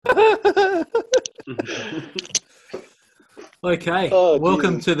Okay,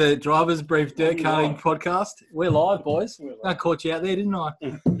 welcome to the Drivers Brief Dirt Karting Podcast. We're live, boys. I caught you out there, didn't I?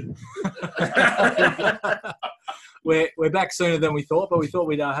 We're back sooner than we thought, but we thought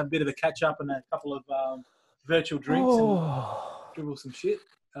we'd have a bit of a catch up and a couple of virtual drinks and dribble some shit.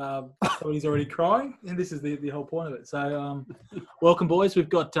 Somebody's already crying, and this is the whole point of it. So, welcome, boys. We've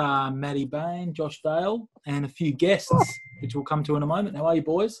got Mick Bain, Josh Dale, and a few guests, which we'll come to in a moment. How are you,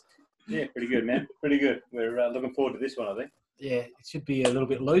 boys? Yeah, pretty good, man. Pretty good. We're looking forward to this one, I think. Yeah, it should be a little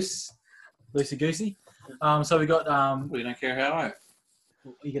bit loosey-goosey. So we got... we don't care how I am.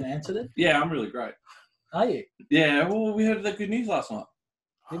 Are you going to answer that? Yeah, I'm really great. Are you? Yeah, well, we heard the good news last night.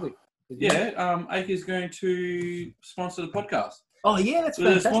 Did we? Yeah, Acre's going to sponsor the podcast. Oh, yeah, that's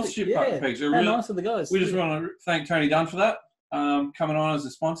fantastic. The sponsorship package. How really nice of the guys. We just want to thank Tony Dunn for that, coming on as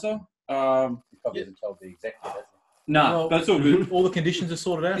a sponsor. Probably hasn't told the executive, has he? No, well, that's all good. All the conditions are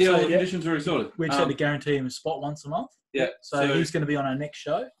sorted out. Yeah, all the conditions are already sorted. We just had to guarantee him a spot once a month. Yeah. So he's going to be on our next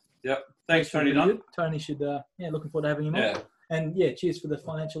show. Yep. Thanks, Tony Dunn. Tony should, looking forward to having him on. And, cheers for the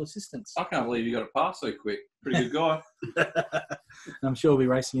financial assistance. I can't believe you got a pass so quick. Pretty good guy. I'm sure we'll be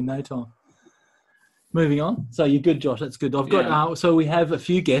racing in no time. Moving on. So you're good, Josh. That's good. I've got, so we have a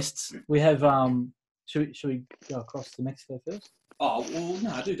few guests. We have, should we go across to Mexico first? Oh, well,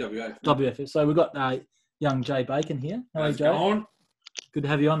 no, I do WA. WA first. So we've got young Jay Bacon here. How are you, Jay? Good to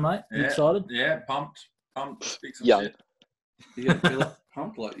have you on, mate. You excited? Yeah, pumped. Speak some young. shit. You got a pillow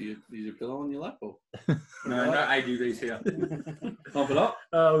pumped like you use your pillow on your lap, or? No ADVs here. Pump it up.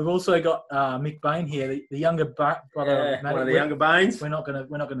 We've also got Mick Bain here, the younger brother. Yeah, one of the younger Bains. We're not gonna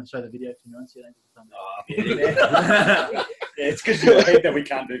show the video for you. It's because you're ahead that we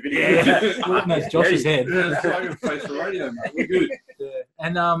can't do video. No, it's Josh's head. It's like a face for radio, mate. We're good. Yeah.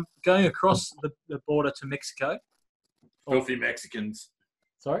 And going across the border to Mexico. Filthy Mexicans.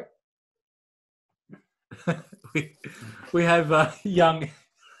 Sorry. we have young.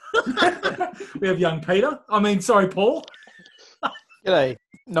 We have young Peter. I mean, sorry, Paul. G'day,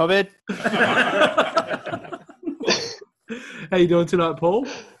 Nobed. How you doing tonight, Paul?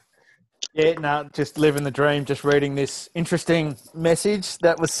 Yeah, no, just living the dream. Just reading this interesting message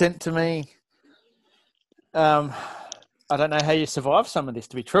that was sent to me. I don't know how you survive some of this,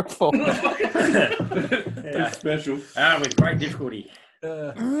 to be truthful. It's special. With great difficulty.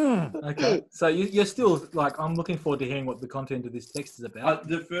 Okay, so you're still like, I'm looking forward to hearing what the content of this text is about.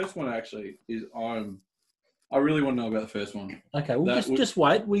 The first one actually is I really want to know about the first one. Okay, well just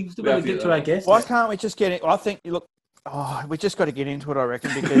wait. We've still got to get to our guests. Why can't we just get it? I think we just got to get into it. I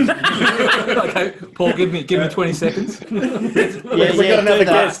reckon because. Okay, Paul, give me 20 seconds. We got another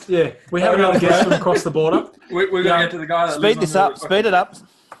guest. Yeah, we have another guest from across the border. We're going to get to the guy that speed this up. Speed it up.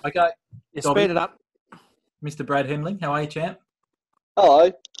 Okay, speed it up. Mr. Brad Hembling, how are you, champ?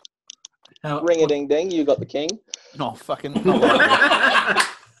 Hello. Ring-a-ding-ding, you got the king. Oh, fucking...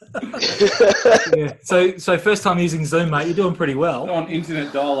 Yeah. So first time using Zoom, mate, you're doing pretty well. On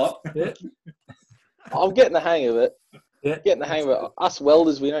internet dial-up. Yeah. I'm getting the hang of it. Yeah. Getting the hang of it. Us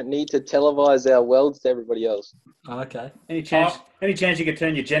welders, we don't need to televise our welds to everybody else. Oh, okay. Any chance you could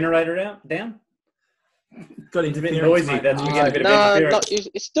turn your generator down? Got It's a bit noisy. mate. That's we get a bit of interference.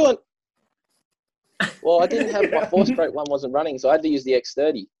 It's doing... Well, I didn't have my four-stroke one wasn't running, so I had to use the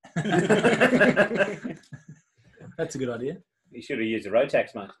X30. That's a good idea. You should have used the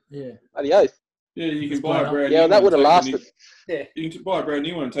Rotax, mate. Yeah. Bloody oath. Yeah, you can buy a brand new that would have lasted. Yeah. You can buy a brand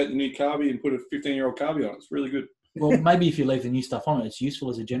new one and take the new carby and put a 15-year-old carby on it. It's really good. Well, maybe if you leave the new stuff on it, it's useful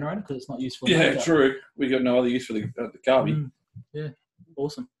as a generator because it's not useful. Yeah, true. We got no other use for the carby. Yeah,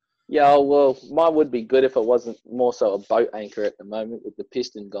 awesome. Yeah, well, mine would be good if it wasn't more so a boat anchor at the moment with the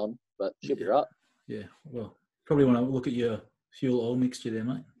piston gone, but should be right. Yeah, well, probably want to look at your fuel oil mixture there,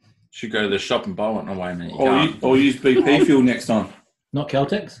 mate. Should go to the shop and buy one. No, wait a minute. Or use BP fuel next time. Not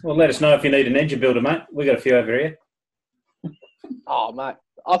Caltex? Well, let us know if you need an engine builder, mate. We got a few over here. Oh, mate,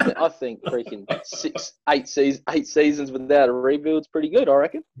 I think freaking 8 seasons without a rebuild's pretty good, I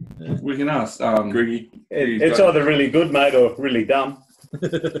reckon. Yeah. We can ask Griggy. It's either really good, mate, or really dumb.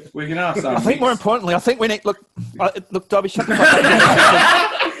 We can ask. I think more importantly, I think we need look, Dobbi, shut the fuck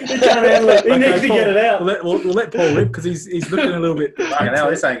up. He needs to get it out. We'll let Paul rip because he's looking a little bit. Fucking hell,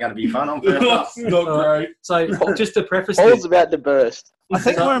 this ain't going to be fun on first. Not great. So just to preface Paul's about to burst. I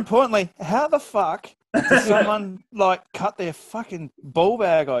think more importantly, how the fuck does someone cut their fucking ball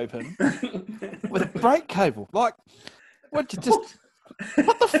bag open with a brake cable? What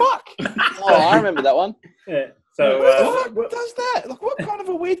the fuck? Oh, I remember that one. Yeah. So what does that? Look, what kind of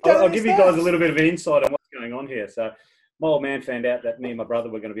a weird I'll give you guys a little bit of an insight on what's going on here. So my old man found out that me and my brother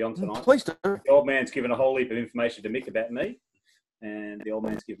were going to be on tonight. Please do. The old man's given a whole heap of information to Mick about me, and the old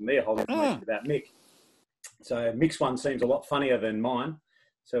man's given me a whole heap of information about Mick. So Mick's one seems a lot funnier than mine.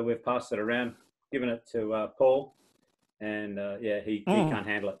 So we've passed it around, given it to Paul, and he can't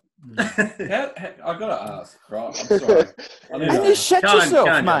handle it. I've got to ask, right? I'm sorry. And you shit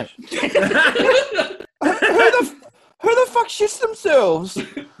yourself, mate. Who the fuck shits themselves?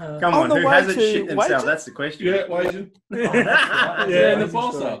 Come on, who hasn't shit themselves? Waging? That's the question. Yeah, Wajan. Yeah, and the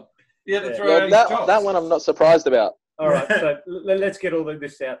boss. Yeah, the throw that one I'm not surprised about. All right, so let's get all of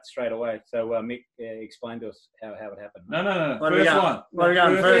this out straight away. So Mick, explain to us how it happened. No. What are we First going? one. What are we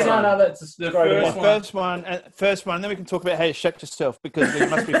going? First one. No, that's The First one. Then we can talk about how you shit yourself because it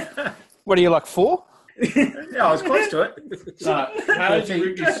must be. What are you like 4? Yeah, I was close to it. No, how did you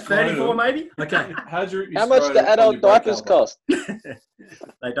rip your 34 scrotum? maybe? Okay. How did you rip your How much scrotum do on adult your brake diapers caliper? cost?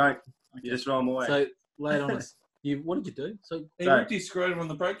 They don't. You just roll them away. So, lay it on us. What did you do? He ripped his scrotum on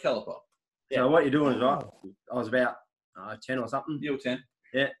the brake caliper. So what you're doing is, right, I was about 10 or something. You were 10.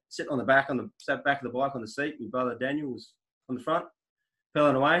 Yeah, sitting on the back of the bike on the seat. My brother Daniel was on the front,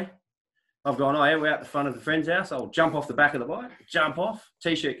 pedaling away. I've gone, oh yeah, we're out the front of the friend's house. I'll jump off the back of the bike, jump off,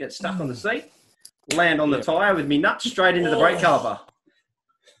 t-shirt gets stuck on the seat, land on the tyre with me nuts straight into the brake caliper.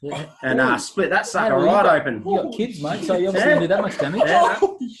 Yeah. And split that sucker Mate, right open. You got kids, mate, so you obviously didn't do that much damage.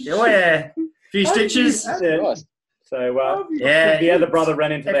 Yeah. Few stitches. Christ. So Yeah. the other brother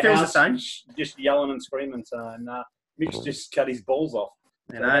ran into It the feels house, the same. just yelling and screaming. So Mick's just cut his balls off.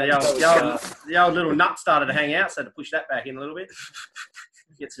 You know, the old little nut started to hang out, so I had to push that back in a little bit.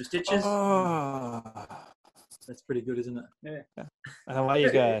 Get some stitches. Oh. That's pretty good, isn't it? Yeah. And away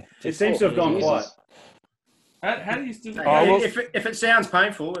you go. It seems to have gone Jesus. quiet. How do you still get Hey, well- if it sounds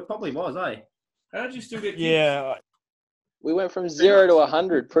painful, it probably was, eh? How did you still get kids? Yeah. We went from 0 to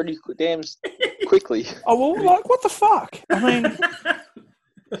 100 pretty damn quickly. Oh, well, like, what the fuck? I mean,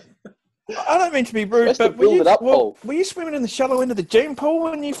 I don't mean to be rude, Best to but build it up, Paul. were you swimming in the shallow end of the gene pool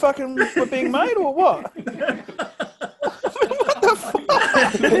when you fucking were being made, or what? What the fuck?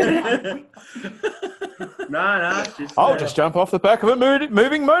 No, just, I'll just jump off the back of a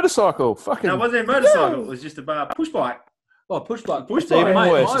moving motorcycle. Fucking. No, it wasn't a motorcycle. It was just a push bike. Oh, push bike. It's even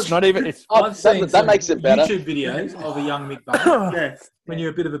worse. It's not even. It's. Oh, I've seen that some makes it better. YouTube videos of a young Mick Bain Yeah, when you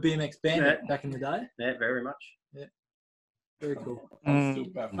were a bit of a BMX bandit Yeah. back in the day. yeah, very much. Very cool. I'm still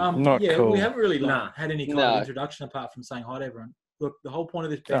baffled. Not yeah, cool. we haven't really Nah. had any kind No. of introduction apart from saying hi to everyone. Look, the whole point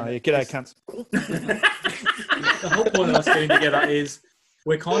of this Oh, yeah, g'day, cunts. the whole point of us getting together is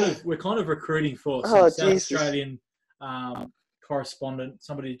we're kind of recruiting for some Oh, South Jesus. Australian correspondent,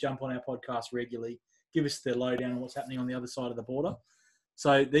 somebody to jump on our podcast regularly, give us their lowdown on what's happening on the other side of the border.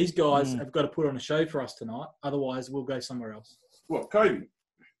 So these guys have got to put on a show for us tonight. Otherwise, we'll go somewhere else. What, Kobe?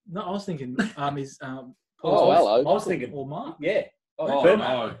 No, I was thinking Oh, hello. I was thinking, or Mark. yeah. Oh, But-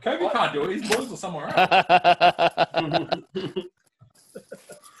 no. Kobe can't do it. His balls are somewhere else.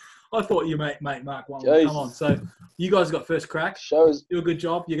 I thought you mate Mark one. Jesus. Come on. So you guys got first crack. Shows. Do a good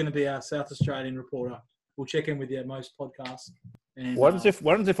job. You're going to be our South Australian reporter. We'll check in with you at most podcasts. And, What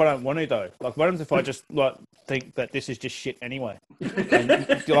happens if I don't want to though? Like, what happens if I just like think that this is just shit anyway? And,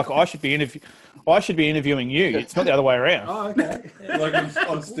 like, I should be interviewing you. It's not the other way around. Oh, okay. Yeah. Like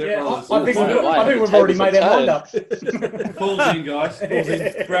on Step Yeah, Brothers. I think Wow, we've already made our mind up. Paul's in, guys. Paul's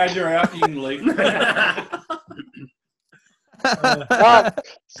in. Brad, you're out. You can leave.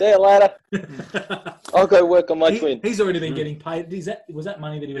 See you later. I'll go work on my twin. He's already been getting paid. Was that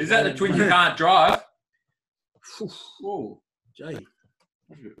money that he was? Is that the paid? twin you can't drive? Whoa. Jay.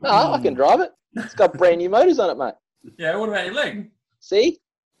 No, I can drive it. It's got brand new motors on it, mate. Yeah, what about your leg? See?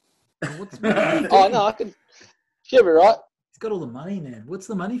 What's Oh, no, I can. She'll be right. He's got all the money, man. What's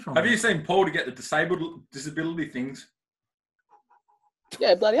the money from? Have you seen Paul to get the disability things?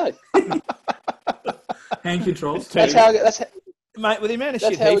 Yeah, bloody oath. Hand controls? That's how Mate, with the amount of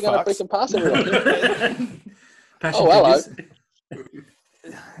that's shit how he we're going to fucks, freaking pass everyone. Passion Oh, hello. figures?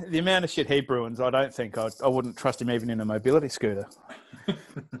 the amount of shit he bruins, I don't think I wouldn't trust him even in a mobility scooter.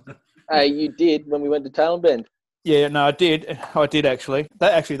 Hey, you did when we went to Tail and Bend. Yeah, no, I did actually.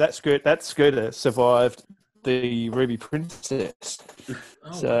 That scooter survived the Ruby Princess.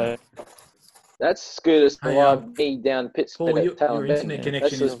 Oh, So That's scooter Hey, survived me down Pitts. Paul, your Tail and Bend. internet That's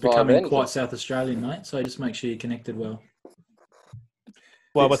connection is survived becoming anything. quite South Australian, mate. So just make sure you're connected well.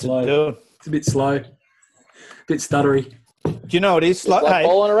 well, Bit what's slow. it doing? It's a bit slow, a bit stuttery. Do you know what is It's slow? like Hey,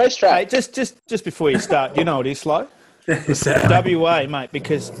 ball on a racetrack. just before you start, do you know what is slow? What's that? WA, mate,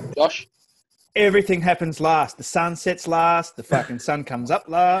 because Josh. everything happens last. The sun sets last. The fucking sun comes up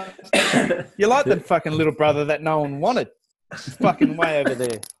last. You're like the fucking little brother that no one wanted. Fucking way over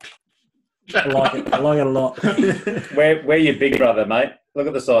there. I like it. I like it a lot. We're your big brother, mate. Look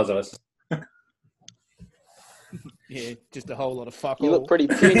at the size of us. Yeah, just a whole lot of fuck You all. look pretty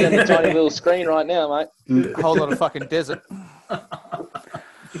puny on the tiny little screen right now, mate. A whole lot of fucking desert.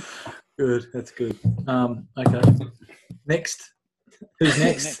 Good. That's good. Okay. Next. Who's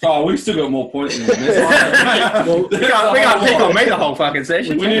next? Oh, we've still got more points than this. Well, We can't pick on me the whole fucking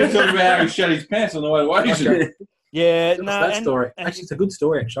session. We need to talk about how he shat his pants on the way to Asian. Yeah, What's no, that and story? Actually, it's a good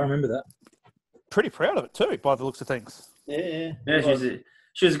story. Actually, I remember that. pretty proud of it too, by the looks of things. Yeah. Yeah,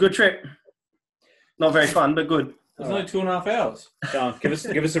 she was a good trip. Not very fun, but good. It was only 2.5 hours. Go on, give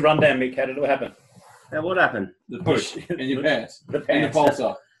us a rundown, Mick. How did it happen? Now, what happened? The push in your pants. The In the pants.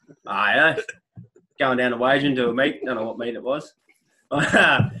 pulsar. Yeah. Going down to Wagen to a meet. Don't know what meet it was.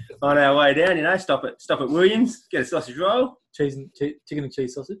 On our way down, stop at Williams, get a sausage roll. Chicken and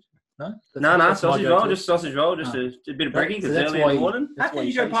cheese sausage? No? No, That's my sausage roll, go-to. just sausage roll, just Ah. a bit of brekkie because So that's early in why the you- morning. How That's why can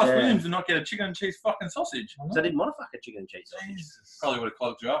you go shake- past yeah. Williams and not get a chicken and cheese fucking sausage? So I didn't want a fucking chicken and cheese sausage. Probably would have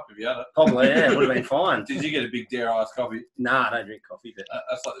clogged you up if you had it. Probably, yeah, it would have been fine. Did you get a big dare iced coffee? Nah, I don't drink coffee, but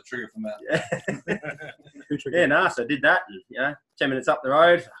That's like the trigger from that. yeah, nah, so I did that. And, 10 minutes up the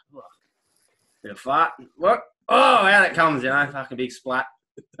road, bit of fart. What? Oh, out it comes, fucking big splat.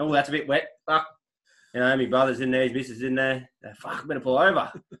 Oh, that's a bit wet. Fuck. My brother's in there, his missus in there. Fuck, better pull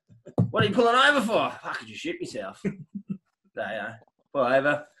over. What are you pulling over for? Fuck, could you shit yourself? So, pull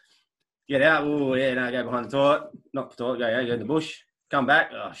over. Get out. Oh, yeah, no, go behind the toilet. Not the toilet, go in the bush. Come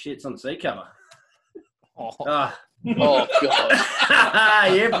back. Oh, shit, it's on the seat cover. Oh, Oh. Oh,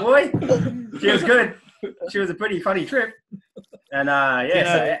 God. Yeah, boy. She was good. She was a pretty funny trip. And,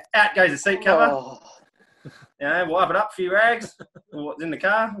 so out goes the seat cover. Oh. Wipe it up, a few rags. What's in the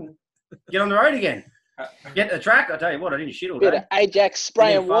car? Get on the road again. Get to the track. I tell you what, I didn't shit all Bit day. of Ajax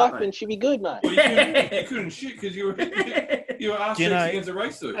spray and Didn't fart, wipe mate. and she'll be good, mate. Well, you couldn't shit because you were ass Do you cheeks know- against a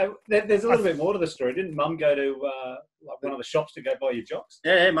race suit. There's a little bit more to the story. Didn't Mum go to like one of the shops to go buy your jocks?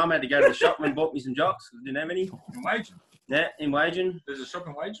 Yeah, Mum had to go to the shop and bought me some jocks. Didn't have any. In Wagen. Yeah, in Wagen. There's a shop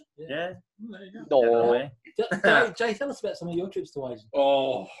in Wagen. Yeah. There you go. Don't know No. where. Jay, tell us about some of your trips to Asian.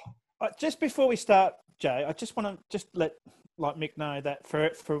 Oh, just before we start, Jay, I just want to let Mick know that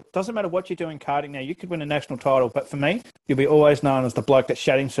for doesn't matter what you do in karting now, you could win a national title, but for me, you'll be always known as the bloke that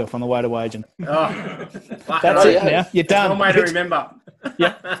shat himself on the way to Wagen. Oh, fuck That's it. it now. You're done. One way to remember.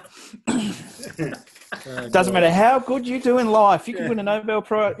 Doesn't matter how good you do in life, you could win a Nobel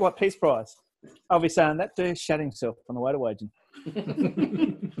Prize, Peace Prize. I'll be saying that dude shat himself on the way to Wagen.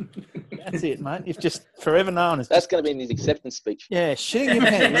 That's it, mate. You've just forever known as That's going to be in his acceptance speech. yeah, shitting your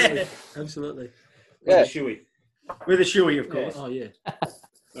pants. Absolutely. Yeah. Shoey. With a shoey, of course. Oh, yeah.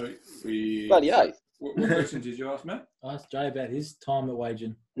 so we. Bloody oath. What questions did you ask, Matt? I asked Jay about his time at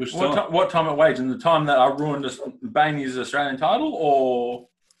Wagen. Which What, time? what time at Wagen? The time that I ruined Bainey's Australian title, or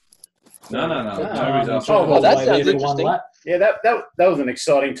No. Nobody's asked. well, that sounds interesting. Yeah, that was an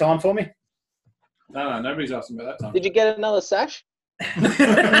exciting time for me. No, nobody's asking about that time. Did you get another sash?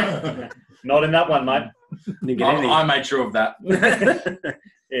 Not in that one, mate. Didn't get any. I made sure of that.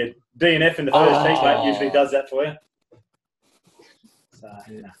 Yeah, DNF in the first Oh. heat, mate, usually does that for you.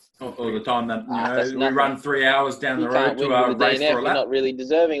 So, Or the time that that's we nothing. run 3 hours down You the road can't to win a with the race DNF. for a You're lap. not really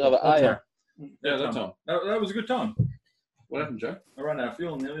deserving of it, are you? Yeah, that time. That was a good time. What happened, Joe? I ran out of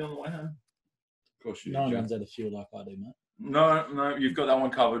fuel nearly on the way home. Of course you No one did, runs out of fuel like I do, mate. No, you've got that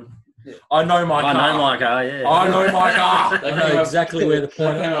one covered. I know my I car. know my car, yeah. I know my car. I know exactly where the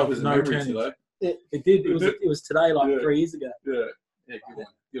point That came up of as a no memory turning. today. It did. It was today, like Yeah. 3 years ago. Yeah, good one.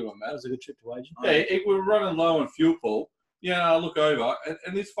 Good one, That Matt. was a good trip to Wagen. Yeah, we were running low on fuel, Paul. I look over,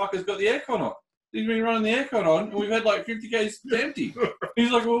 and this fucker's got the aircon on. He's been running the aircon on, and we've had like 50 k's empty.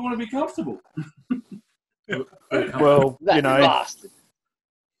 He's like, well, we want to be comfortable. Well, That you know, bastard.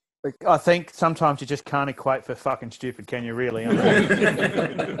 I think sometimes you just can't equate for fucking stupid, can you really? I mean,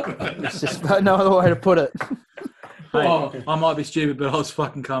 it's just no other way to put it. Hey, Oh. I might be stupid, but I was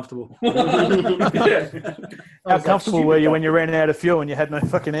fucking comfortable. How comfortable were you when you ran out of fuel and you had no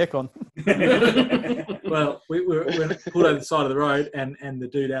fucking aircon? Well, we pulled over the side of the road, and the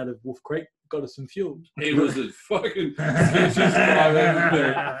dude out of Wolf Creek got us some fuel. He was a fucking vicious guy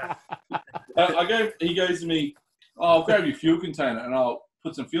over there. He goes to me, I'll grab your fuel container and I'll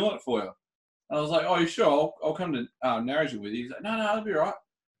put some fuel in it for you. And I was like, oh, you sure? I'll come to Narragansett with you. He's like, no, that'll be all right.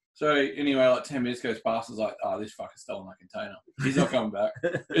 So anyway, like 10 minutes goes past. I was like, oh, this fucker's stolen my container. He's not coming back.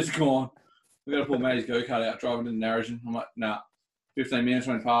 It's gone. We got to pull Matty's go-kart out, driving to Narragansett. I'm like, nah. 15 minutes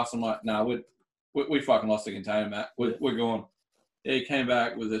went past. I'm like, nah, we fucking lost the container, Matt. We're gone. Yeah, he came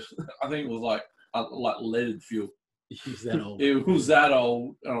back with this. I think it was like leaded fuel. He's that old. It was that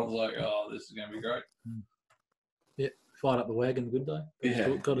old, and I was like, oh, this is gonna be great. Yeah, fired up the wagon, good day. Yeah,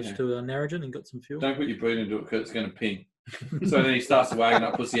 Got us yeah. to Narragansett and got some fuel. Don't put your boot into it because it's gonna ping. So then he starts to wagon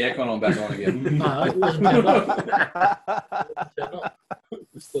up, puts the aircon on back on again. No, it wasn't turned off. It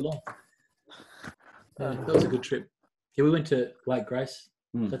was still on. Yeah, that was a good trip. Yeah, we went to Lake Grace.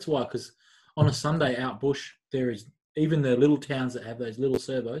 That's why, because on a Sunday out bush, there is even the little towns that have those little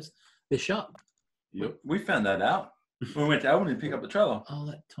servos, they're shut. Yep. We found that out. We went to Albany to pick up the trailer. Oh,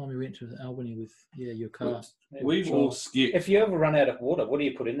 that time we went to Albany with your car. We've all skipped. If you ever run out of water, what do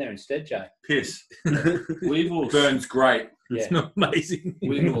you put in there instead, Jay? Piss. We've all Burns great. Yeah. It's not amazing.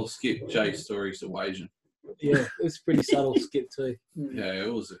 We've all skipped Jay's stories to Wagen. Yeah, it was a pretty subtle skip too. Yeah,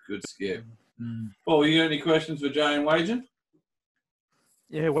 it was a good skip. Mm. Paul, you got any questions for Jay and Wagen?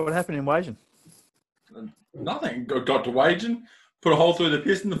 Yeah, what happened in Wagen? Nothing. Got to Wagen, put a hole through the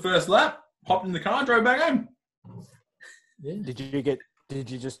piss in the first lap, hopped in the car, drove back home. Yeah. Did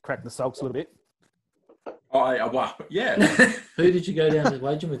you just crack the sulks a little bit? Well, yeah. Who did you go down to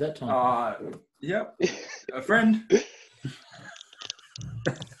Wagen with that time? Yep. A friend.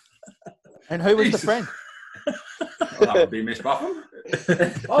 And who was Jesus. the friend? That would be Miss Buffum.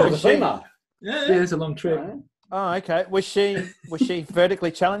 Oh, the female. Yeah, it's a long trip. Oh, okay. Was she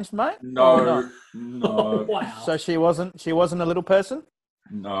vertically challenged, mate? No. Wow. So she wasn't a little person?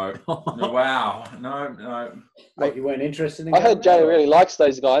 No. Wow. No. What, you weren't interested in I heard Jay really likes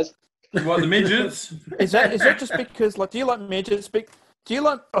those guys. You want the midgets? Is that just because, like, do you like midgets? Do you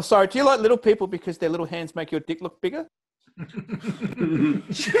like little people because their little hands make your dick look bigger?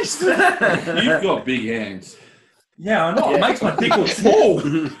 You've got big hands. Yeah, I know. It makes my dick look small.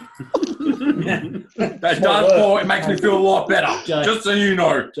 That does, Paul. It makes me feel a lot better. Jay. Just so you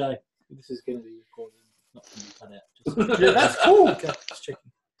know. Jay, this is going to be recorded, not going to be cut out. Yeah, that's cool. Okay, just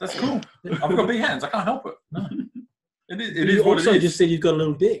checking. That's cool. I've got big hands. I can't help it. No. It You is what also it is. just said you've got a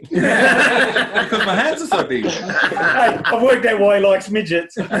little dick. Because my hands are so big. Hey, I've worked out why he likes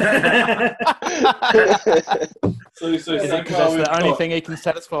midgets. So Because that's the only thing he can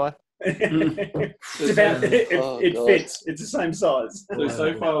satisfy. It's about, it God. fits. It's the same size.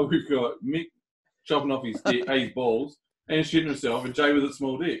 So far we've got Mick chopping off his balls and shitting himself, and Jay with a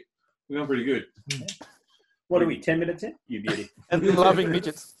small dick. We're going pretty good. What are we, 10 minutes in? You beauty. And loving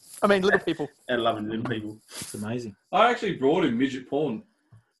midgets. I mean, little people. And loving little people. It's amazing. I actually brought him midget porn.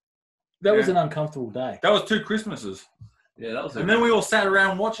 That was an uncomfortable day. That was 2 Christmases. Yeah, that was. And then we all sat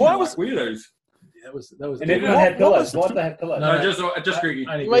around watching Why it was- like weirdos. That was. And everyone had pillows. Why did they have pillows? No, just Griggy.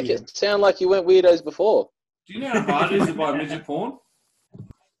 only You make video. it sound like you went weirdos before. Do you know how hard it is to buy midget porn?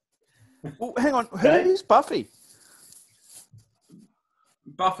 Well, hang on. Who's Buffy?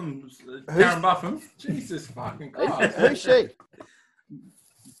 Buffum, Karen Buffum. Jesus fucking Christ. Who's she?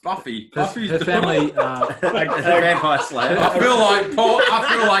 Buffy. Her Buffy's family. Vampire Slayer. I feel like Paul. I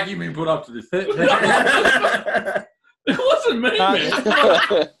feel like you've been put up to this. It wasn't me,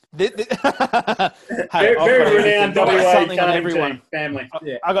 man. Hey, Very renowned got WA something on karting everyone. team, family.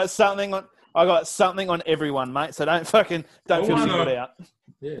 I got something on everyone, mate. So don't feel I know. singled out.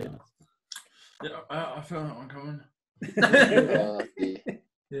 Yeah. Yeah, I feel that one coming. Oh,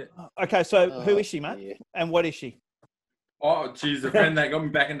 dear. Okay, so Oh, who is she, mate? dear. And what is she? Oh, she's the friend that got me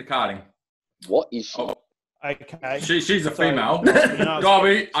back into karting. What is she? Oh, Okay. she's a So, female. you know,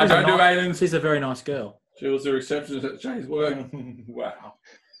 Dobby, I don't do nice- aliens. She's a very nice girl. She was the receptionist at Jay's work. Wow.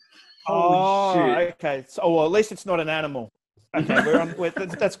 oh, Holy shit. okay. So, well, at least it's not an animal. Okay,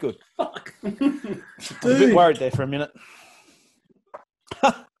 that's good. Fuck. I was a bit worried there for a minute.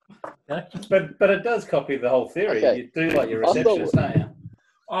 But it does copy the whole theory. Okay. You do like your I thought- receptionist, don't you?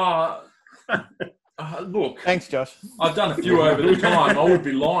 Look, Thanks, Josh. I've done a few over the time. I would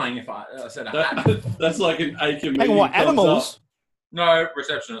be lying if I said I hadn't. That's like an Aiken Hang meeting. on, what, comes animals? No,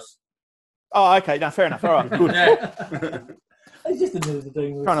 receptionist. Oh, okay. No, fair enough. All right, good. Yeah. It's just the news of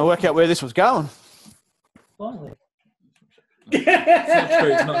doing Trying to work out where this was going. Finally.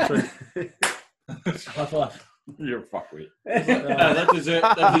 It's not true. High five. You're a fuckwit. No,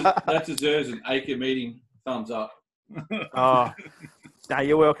 that deserves an Aiken meeting thumbs up. Oh, no,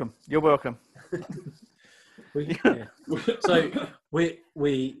 you're welcome. You're welcome. So we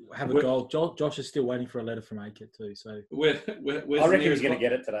have a goal. Josh is still waiting for a letter from AKIT too. So Where's I the reckon he's nearest going to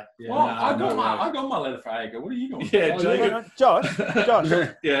get it today. yeah. Well, I got my letter for Aga. What are you doing? Yeah, Oh, Jacob. Josh,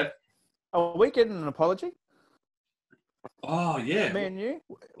 Yeah. are we getting an apology? Oh yeah. Me and you?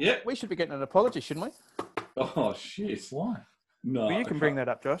 Yep. We should be getting an apology, shouldn't we? Oh shit. Why? No. Well, you can bring that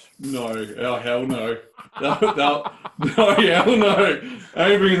up, Josh. No. Oh hell no. No, hell no.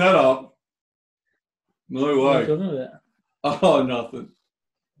 I ain't bringing that up. No What are you way. talking about? Oh, nothing.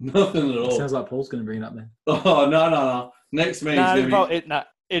 Nothing at all. Sounds like Paul's going to bring it up then. Oh no. Next meeting's No, gonna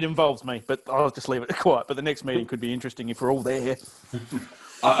be. it involves me, but I'll just leave it quiet. But the next meeting could be interesting if we're all there.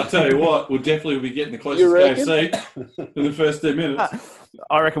 I tell you what, we'll definitely be getting the You closest reckon? KFC in the first 10 minutes.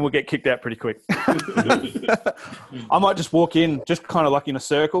 I reckon we'll get kicked out pretty quick. I might just walk in, just kind of like in a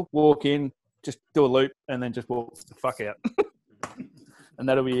circle, walk in, just do a loop, and then just walk the fuck out. And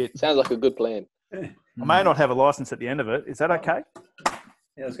that'll be it. Sounds like a good plan. I may not have a license at the end of it. Is that okay?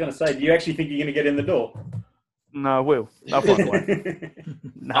 Yeah, I was going to say, do you actually think you're going to get in the door? No, I will. I'll find a way.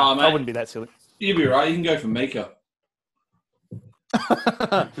 No, Oh, mate. I wouldn't be that silly. You'll be right. You can go for Mika.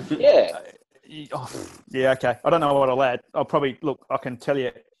 Yeah. Yeah, okay. I don't know what I'll add. I'll probably, look, I can tell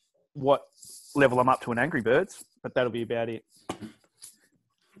you what level I'm up to in Angry Birds, but that'll be about it.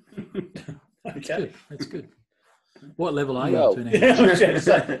 That's good. That's good. What level are you Well, up to now? Yeah, I was going to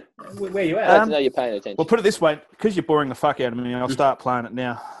say, where are you Glad at? to know you're paying attention. Well, put it this way, because you're boring the fuck out of me, I'll start playing it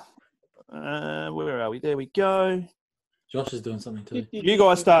now. Where are we? There we go. Josh is doing something too. You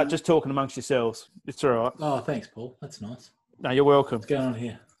guys start just talking amongst yourselves. It's all right. Oh, thanks, Paul. That's nice. No, you're welcome. What's going on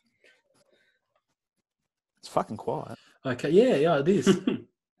here? It's fucking quiet. Okay, yeah, it is.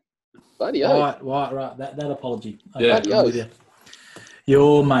 Bloody hell. Right. That apology. Okay, Yeah. I'm with you.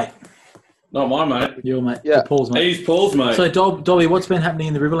 Your mate. Not my mate. Your mate. Yeah. Paul's mate. He's Paul's mate. So, Dobby, what's been happening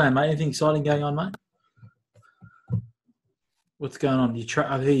in the Riverland, mate? Anything exciting going on, mate? What's going on?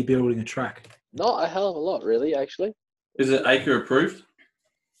 I hear you building a track. Not a hell of a lot, really, actually. Is it acre approved?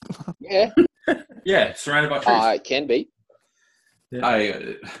 Yeah. Yeah, surrounded by trees. It can be.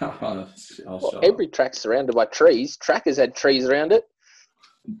 Hey, I'll Well, shut every track's surrounded by trees. Trackers had trees around it.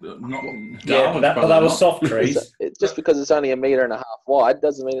 Not, Yeah, but that was soft trees. Just because it's only 1.5 meters wide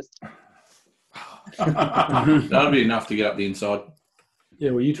doesn't mean it's... That'll be enough to get up the inside.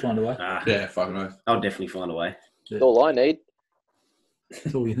 Yeah, well, you'd find a way. Nah, Yeah, fucking oath. I'll definitely find a way. That's all I need.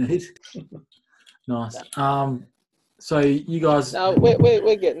 That's all you need. Nice. So you guys, No,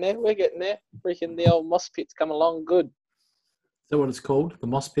 we're getting there. We're getting there. Freaking the old moss pit's come along good. is that what it's called? The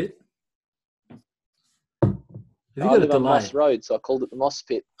Moss Pit? Have you I got a live on delay? Moss Road, so I called it the Moss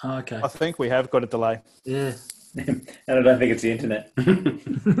Pit. Oh, okay. I think we have got a delay. Yeah. And I don't think it's the internet.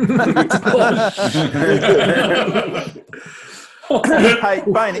 Hey,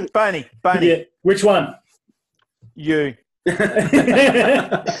 Bainey, Yeah. Which one? you.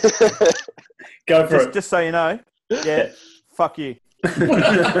 Go for it. Just so you know, yeah, fuck you.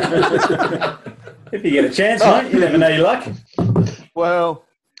 If you get a chance, mate, you never know your luck. Well,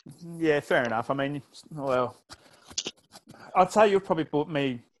 yeah, fair enough. I mean, well, I'd say you'll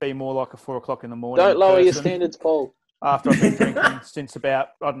probably be more like a 4 o'clock in the morning. Don't lower your person. standards, Paul. After I've been drinking since about,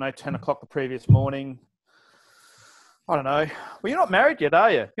 10 o'clock the previous morning. I don't know. Well, you're not married yet,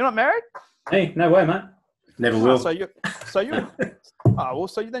 are you? You're not married? Hey, no way, mate. Never Oh, will. so you're,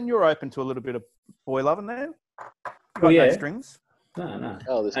 then you're open to a little bit of boy loving there. You got Well, yeah. no strings. No.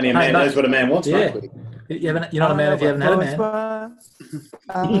 Oh, this Only a guy- man knows what a man wants, Yeah. mate. You're not a man if you haven't had a man.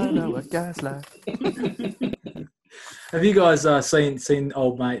 I know what guys like. Have you guys seen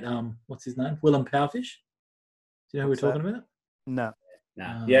old mate, what's his name? Willem Powerfish? Do you know who we're What's that? talking about? No,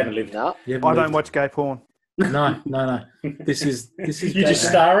 No, you haven't lived. No. You haven't I don't lived- watch gay porn. No. This is You just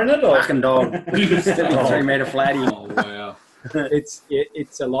star in it, or Fucking dog. 3 meter flatty. Oh, wow.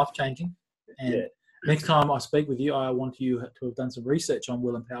 it's a life changing. And Yeah. next time I speak with you, I want you to have done some research on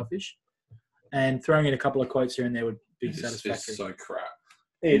Willem Powerfish, and throwing in a couple of quotes here and there would be It's satisfactory. so crap.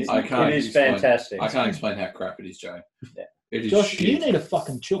 it I can't is explain- fantastic. I can't explain how crap it is, Joe. Yeah. It is Josh, shit. you need a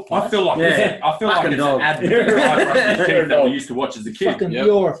fucking chook. I feel like Yeah. I feel like Fucking it's dog. an advertisement You're a that we dog. used to watch as a kid. fucking, Yep,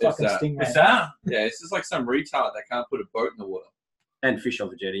 you're a it's fucking that. stingray. Is that? Yeah, it's just like some retard that can't put a boat in the water. And fish on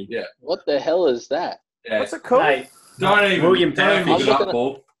the jetty. What the hell is that? Yeah, What's it called? Hey, don't even William don't even Powerfish. look it I'm up,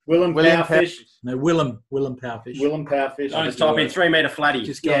 Paul. Willem William Powerfish. No, Willem Powerfish. Willem Powerfish. Just type in 3 meter flatty.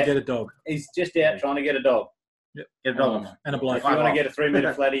 Just go Yeah. and get a dog. He's just out trying to get a dog. Get a dog. And a bloke. If you want to get a 3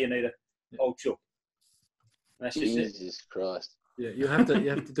 meter flatty, you need a old chook. That's just it. Jesus Christ. Yeah, you have to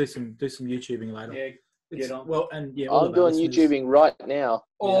do some YouTubing later. Yeah, It's- get on. Well, and yeah, all I'm of doing our listeners- YouTubing right now.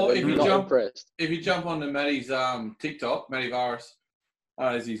 Or if I'm you not jump impressed. onto Matty's TikTok, Matty Virus.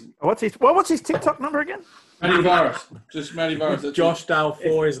 Is his What's his TikTok number again? Matty Virus? Just Matty Virus. That's Josh Dale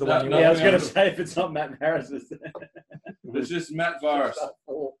 4 is the one you No, Yeah, I want. was going to say if it's not Matt Harris's. It's just Matt Virus.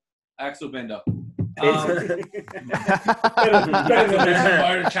 Axel Bender. Better than this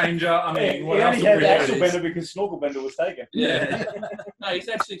motor changer. I mean, what he else only would had we the do Axel this? Bender because Snorkel Bender was taken. Yeah. No, his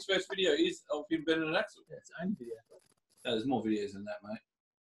actually his first video is of him better than Axel. It's only video. No, there's more videos than that, mate.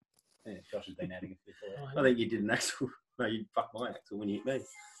 Yeah, Josh has been adding it before. I think you did an axle. No, you fucked my axle when you hit me.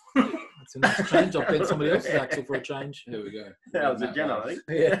 That's a nice change. I've bent somebody else's axle for a change. Here we go. That was a Matt Jenna, I Virus.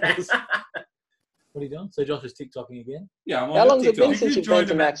 think. Yeah. What are you doing? So Josh is TikToking again. Yeah, I'm on How long's it TikTok. been since you've been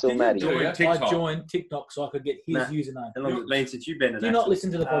to Max or Maddie? Join Yeah. TikTok. I joined TikTok so I could get his Matt. username. How long has it been since you've been to Do you not listen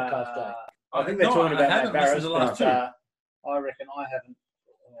to the podcast, Jay? I think they're No, talking I about haven't Matt listened to the Barris, last but two. I reckon I haven't.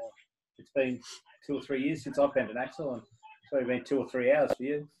 It's been 2 or 3 years since I've been to Axel, and it's probably been 2 or 3 hours for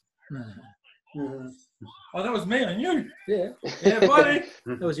you. Oh, that was me and you. Yeah, Yeah, buddy.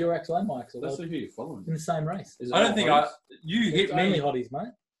 that was your Axel and my Axel. Let's see who you're following. In the same race. Is it I don't all think hotties? you It's hit only me. hotties,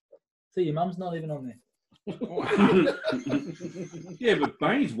 mate. See, your mum's not even on there. Yeah, but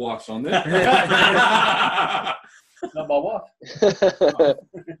Bain's wife's on there. Not my wife. Are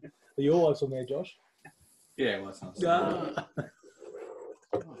your wife's on there, Josh? Yeah, well, that's not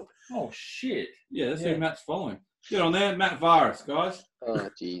Oh shit! Yeah, that's Yeah. who Matt's following. Get on there, Matt Varus, guys. Oh,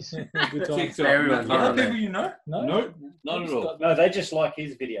 jeez. Good time. TikTok. Everyone's Matt got Other Varus. people you know? No, Nope, not at all. No, they just like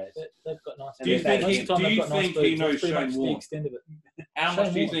his videos. They've got nice. Do you most think of the he- time do they've you got nice think he boobs. knows That's pretty Shane much the Warne? extent of it. How much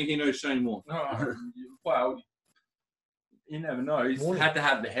Shane do you Warne. think he knows Shane Warne? Oh, well, you never know. He's Warning. had to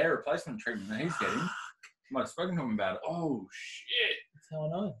have the hair replacement treatment that he's getting. Might have spoken to him about it. Oh shit! That's how I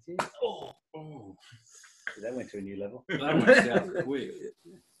know. Yeah. Oh, That went to a new level. that went south quick.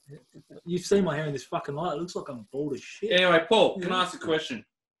 You've seen my hair in this fucking light. It looks like I'm bald as shit. Anyway, Paul, can I ask a question?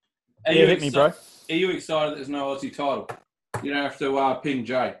 Are Yeah, you hit me, bro. Are you excited there's no Aussie title? You don't have to ping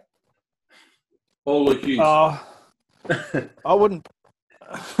Jay. All accused. I wouldn't.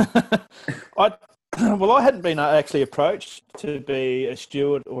 I hadn't been actually approached to be a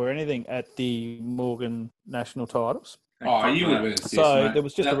steward or anything at the Morgan national titles, Oh, you would have been a sis, so mate. there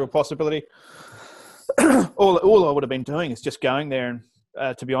was just That- a real possibility. all I would have been doing is just going there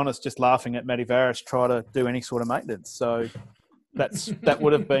and, to be honest, just laughing at Matty Varus try to do any sort of maintenance. So that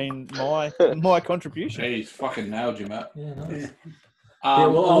would have been my contribution. Jeez, fucking nailed you, Matt. Yeah, nice. Yeah,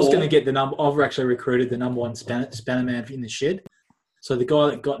 well, I was going to get the number. I've actually recruited the number one spanner man in the shed. So the guy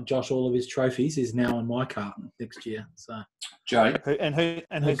that got Josh all of his trophies is now on my cart next year. So Jay. Who's Gritty.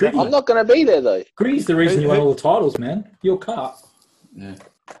 that? I'm not going to be there, though. Gritty's the reason you won all the titles, man. Your cart. Yeah.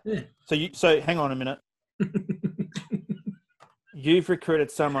 So hang on a minute. You've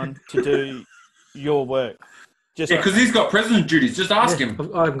recruited someone to do your work. Just Yeah, because he's got president duties. Just ask him.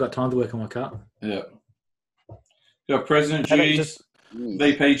 I haven't got time to work on my cart. Yeah. Got president How about duties, just-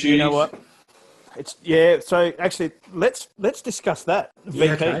 VP duties. you know what? So actually, let's discuss that. VP,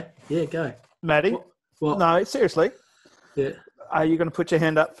 Yeah, okay. Yeah, go. Maddie. Well, No, seriously. yeah. Are you going to put your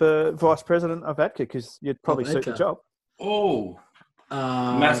hand up for vice president of ATCA? Because you'd probably suit the ATCA. job. Oh,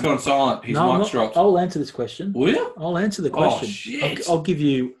 Matt's gone silent. His no, I'm mic's not- dropped. I'll answer this question. Will you? I'll answer the Oh, question. shit. I'll give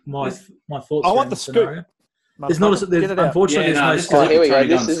you my thoughts. I want around the scoop. scenario. There's not. Get it out. Unfortunately, Yeah, no, there's this no Oh, is scoop. here we go. Tony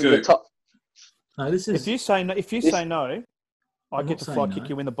This Dunn's is the scoop. top. No, this is. If you say no, I I'm get not to saying fly no. kick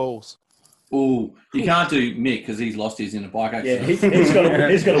you in the balls. Oh, you can't do Mick because he's lost his in a bike Yeah, accident.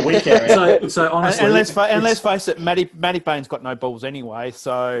 he's got a weak area. So honestly, And let's face it, Matty Bain's got no balls anyway.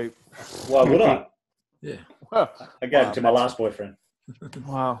 So Why would I? Yeah. well, I gave it to my last boyfriend.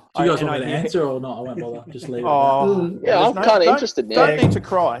 wow. Do you guys want me to answer or not? I won't bother. Just leave it. Oh, Yeah, I'm kind of interested now. Don't need to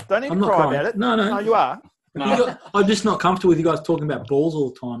cry. Don't need I'm to not cry crying. about it. No. No, you are. No. I'm just not comfortable with you guys talking about balls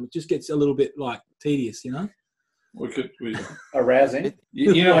all the time. It just gets a little bit like tedious, you know. We Arousing.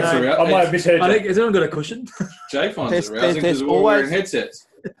 you know, it's I arousing. I might have misheard I you. think has anyone got a cushion? Jay finds There's- it arousing there's because we're all wearing always- headsets.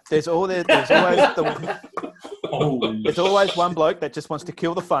 There's always Holy there's always one bloke that just wants to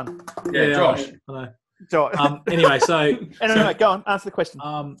kill the fun. Yeah, Josh. I know. So, Anyway, so anyway, go on. Answer the question.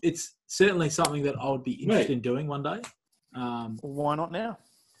 it's certainly something that I would be interested in doing one day. Why not now?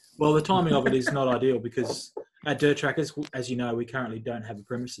 Well, the timing of it is not ideal because at Dirt Trackers, as you know, we currently don't have a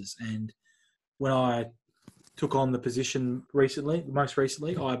premises. And when I took on the position most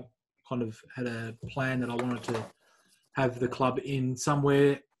recently, I kind of had a plan that I wanted to have the club in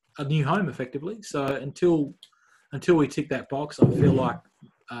somewhere, a new home, effectively. So until we tick that box, I feel like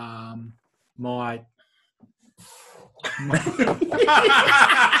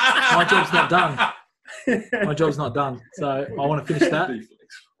my job's not done. My job's not done. So I want to finish that.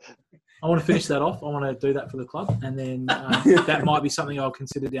 I want to finish that off. I want to do that for the club, and then that might be something I'll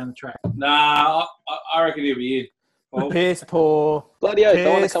consider down the track. Nah, I reckon he'll be in. Oh, Piss poor. Bloody oath, I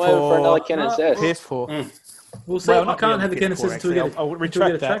want to Piss come over for another poor. Cannon Cess. Piss poor. We'll see. Well, I not can't really have the piss Genesis poor, until we actually. get I'll until we retract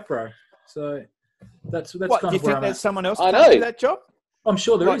get a that. track, bro. So that's What, kind do you of where think I'm there's at. someone else I to know. do that job? I'm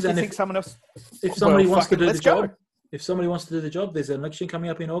sure there What, is, do you and think someone else? if somebody Well, wants to fucking do the let's go. job, if somebody wants to do the job, there's an election coming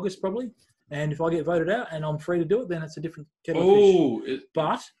up in August probably, and if I get voted out and I'm free to do it, then it's a different kettle of fish. oh,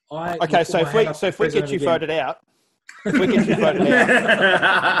 But I Okay, will so put if my we hand up so for if we get president you again. voted out, if we get you voted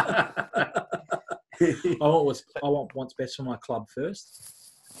out, I want what's best for my club first,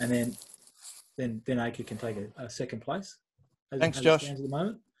 and then Acre can take a second place. As Thanks, it Josh. stands at the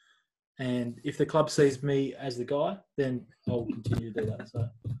moment. And if the club sees me as the guy, then I'll continue to do that. So,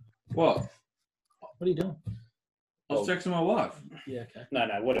 What? what are you doing? I was texting my wife. Yeah, okay. No,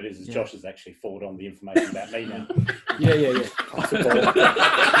 what it is Yeah. Josh has actually forwarded on the information about me now. Yeah.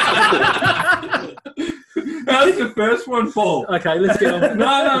 That's the first one, Paul. Okay, let's get on.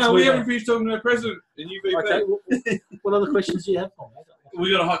 No. We haven't finished talking to the president and you VP. Okay, what other questions do you have for me?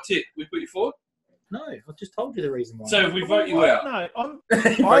 We got a hot tip. We put you forward. No, I've just told you the reason why. So if we vote you out, No, I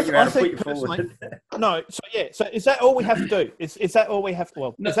I think personally. No, so is that all we have to do? Is that all we have?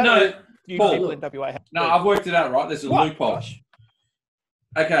 Well, is that all you Paul, people in WA have to no, do? I've worked it out. Right, there's a What? loophole. Gosh.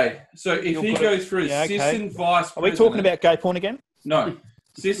 Okay, so if he goes for assistant vice president, Are we talking about gay porn again? No,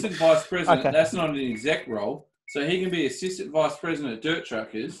 assistant vice president. Okay. That's not an exec role, so he can be assistant vice president at Dirt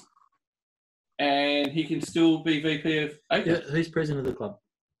Truckers, and he can still be VP of ACA. Yeah, who's president of the club?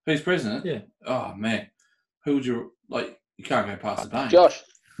 Who's president? Yeah. Oh man, who would you like? You can't go past the Bain. Josh.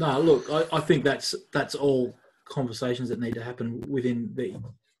 No, look, I think that's all conversations that need to happen within the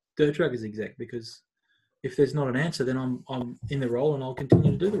Dirt Truckers exec, because if there's not an answer, then I'm in the role and I'll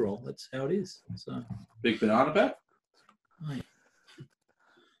continue to do the role. That's how it is. So, Big banana back? mate,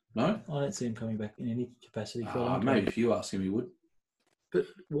 No. I don't see him coming back in any capacity for a long time. Maybe if you ask him, he would. But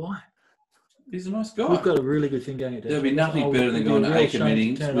why? He's a nice guy. We've got a really good thing going at Dirt There'll be Truckers. nothing better than It'd be going a to real ACA shame to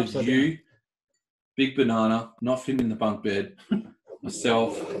meetings turn it with upside you, down. Big Banana, not fitting in the bunk bed,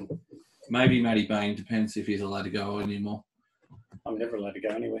 myself, maybe Matty Bain, depends if he's allowed to go anymore. I'm never allowed to go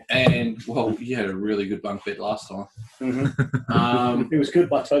anywhere. And, well, you had a really good bunk bed last time. It was good.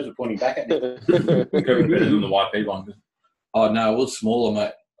 My toes were pointing back at me. Very better than the YP one. Oh, no, it was smaller,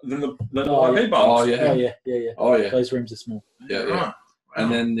 mate. Than the Oh, YP yeah. bumps. Oh, yeah. Yeah. Oh, yeah. Those rooms are small. Yeah. Right.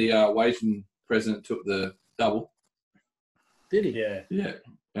 And then the Waging president took the double. Did he? Yeah. Yeah.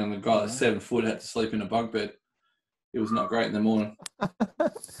 And the guy that's 7 foot had to sleep in a bunk bed. It was not great in the morning. But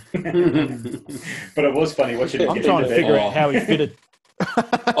it was funny watching him I'm get trying into to bed. figure out how he fitted.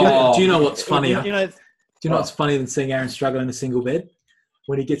 Do you know what's funnier? You know, Do you know what's funnier than seeing Aaron struggle in a single bed?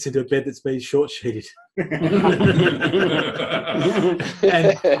 When he gets into a bed that's been short sheeted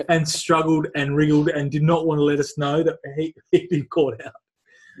and struggled and wriggled and did not want to let us know that he'd been caught out.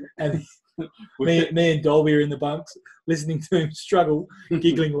 And me and Dobbi are in the bunks listening to him struggle,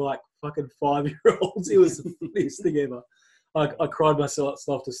 giggling like fucking 5-year-olds. It was the funniest thing ever. I cried myself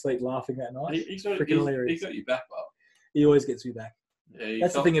to sleep laughing that night. He's got Hilarious. you back up. He always gets me back. Yeah,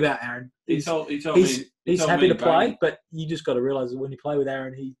 That's the thing about Aaron. He told He's me happy to play, Bainey- but you just got to realise that when you play with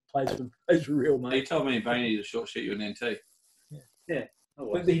Aaron, he plays for real, He mate. told me Bainey to short shoot you an NT.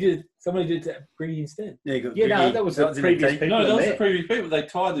 But he did. Somebody did to bring you instead. Yeah, good. Yeah, no, that was the previous people. No, that was there. the previous people. They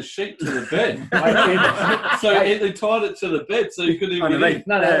tied the sheet to the bed. They tied it to the bed so you couldn't even get in.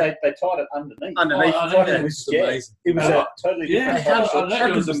 No, they tied it underneath. Underneath. Oh, I know. It was Yeah. amazing. It was a totally Yeah, different. I know.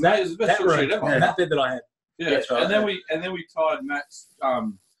 It was amazing. It was the best short shoot ever. That bed that I had. Yeah, That's right. and then we tied Matt's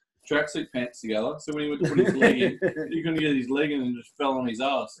tracksuit pants together. So when he went to put his leg in, he couldn't get his leg in and just fell on his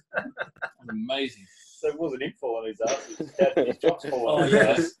ass. It was amazing. So it wasn't him falling on his ass. His chops falling Oh on his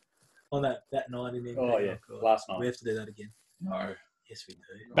yes. ass. On that night in the Oh, yeah. Last night. We have to do that again. No. Yes, we do.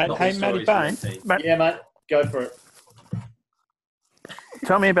 but Not hey, the Matty stories Bain, from Yeah, mate. Go for it.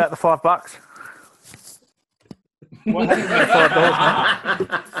 tell me about the $5. What happened with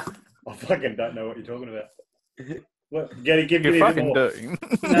 $5, mate? I fucking don't know what you're talking about. What? Give You me a bit fucking more. do.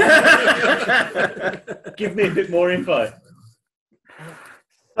 Give me a bit more info.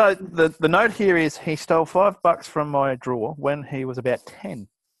 So the note here is he stole $5 from my drawer when he was about 10.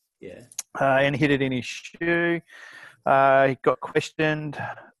 Yeah. And hid it in his shoe. He got questioned,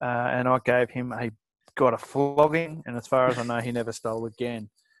 and I gave him got a flogging. And as far as I know, he never stole again.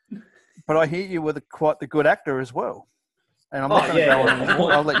 But I hear you were quite the good actor as well. And I'm not going to go on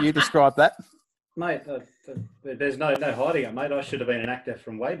anymore. I'll let you describe that. Mate, there's no hiding it, mate. I should have been an actor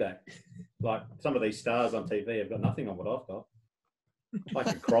from way back. Like some of these stars on TV have got nothing on what I've got. I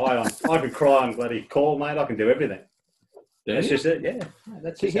can cry on bloody call, mate. I can do everything. That's just it. Yeah, mate,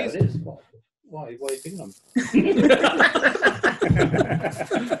 that's just how it is. Why are you picking on me?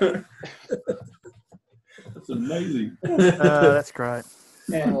 That's amazing. That's great.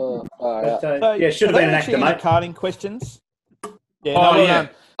 Yeah, All right. So, yeah, should have are been they an actually actor, in the mate. Carding questions. Yeah. Oh, no, yeah.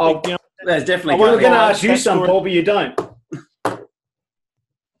 Oh, you know, there's definitely. We were going to Well, ask you that some, story- Paul, but you don't.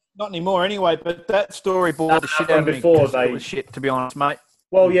 not anymore anyway, but that story bored the shit from out of me. before 'Cause they- it was shit, to be honest, mate.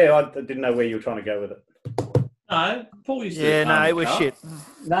 Well, yeah, I didn't know where you were trying to go with it. No, Paul used to. Yeah, no, it was car. shit.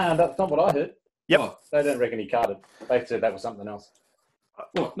 No, that's not what I heard. Yep. What? They don't reckon he carded. They said that was something else.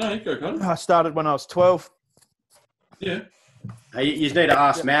 What? No, you go, Connor. I started when I was 12. Yeah. Hey, you need to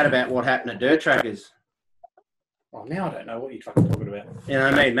ask Matt about what happened at Dirt Trackers. Oh, now I don't know what you're fucking talking about. You know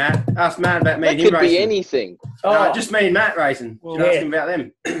what I mean, Matt? Ask Matt about me That and him could be racing. anything. Oh, Just me and Matt racing. Well, Well, ask him about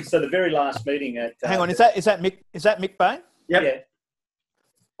them. so the very last meeting at... Hang on, is that Mick Bain? Yep. Yeah.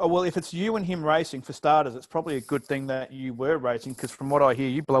 Oh, well, if it's you and him racing, for starters, it's probably a good thing that you were racing, because from what I hear,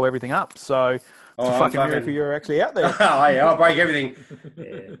 you blow everything up. So it's a fucking miracle you're actually out there. Oh, yeah, I'll break everything.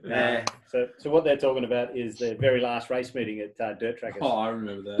 Yeah. So what they're talking about is the very last race meeting at Dirt Trackers. Oh, I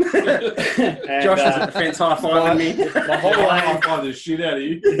remember that. And, Josh has a defence high-fiving me. my whole I'll aim, find the shit out of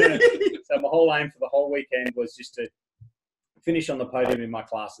you. so my whole aim for the whole weekend was just to finish on the podium in my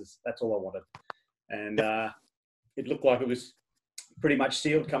classes. That's all I wanted. And it looked like it was pretty much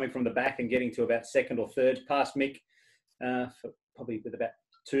sealed coming from the back and getting to about second or third past Mick, probably with about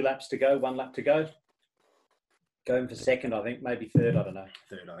 2 laps to go, 1 lap to go. Going for second, I think, maybe third, I don't know.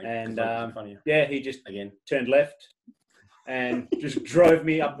 Third, I think. And yeah, he just Again. turned left and just drove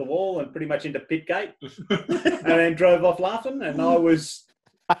me up the wall and pretty much into pit gate, and then drove off laughing. And I was,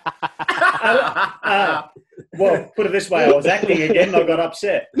 well, put it this way, I was acting again and I got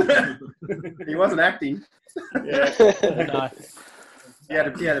upset. He wasn't acting. Yeah. No. He had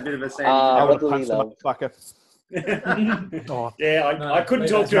a bit of a sandy. I would have brotherly punched the love. motherfucker. Oh, Yeah, No, I couldn't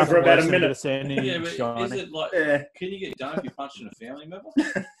talk to him nothing for about worse a than bit minute. of sand in Yeah, your but is shiny. it like, Yeah. can you get done if you're punching a family member?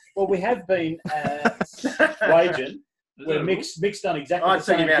 Well, we have been at Wagen, Is where that a Mick's done exactly I'd the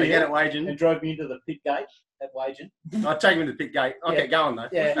take same him out again at deal Wagen. and drove me into the pit gate at Wagen. I'd take him to the pit gate. I'll Yeah. get going, though.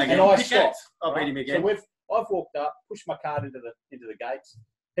 Yeah, Again. and I Pit stopped. gates. I'll beat him again. So I've walked up, pushed my cart into the gates.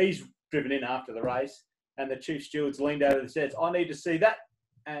 He's driven in after the race, and the chief stewards leaned over and said, "I need to see that."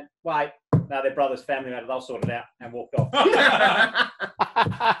 And wait, no, they're brothers, family matter. They'll sort it out, and walked off.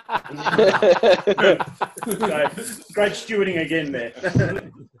 So, great stewarding again there.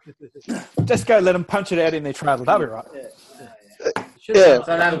 Just go let them punch it out in their trailer. That'll be right. Yeah.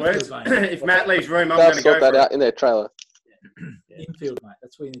 So in other words, if Matt leaves room, I'm They'll going to go sort that for it. out in their trailer. Infield, mate.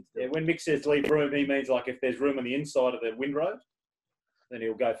 That's what you need to do. Yeah, when Mick says leave room, he means like if there's room on the inside of the windrow, then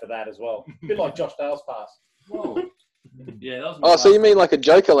he'll go for that as well. A bit like Josh Dale's pass. Whoa. Yeah, that was Oh, so you mean like a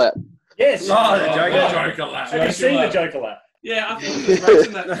Joker lap? Yes. Oh, the Joker. Yeah. Joker lap. Have you seen the Joker lap? Yeah, I think he was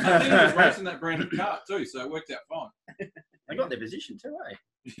racing that. I think he was racing that brand of cart too, so it worked out fine. They got their position too, eh?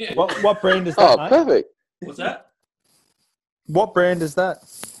 Yeah. What brand is that, Oh, mate? perfect. What's that? What brand is that?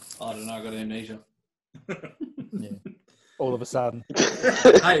 I don't know. I got amnesia. All of a sudden.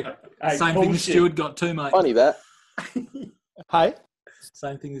 Hey, Hey, same thing the bullshit. steward got too, mate. Funny that. Hey?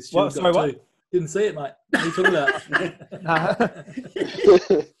 Same thing the steward What? Sorry, got what? too. Didn't see it, mate. What are you talking about?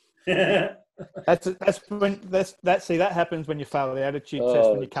 That's when that happens when you fail the attitude test,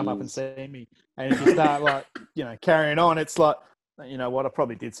 Oh, when you come up and jeez. see me, and if you start like carrying on, it's like, you know what, I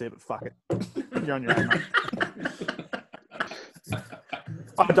probably did see it, but fuck it, you're on your own, mate.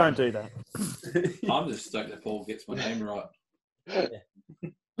 I don't do that. I'm just stoked that Paul gets my name right.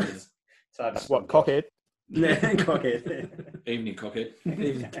 So I just What, cockhead? Yeah, cockhead. Evening cockhead.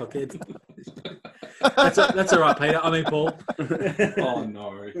 Evening cockhead. That's all right, Peter. I mean, Paul. Oh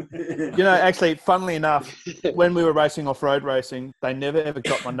no. You know, actually, funnily enough, when we were racing off-road racing, they never ever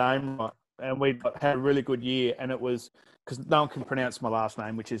got my name right, and we had a really good year, and it was because no one can pronounce my last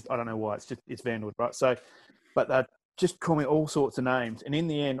name, which is, I don't know why, it's Vanderwoude, right? So, but they just call me all sorts of names, and in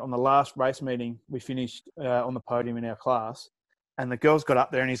the end, on the last race meeting, we finished on the podium in our class, and the girl's got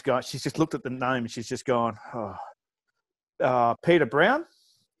up there, and she's just looked at the name, and she's just gone, Peter Brown.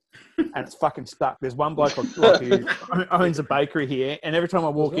 And it's fucking stuck. There's one bloke who owns a bakery here, and every time I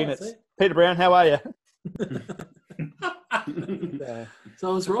walk in, it's Peter Brown. How are you? So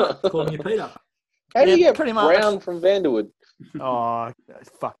I was right, calling you Peter. How do you Yeah, get pretty much. Brown from Vanderwoude? Oh,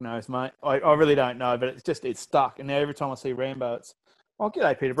 fuck knows, mate. I really don't know, but it's stuck. And now every time I see Rambo, it's, oh,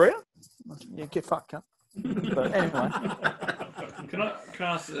 g'day, Peter Brown. Yeah, get fucked, cunt. But anyway, Can I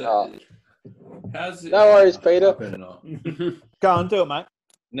ask? How's it? No worries, Peter. I better not. go on, do it, mate.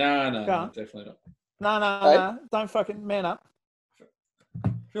 No, Go on. definitely not. No, Hey. don't fucking man up. I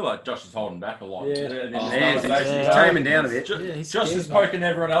feel like Josh is holding back a lot. Yeah. He's taming down a bit. Yeah, he's Josh scared, is mate. poking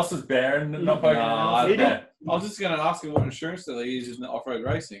everyone else's bear and not poking anyone No, else's bear. I was just going to ask him what insurance do they use in off-road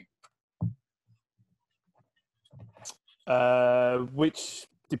racing. Which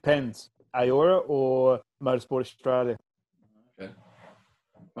depends, Aora or Motorsport Australia? Okay.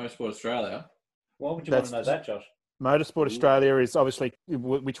 Motorsport Australia. Why would you want to know that, Josh? Motorsport Australia is obviously,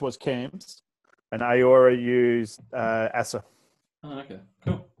 which was CAMS, and Aora used ASA. Oh, okay.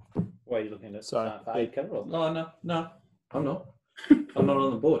 Cool. Why are you looking at So, for aid cover? Or? No, I'm not. I'm not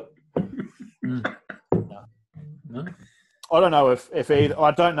on the board. No? I don't know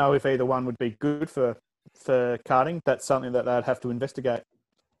if either one would be good for karting. That's something that they'd have to investigate,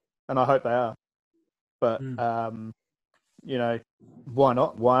 and I hope they are. But you know, why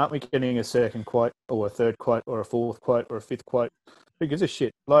not? Why aren't we getting a second quote or a third quote or a fourth quote or a fifth quote? Who gives a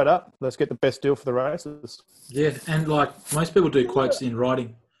shit? Load up. Let's get the best deal for the races. Yeah, and like most people do quotes in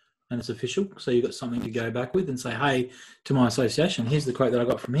writing and it's official. So you've got something to go back with and say, hey, to my association, here's the quote that I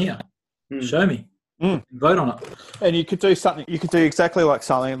got from here. Show me. Vote on it. And you could do something. You could do exactly like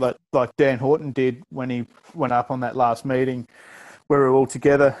something like Dan Horton did when he went up on that last meeting where we were all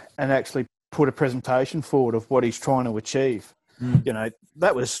together and actually put a presentation forward of what he's trying to achieve. You know,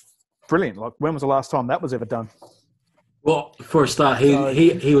 that was brilliant. Like, when was the last time that was ever done? Well, for a start,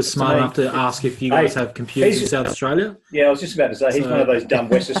 he was smart enough to ask if you guys have computers in South Australia. Yeah, I was just about to say, he's one of those dumb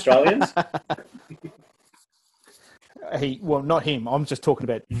West Australians. Well, not him. I'm just talking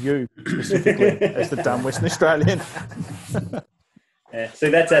about you specifically as the dumb Western Australian. Yeah. See,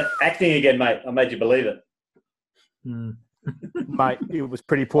 that's that acting again, mate. I made you believe it. Mate, it was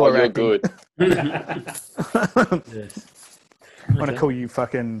pretty poor you're acting. good. Yes. I'm going to call you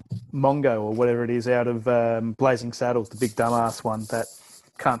fucking Mongo or whatever it is out of Blazing Saddles, the big dumbass one that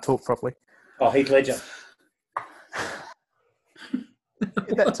can't talk properly. Oh, Heath Ledger.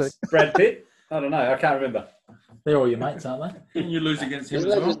 That too. Brad Pitt? I don't know. I can't remember. They're all your mates, aren't they? Didn't you lose against him Isn't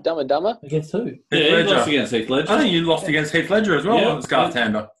as that well? just Dumb and Dumber? Against who? Yeah, he lost against Heath Ledger. I think you lost against Heath Ledger as well. Yeah. On Scarf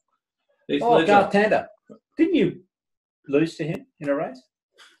Tander. Heath Oh, Ledger. Garth Tander. Didn't you lose to him in a race?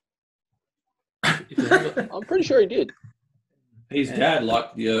 I'm pretty sure he did. His dad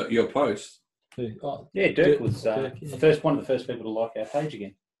liked your post. Who? Oh, Yeah, Dirk was Dirk, yeah. one of the first people to like our page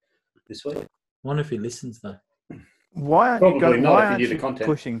again this week. wonder if he listens though. Why aren't Probably you, not why if you aren't do the you content.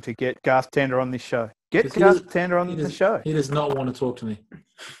 pushing to get Garth Tander on this show? Get Because he Garth doesn't- Tander on the show. He does not want to talk to me.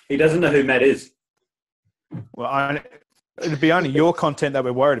 He doesn't know who Matt is. Well, it'd be only your content that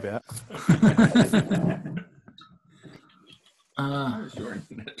we're worried about. I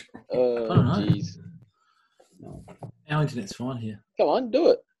Oh, don't know. jeez. Our internet's fine here. Come on, do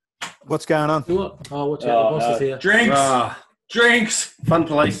it. What's going on? Do it. Oh, watch out. Oh, the boss no. is here. Drinks. Drinks. Fun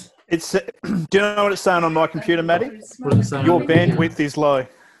police. It's. Do you know what it's saying on my computer, Matty? What does it say? Your bandwidth is low.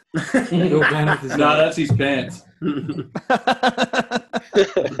 Your bandwidth is No, that's his pants.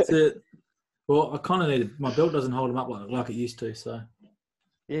 That's it. Well, I kind of needed. My belt doesn't hold him up like it used to, so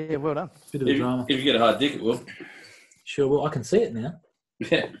Yeah, well done. bit of a drama. If you get a hard dick, it will. Sure, well, I can see it now.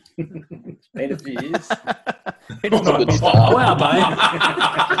 Yeah. Been a few years. That's a good start. Wow, mate.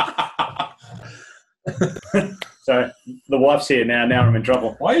 So the wife's here now. Now I'm in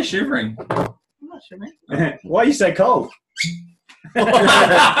trouble. Why are you shivering? Why are you so cold?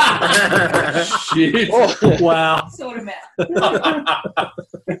 Shit. Oh, Wow, Sort him out.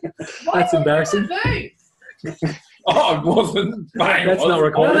 that's embarrassing. Oh, it wasn't. Bang, That's it not wasn't.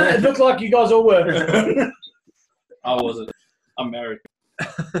 recorded. It looked like you guys all were. I wasn't. I'm married.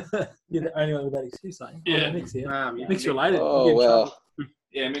 You're the only one with that excuse, aren't you? Yeah. Oh, Mick's here. Yeah. Mick's related. oh You'll get in wow. trouble.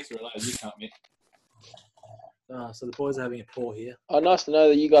 Yeah, mixed related. You can't mix. So the boys are having a pour here. Oh, nice to know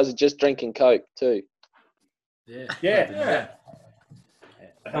that you guys are just drinking Coke too. Yeah. Yeah.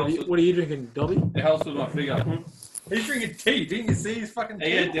 What are you drinking, Dobby? It helps with my figure. He's drinking tea. Didn't you see his fucking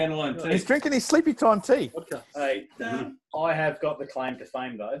tea? Yeah, dandelion tea. He's drinking his sleepy time tea. Vodka. Hey, I have got the claim to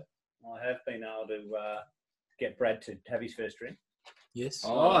fame though. I have been able to get Brad to have his first drink. Yes.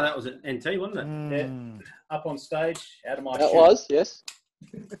 Oh, that was an NT, wasn't it? Mm. Up on stage, out of my That shoe. was, yes.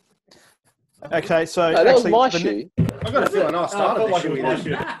 Okay, so No, that was actually, my the shoe. I've got a feeling I started felt this like it shoe was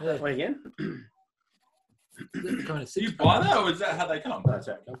again. my shoe. Wait again. Coming to Do six. you buy that, or is that how they come? That's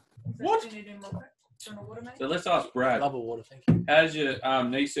it. What? Do you need any more Coke? Do you want a water, mate? So let's ask Brad. Love of water, thank you. How's your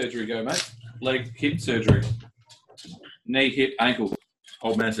knee surgery go, mate? Leg, hip surgery. Knee, hip, ankle.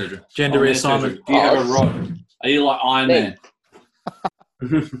 Old man surgery. Gender Oh, man reassignment. surgery. Do you have a rod? Are you like Iron Me. Man?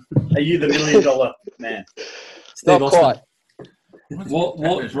 Are you the $1 million man? Steve Not Austin. quite.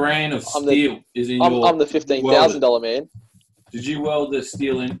 What brand of I'm the- steel is in I'm, your? I'm the $15,000 man. Did you weld the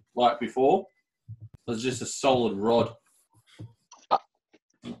steel in like before? Or was it just a solid rod?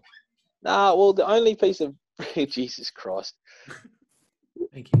 Nah, well, the only piece of Jesus Christ,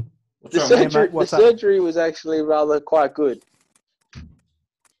 Thank you. What's the wrong, mate? surgery, mate? What's the up? surgery was actually rather quite good.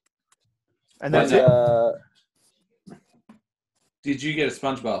 And that's What's it. Did you get a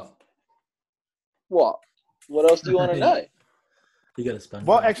sponge bath? What? What else do you want to know? You got a sponge.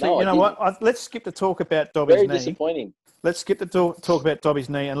 Well, bath. actually, No, you I know what? Let's skip the talk about Dobby's Very knee. disappointing. Let's skip the talk about Dobby's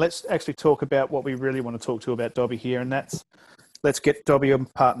knee, and let's actually talk about what we really want to talk to about Dobby here, and that's let's get Dobby a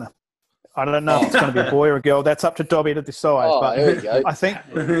partner. I don't know if it's going to be a boy or a girl. That's up to Dobby to decide. Oh, but here we go. I think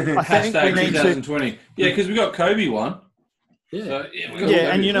we Hashtag need to. 2020. Yeah, because we got Kobe one. Yeah. So, yeah, we got Yeah,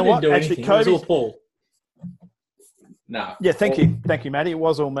 Kobe. and you know We what? didn't do Actually, anything. It was all Kobe's Paul. Nah. Yeah, thank you, Matty. It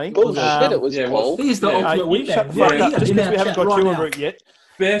was all me. Bullshit, it was yeah, Paul. He's the ultimate You shut wingman. the fuck up, yeah. just because we haven't got you on route yet.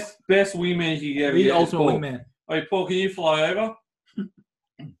 Best wingman you can ever The get is ultimate Paul. wingman. Hey, Paul, can you fly over?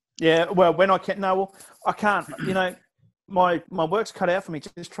 Yeah, well, when I can, no, well, I can't. You know, my work's cut out for me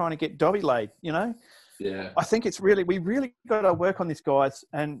just trying to get Dobbi laid. You know, Yeah. I think we really got to work on this, guys.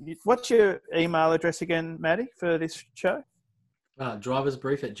 And what's your email address again, Matty, for this show?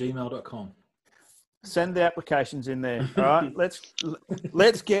 Driversbrief@gmail.com. Send the applications in there. All right,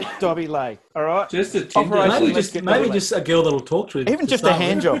 let's get Dobbi laid. All right, Just a Tinder. Operation- Maybe let's just get maybe Dobbi just a girl that'll talk to him. even to just a start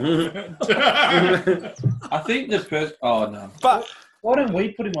hand with. job. I think the person. Oh no. But Why don't we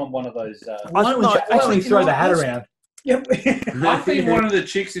put him on one of those? Why don't we, No, why don't we actually, throw you know the hat what? around? I think one of the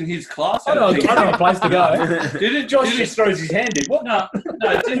chicks in his class. I don't have a place to go. Did it? Josh Did just it? throws his hand in. What? No.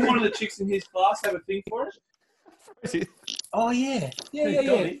 Didn't one of the chicks in his class have a thing for it? Oh yeah.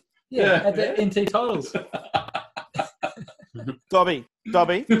 Dobbi? Yeah. At the NT titles. Dobbi,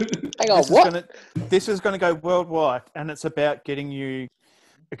 Hang on, this is gonna go worldwide, and it's about getting you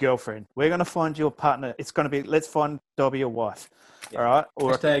a girlfriend. We're gonna find you a partner. It's gonna be let's find Dobbi a wife. All right,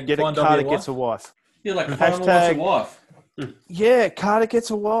 or Hashtag get a find Dobbi Carter a gets a wife. Yeah, like Hashtag- a wife. Yeah, Carter gets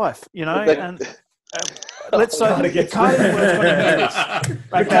a wife. You know, But- and let's say Carter gets a Carter wife. was gonna hear this.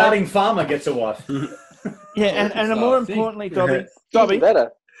 The Okay? carding farmer gets a wife. Yeah, and more importantly, Dobbi,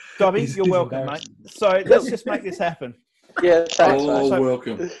 better. He's you're welcome, mate. embarrassed. So let's just make this happen. Yeah, thanks, Oh, mate. So-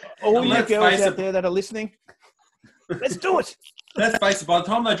 welcome. All And you let's girls face out it- there that are listening, let's do it. Let's face it, by the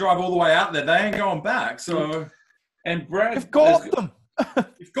time they drive all the way out there, they ain't going back. So And Brad You've got them.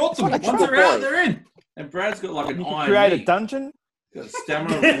 you've got them. That's Once the they're out, point. they're in. And Brad's got like an You can iron create a knee. dungeon. Got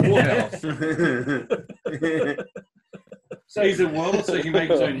stamina of a warhouse. So he's a welder, so he can make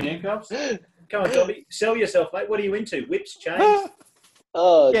his own handcuffs. Come on, Dobbi. Sell yourself, mate. What are you into? Whips, chains?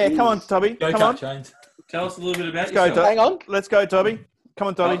 Oh, Yeah, geez. come on, Dobbi. Go Come on. cut chains. Tell us a little bit about Let's go, yourself. Hang on. Let's go, Dobbi. Come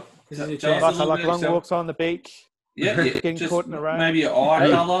on, Dobbi. This is your Tell us chance. a Like I little like bit long yourself. walks on the beach. Yeah, Getting just caught in a rain. maybe your eye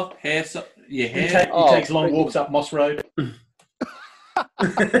Hey. colour, hair, your He, hair. Oh, he takes long freaking- walks up Moss Road.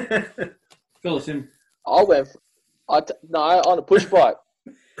 Fill us in. I went. On a push bike.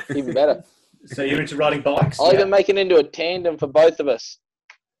 Even better. So you're into riding bikes? I'll even make it into a tandem for both of us.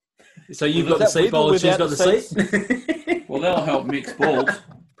 So you've Was got the that seat with or bowl, she's without got the the seat. Well, that'll help mix balls.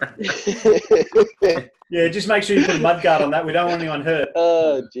 Yeah, just make sure you put a mudguard on that. We don't want anyone hurt.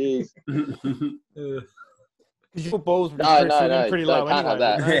 Oh, jeez. Because your balls would be No. pretty No, low can't have anyway.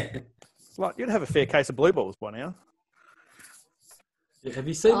 that. wouldn't they? Like, you'd have a fair case of blue balls by now. Yeah, have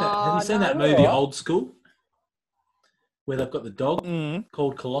you seen that? Have you seen that no, movie alright. Old School, where they've got the dog Mm.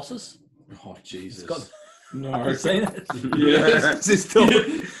 called Colossus? Oh, Jesus. It's got. No. Have you seen it? Yes. It's this dog.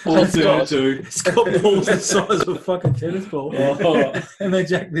 Also, dude. It's got balls the size of a fucking tennis ball. Oh. And they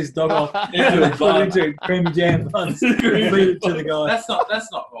jack this dog off Into a put bun. it into creamy jam buns and feed it to the guy. That's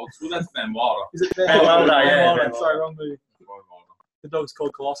not old school. That's Van Wilder. Is it Van Wilder, yeah, Van Wilder. Van Sorry, wrong movie. The dog's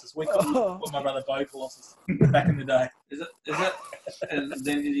called Colossus. We called my brother Bo Colossus back in the day. Is that? And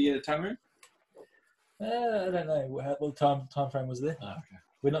then did you get a tongue ring? I don't know what time frame was there. Oh, okay.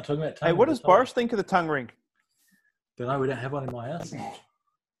 We're not talking about tongue Hey, what ring, does we're talking- Boris think of the tongue ring? Don't know. We don't have one in my house.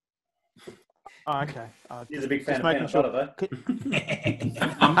 Oh, okay. He's a big fan Just of making peanut butter,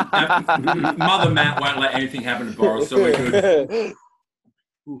 though. Mother Matt won't let anything happen to Boris, so we're good.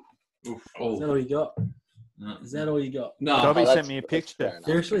 Oh. Is that all you got? Is that all you got? No, Dobby that's- sent me a picture. fair enough.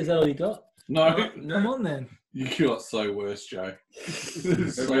 Seriously, is that all you got? no, Come on then. you got so worse, Joe.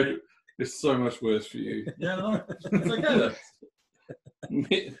 It's so much worse for you. Yeah, no, it's okay though.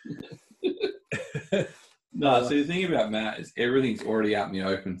 No, so the thing about Matt is everything's already out in the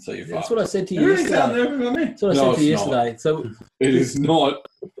open, so you're That's fucked. what I said to you Everything's out yesterday. there for me. That's what I No, said to you it's not. yesterday. So It is not.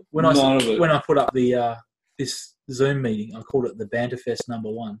 when None I of it. when I put up the this Zoom meeting, I called it the Banterfest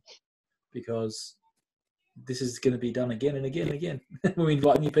 #1 because this is going to be done again and again and again. We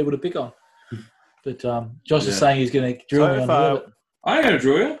invite new people to pick on. But Josh Yeah. is saying he's going to drill So me on far- all of it. I ain't gonna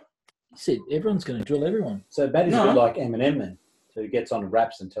draw you. He said everyone's going to drill everyone. So Batty's No. a bit like Eminem, man. So he gets on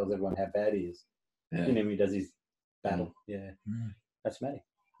raps and tells everyone how bad he is. Yeah. You know, he does his battle. Yeah. Mm. That's Matty.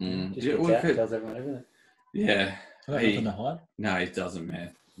 Mm. Just Yeah, gets well, out and tells everyone everything. yeah. I got Hey. nothing to hide. No, it doesn't,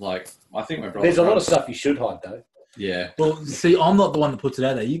 man. Like, I think my brother. There's a lot of stuff you should hide, though. Yeah, Well, see, I'm not the one that puts it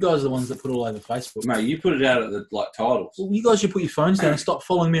out there. You guys are the ones that put it all over Facebook. mate. You put it out at the titles. Well, you guys should put your phones down and stop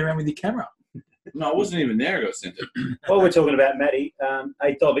following me around with your camera. No, I wasn't even there. I got sent it. While we're talking about Matty,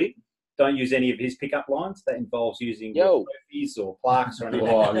 hey, Dobby, don't use any of his pickup lines. That involves using Yo. trophies or plaques or anything.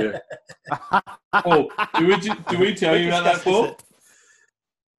 Oh yeah. Oh, do we tell you about that, Paul?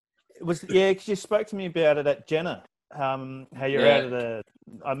 It was because you spoke to me about it at Jenna. How you're Yeah. out of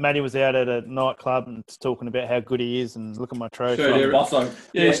Matty was out at a nightclub and talking about how good he is, and look at my trophy. Showed every- Bosso.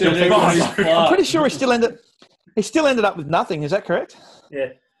 Yeah, he showed everyone his I'm club. pretty sure he still ended up with nothing. Is that correct? Yeah.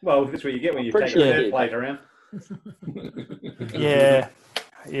 Well, that's what you get when you Pretty take sure your he third did. plate around.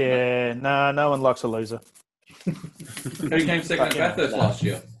 Yeah. No one likes a loser. Who came second at Bathurst last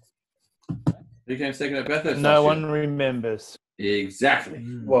year? Who came second at Bathurst No last one remembers. year? Exactly.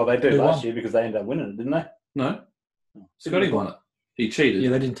 Well, they did Who last won? year because they ended up winning it, didn't they? No. Scotty won it. He cheated. Yeah,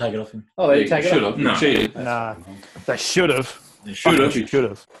 they didn't take it off him. Oh, they didn't take it should off? have. No. He cheated. Nah, they should have. Should have. Should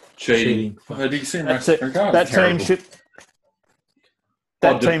have. Cheating. Have you seen That that? team should.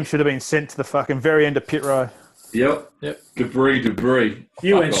 That team should have been sent to the fucking very end of pit row. Yep. Debris. You Fuck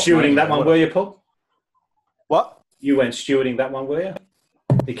weren't off, stewarding mate. that one, were you, Paul? What? You weren't stewarding that one, were you?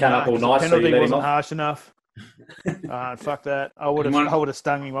 He came up all The nice, so you penalty let him wasn't off. harsh enough. Fuck that. I would Come on. have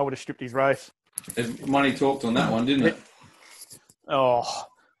stung him. I would have stripped his race. There's money talked on that one, didn't it? Oh,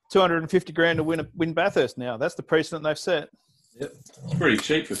 250 grand to win Bathurst now. That's the precedent they've set. It's pretty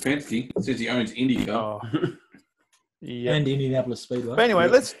cheap for Penske since he owns Indigo. Oh. Yeah. And Indianapolis Speedway. But anyway,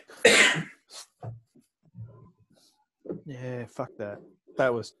 let's. Yeah, fuck that.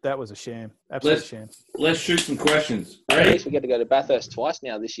 That was a sham. Absolute Let's- sham. Let's shoot some questions. At Ready? least we get to go to Bathurst twice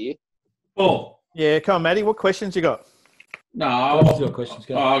now this year. Paul. Yeah, come on, Matty. What questions you got? No. I've got questions.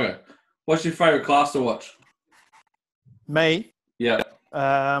 Go. Oh, okay. What's your favourite class to watch? Me, Yeah.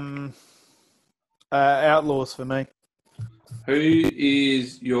 Outlaws for me. Who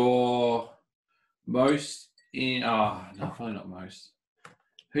is your most in? Oh, no, probably not most.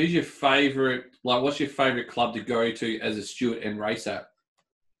 Who's your favourite? Like, what's your favourite club to go to as a steward and race at?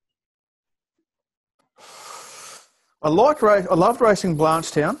 I loved racing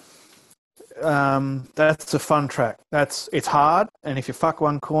Blanchetown. That's a fun track. It's hard, and if you fuck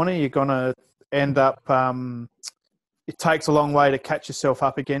one corner, you're gonna end up. It takes a long way to catch yourself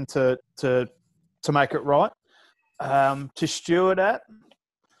up again to make it right. To steward at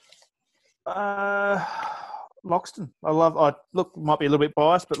Loxton. I look, might be a little bit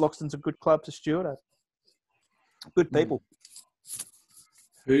biased, but Loxton's a good club to steward at. Good people.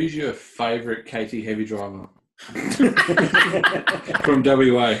 Who's your favourite KT heavy driver? From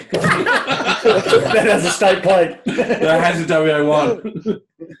WA. That has a state plate. That has a WA1.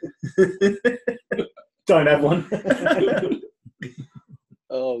 Don't have one.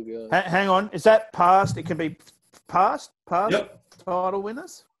 Oh god. Hang on, is that past? It can be past Yep. title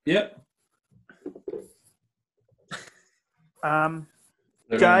winners. Yep.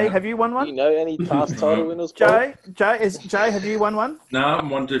 Jay, have you won Do one? you know any past title winners? Paul? Jay, have you won one? No, I'm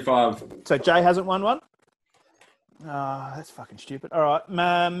 125. So Jay hasn't won one? Oh, that's fucking stupid. All right.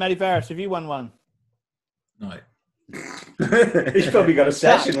 Matty Barris, have you won one? No. He's probably got a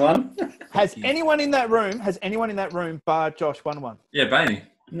stash in one. Has anyone in that room, bar Josh, won one? Yeah, Bainey.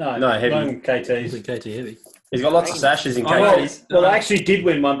 No, No, heavy. no He's KTs. a KT heavy. He's got lots of sashes in Well, KTs. well, I actually did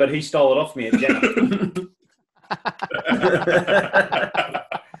win one, but he stole it off me at Jenna.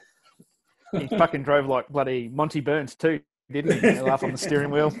 He fucking drove like bloody Monty Burns too, didn't he? He laughed on the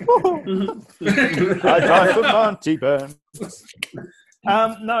steering wheel. I drive for Monty Burns. No,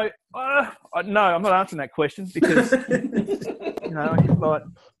 I'm not answering that question because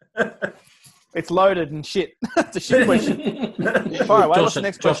it's loaded and shit. It's a shit question. Fire away. What's the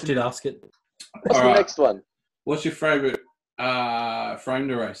next Josh question? did ask it. What's All the right. next one? What's your favourite frame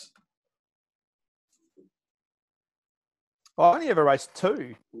to race? I only ever raced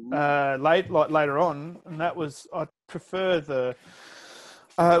two later on, and that was I prefer the.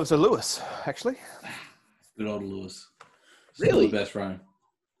 It was a Lewis actually. Good old Lewis. Really? Still the best frame.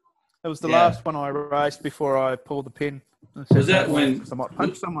 It was the Yeah. last one I raced before I pulled the pin. Was that when- I might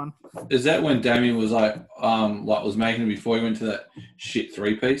punch someone? Is that when Damien was like was making it before he went to that shit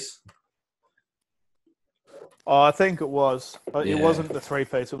 3-piece? Oh, I think it was. Yeah. It wasn't the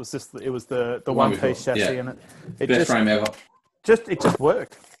 3-piece. It was just the one one before, piece chassis, yeah. and it Best just frame ever. it just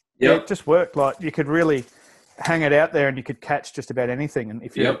worked. Yeah, Yep. it just worked. Like you could really hang it out there, and you could catch just about anything. And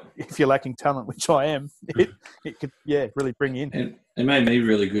if you're lacking talent, which I am, it could really bring you in. And it made me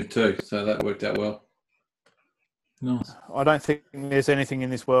really good too, so that worked out well. Nice. I don't think there's anything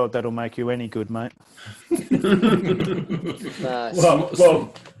in this world that'll make you any good, mate. Nice.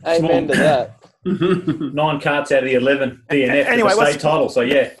 Well, Amen to that. 9 carts out of the 11 DNF Anyway, for the state title, so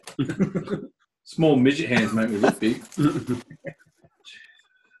yeah. Small midget hands make me look big.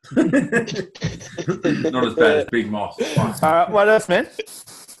 Not as bad as Big Moss. All right, what else, man?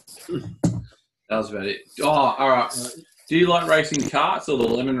 That was about it. Oh, all right. Do you like racing karts or the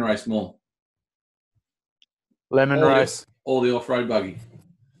lemon race more? Lemon Or race. Or the off-road buggy?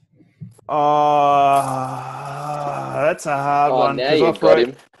 That's a hard Oh, one. now 'cause you've got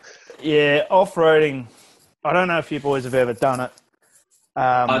him. Yeah, off-roading. I don't know if you boys have ever done it.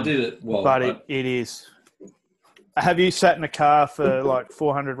 I did it. Well, But it is. Have you sat in a car for like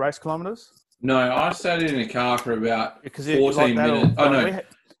 400 race kilometres? no, I sat in a car for about Because 14 minutes. Oh, no, we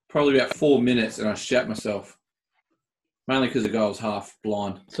probably about 4 minutes, and I shat myself. Mainly because the guy was half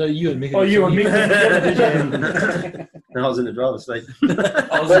blind. So you and Mick. Oh, you and Mick. And I was in the driver's seat.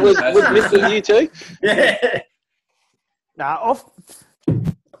 I was Well, in the with passenger Mick with you too? Yeah. Nah,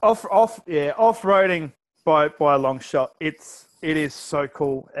 off-roading by a long shot. It is so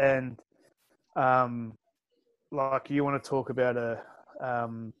cool, and like you want to talk about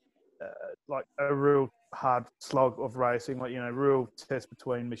like a real hard slog of racing, like real test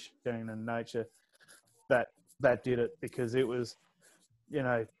between machine and nature. That did it, because it was,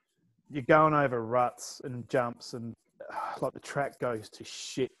 you're going over ruts and jumps, and like the track goes to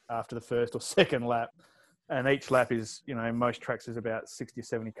shit after the first or second lap. And each lap is, most tracks is about 60 or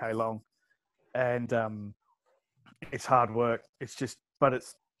 70K long. And it's hard work. But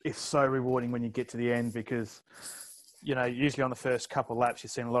it's so rewarding when you get to the end, because, usually on the first couple of laps,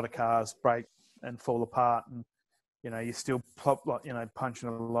 you've seen a lot of cars break and fall apart. And, you're still punching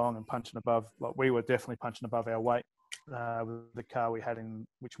along and punching above. Like, we were definitely punching above our weight with the car we had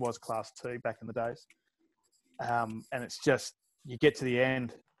which was Class 2 back in the days. And it's just, you get to the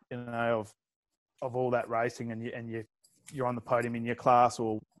end, of all that racing, and you're on the podium in your class,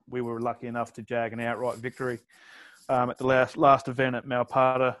 or we were lucky enough to jag an outright victory at the last event at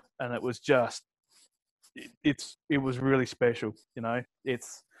Malpata, and it was just it was really special.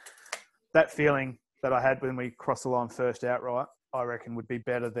 It's that feeling that I had when we crossed the line first outright, I reckon would be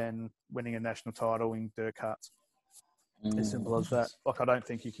better than winning a national title in dirt karts. As simple as that. Like, I don't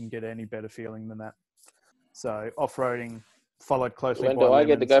think you can get any better feeling than that. So off-roading, folled closely When by do I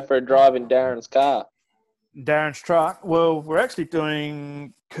get to Lemons. go for a drive in Darren's car? Darren's truck. Well, we're actually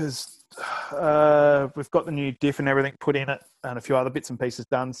doing, because we've got the new diff and everything put in it, and a few other bits and pieces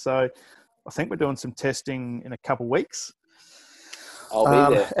done. So I think we're doing some testing in a couple of weeks. I'll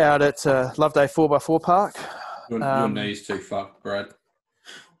be there. Out at Loveday 4x4 Park. Your knees too fucked, Brad.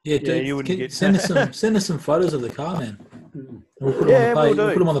 Yeah, you wouldn't send us some photos of the car, man. We'll put Yeah, them on the page. we'll do.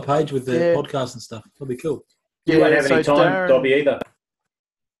 We'll put them on the page with the Yeah. podcast and stuff. That'll be cool. You won't have so any time, Darren- Dobby, either.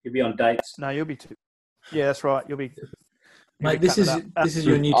 You'll be on dates. No, you'll be too. Yeah, that's right. You'll be. Mate, this is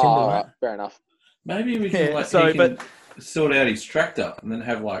your new Tinder, Oh, right? right, fair enough. Maybe we can he can sort out his tractor and then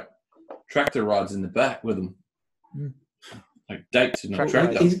have like tractor rides in the back with him. Mm. Like dates in the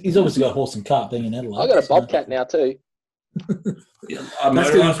tractor. He's obviously got horse and cart being in Adelaide. I got a bobcat now too. Yeah, That's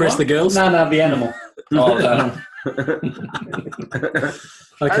going to impress the girls. No, the animal. Oh, the animal.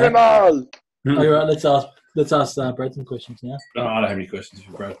 Okay. Animal! All right, let's ask Brad some questions now. No, I don't have any questions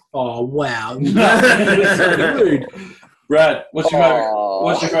for Brad. Oh wow, that's so rude. Brad, what's your favorite? Aw.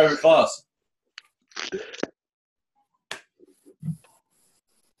 What's your favorite class?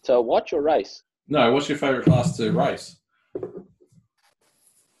 So watch your race. No, what's your favorite class to race?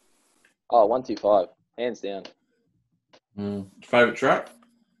 Oh, 125, hands down. Favorite track?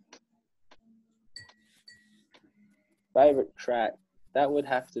 Favorite track, that would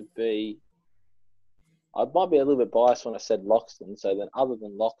have to be. I might be a little bit biased when I said Loxton. So then, other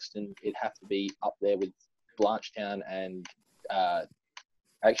than Loxton, it'd have to be up there with Blanchetown and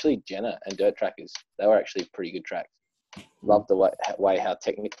actually Jenna and Dirt Trackers. They were actually pretty good tracks. Love the way how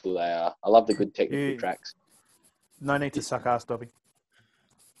technical they are. I love the good technical tracks. No need to suck ass, Dobby.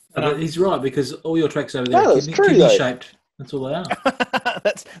 He's right, because all your tracks over there No, are it's true, kidney though. shaped. That's all they are.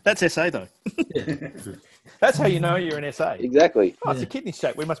 That's SA though. Yeah. That's how you know you're an SA. Exactly. Oh, it's a kidney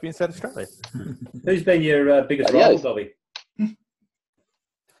shape. We must be in South Australia. Who's been your biggest Adios. rival,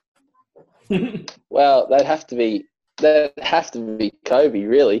 Dobby? Well, that'd have to be Kobe,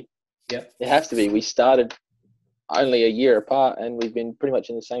 really. Yep. It has to be. We started only a year apart, and we've been pretty much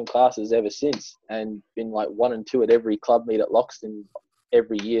in the same classes ever since, and been like 1 and 2 at every club meet at Loxton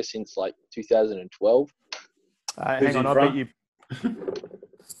every year since like 2012. Hang on, in I front? bet you.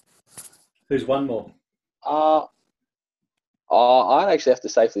 Who's won more? I'd actually have to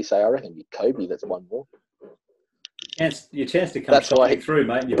safely say I reckon it'd be Kobe that's won more. Your chance to come That's why- shopping through,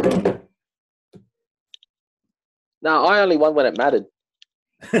 mate, and you've ruined No, I only won when it mattered.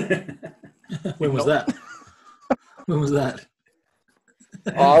 it. When was that? When was that?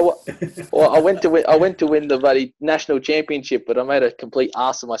 I went to win the bloody national championship, but I made a complete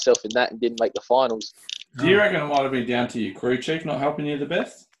ass of myself in that and didn't make the finals. Do you reckon it might have been down to your crew chief not helping you the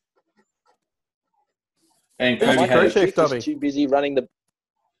best? And Who's Kobe the crew had chief, Dobby? Too busy running the.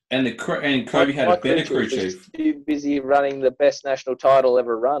 and Kobe had my a better crew was chief. Too busy running the best national title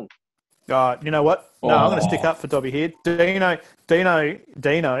ever run. You know what? No, I'm going to Oh. stick up for Dobby here. Dino.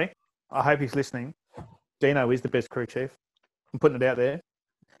 I hope he's listening. Dino is the best crew chief. I'm putting it out there.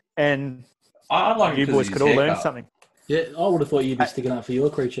 And I like you it 'cause boys of could his all learn haircut. something. Yeah, I would have thought you'd be sticking up for your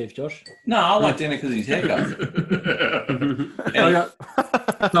crew chief, Josh. No, I like Dino because of his haircut.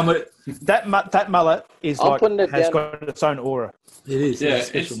 Somebody, That mullet is I'm like putting it has down. got its own aura. it is. Yeah, It's a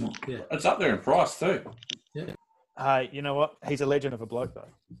special it's- one. Yeah, It's up there in price too. Hey, you know what? He's a legend of a bloke, though.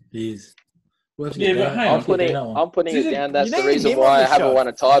 he is. We'll have to Yeah, get but down- hang I'll on. get Dino on. I'm putting it Didn't- down. That's you the need reason him why on I the haven't show. won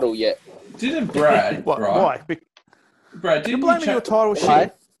a title yet. Didn't Brad, What? right? Why? Brad, You're didn't blaming you your title shit.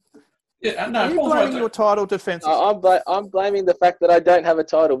 Why? Yeah, no, Are you Paul's blaming right your title defenses? I'm blaming the fact that I don't have a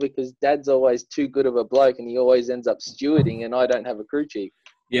title because Dad's always too good of a bloke and he always ends up stewarding and I don't have a crew chief.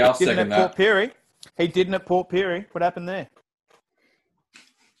 Yeah, I'll Didn't second at Port that. Perry. He didn't at Port Perry. What happened there?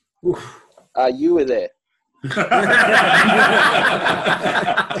 You were there. That's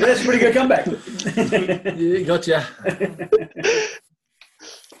a pretty good comeback. Yeah, gotcha.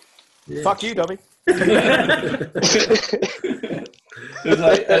 Yeah. Fuck you, Dobby. It's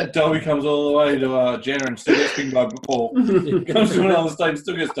like Dobby comes all the way to Jenna and still gets pinged by Paul. Comes to another stage and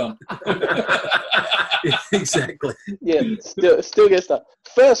still gets done. Yeah, exactly. Yeah, still gets done.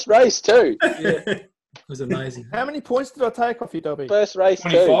 First race too. Yeah, it was amazing. How many points did I take off you, Dobby? First race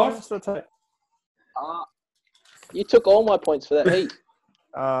 25? too. How much did I take? You took all my points for that heat.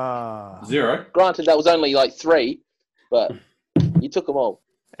 0. Granted, that was only like 3, but you took them all.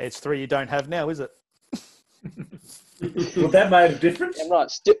 It's 3 you don't have now, is it? Would that make a difference? I'm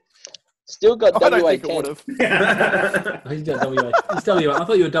right. Still got I don't WA think it 10. would have. He's got WA. He's WA. I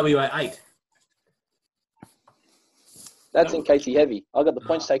thought you were WA 8. That's in Casey Heavy. I got the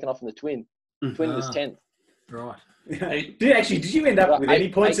points taken off in the twin. Twin was 10th. Right. Did you end up with any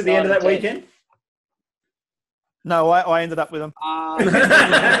Eight- points eight, at the end of that 9, 10. weekend? No, I ended up with them.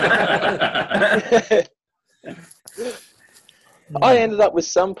 I ended up with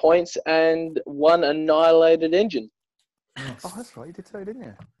some points and one annihilated engine. Oh, that's right. You did too, didn't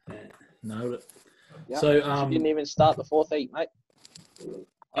you? Nailed it. Yeah. So, You didn't even start the 4th heat, mate.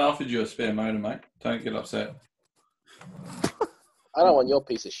 I offered you a spare motor, mate. Don't get upset. I don't want your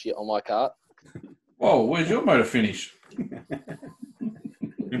piece of shit on my cart. Whoa, where's your motor finish?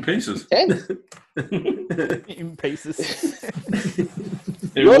 In pieces. 10th. In pieces.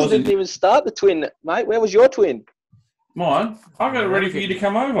 It Yours wasn't didn't even start the twin, mate. Where was your twin? mine. I got it ready for you to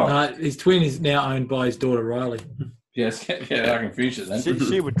come over. no, his twin is now owned by his daughter, Riley. Yes, yeah, I can finish it then.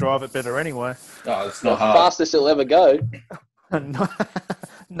 she would drive it better anyway. Oh, it's The not hard. fastest it'll ever go.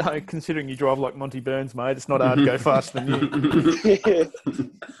 No, considering you drive like Monty Burns, mate, it's not hard to go faster than you.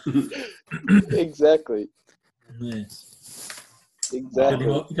 Exactly. Yeah. Exactly.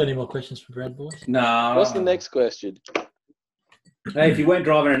 You got any more questions for Brad, boys? No. What's the next question? Hey, if you weren't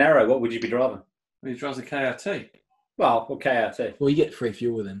driving an Arrow, what would you be driving? He drives a KRT. Well, or KRT. Well, you get free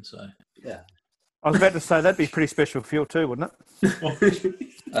fuel with them, so. I was about to say that'd be pretty special fuel too, wouldn't it?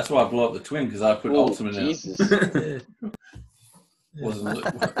 That's why I blew up the twin because I put Oh, Ultimate in it. Jesus.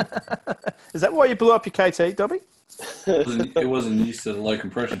 Is that why you blew up your KT, Dobby? It wasn't used to the low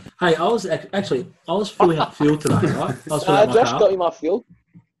compression. Hey, I was filling up fuel today, right? I was filling up my Josh car. got you my fuel.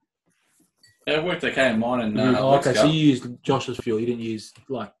 Yeah, it worked okay in mine and Oh, okay, Mexico. so you used Josh's fuel. You didn't use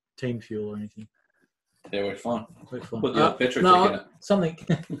like team fuel or anything. Yeah, it worked fine. Very fun. Put the old Petra no, in it. something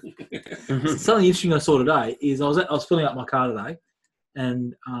interesting I saw today is I was filling up my car today,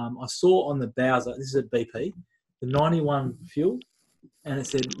 and I saw on the Bowser, this is a BP, the 91 fuel, and it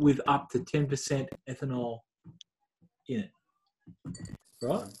said with up to 10% ethanol in it.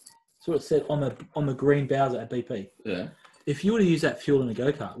 Right? So it said on the green Bowser at BP. Yeah. If you were to use that fuel in a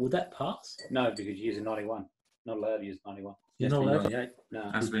go-kart, would that pass? No, because you use a 91. Not allowed to use 91. You're not allowed to? 98.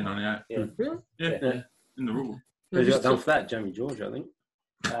 No. Has to be 98. Yeah. Really? Yeah. In the rule. Who got done for that? Jamie George, I think.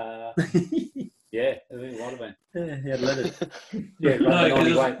 Yeah, I think it might have been. Yeah, he had letters. Yeah, No, right, 'cause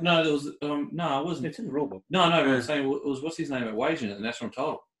 98. no, there was no, it wasn't. It's in the rule book. No, but I'm saying it was what's his name at Wagen at the national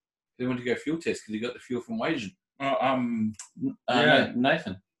title. They went to go fuel test because he got the fuel from Wagen. Yeah.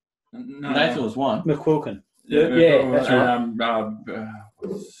 Nathan. No, Nathan was one. McQuilkin. Yeah, that's right. I can't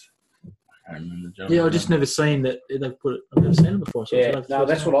remember the Yeah, I've gentleman's just name. never seen that. I've never seen it before. So Yeah, no,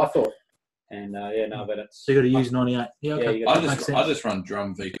 that's what I thought. And but it's So you got to use 98. Yeah, okay. Yeah, you got I to just just run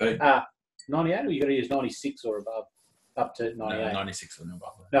drum VP. 98, or you got to use 96 or above, up to 98. 96 or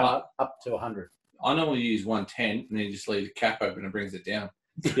above. No, up to 100. I normally use 110 and then you just leave the cap open and brings it down.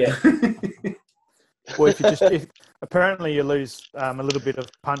 Yeah. Or if apparently you lose a little bit of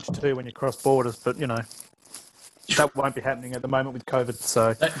punch too when you cross borders, but that won't be happening at the moment with COVID.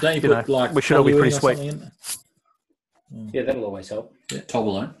 So Don't you You put know, like we should all be colour pretty or sweet. something in there? Yeah, that'll always help.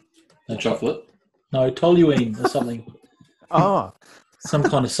 Toblerone. The chocolate. No, toluene or something. Oh, Some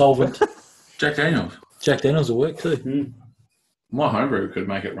kind of solvent. Jack Daniels. Jack Daniels will work too. My homebrew could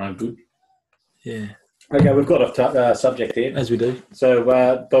make it run good. Yeah, Okay, we've got a subject here. as we do. So,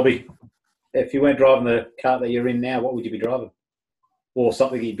 Dobbi, if you weren't driving the car that you're in now, what would you be driving? Or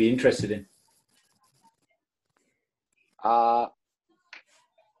something you'd be interested in?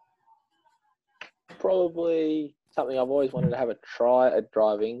 Probably something I've always wanted to have a try at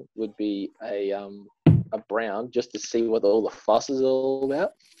driving would be a brown, just to see what all the fuss is all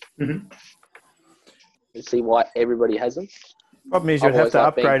about. Mm-hmm. To see why everybody has them. problem is you'd I've have always to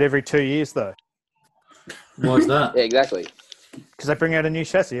liked being- upgrade every 2 years though, Why is that? Yeah, exactly. because they bring out a new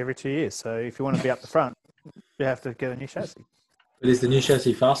chassis every 2 years. So if you want to be up the front, you have to get a new chassis. But is the new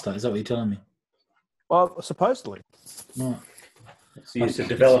chassis faster? Is that what you're telling me? Well, supposedly. Right. So you used to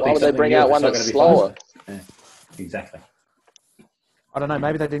develop. Why would they bring out one that's slower? Yeah, exactly. I don't know.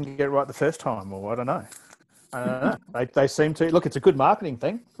 Maybe they didn't get it right the first time, or I don't know. They seem to look. It's a good marketing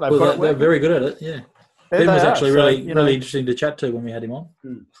thing. They've got it Well, they're working. very good at it. Yeah. Yeah, Ben they was are. actually So, really, you know, really interesting to chat to when we had him on.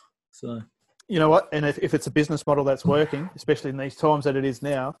 So You know what? And if it's a business model that's working, especially in these times that it is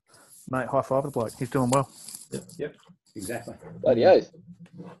now, mate, high five to the bloke. He's doing well. Yep. Exactly. Bloody oath.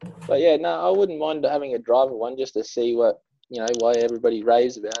 But yeah, no, I wouldn't mind having a driver one just to see what why everybody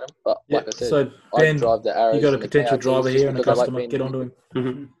raves about them. But like I said, So I Ben, drive the Arrows. you got a and the potential KRTs driver just here and a because I like customer. being- Get onto him.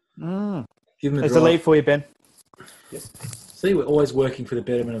 Give him the There's a drive. lead for you, Ben. See, we're always working for the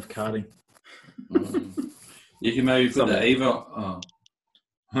betterment of karting. You can maybe put the Evo. Oh.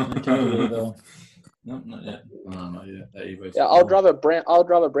 Well, No, not yet. No, not yet. The Evo's Yeah, I'll drive a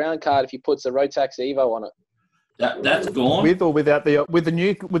brown card if he puts a Rotax Evo on it. That's gone. With or without with the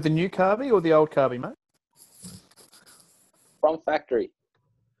new carby or the old carby, mate? From factory.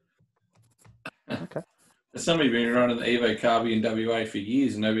 Okay. There's somebody been running the Evo Carby in WA for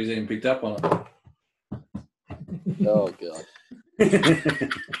years and nobody's even picked up on it. Oh god.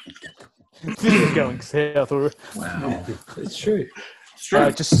 This is going south. Or, Wow. it's true. It's true.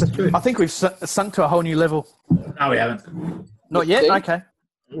 I think we've sunk to a whole new level. No, we haven't. Not yet. See? Okay.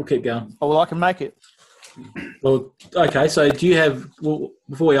 We'll keep going. Oh, well, I can make it. Well, okay. So, do you have? Well,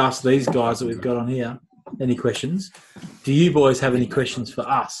 before we ask these guys that we've got on here any questions, do you boys have any questions for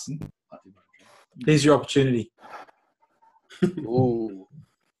us? Here's your opportunity. Ooh.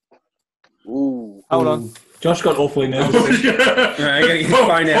 Hold on. Josh got awfully nervous. I gotta get his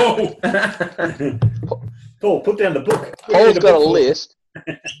phone out. Paul, put down the book. Paul's got a list.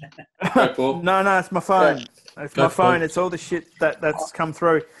 Go, Paul. No, it's my phone. Yeah. It's my phone. It's all the shit that's come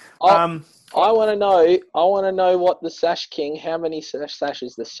through. I want to know what the Sash King, how many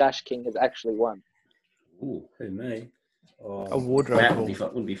sashes the Sash King has actually won. Ooh, who me? A Oh, wardrobe. That Paul.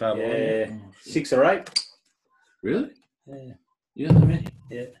 wouldn't be far behind. yeah, 6 or 8. Really? Yeah. You know what I mean?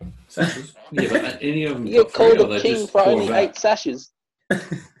 Yeah. Sashes? Yeah, but any of them You get top three, called or a they king just for fall only back? 8 sashes.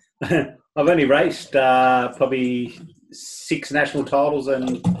 I've only raced probably 6 national titles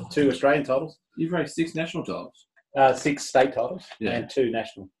and 2 Australian titles. You've raced 6 national titles. 6 state titles Yeah. and 2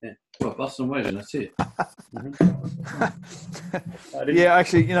 national. Yeah. Well, Boston Wade, that's it. I didn't- Yeah,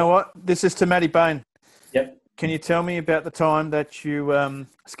 actually, you know what? This is to Matty Bain. Yep. Can you tell me about the time that you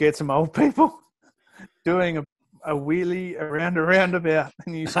scared some old people doing a wheelie around a roundabout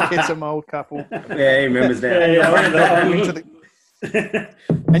and you scared some old couple? Yeah, he remembers now. Yeah, I remember that. Into the-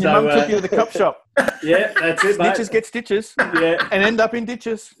 and your So, mum took you to the cop shop. Yeah, that's it, mate. Stitches get stitches Yeah. and end up in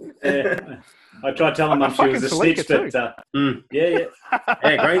ditches. Yeah. I tried telling A Mum she was a fucking snitch, Salika but yeah.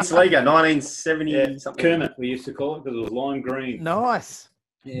 Yeah, Green Sleeker, 1970 Yeah, something. Kermit, we used to call it because it was lime green. Nice.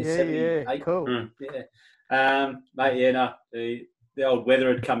 Yeah, Yeah, 78. cool. Yeah. Mate, yeah, no. The old weather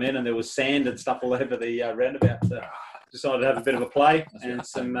had come in and there was sand and stuff all over the roundabout. So decided to have a bit of a play and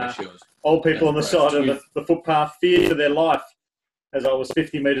some old people on the side of the footpath feared for their life as I was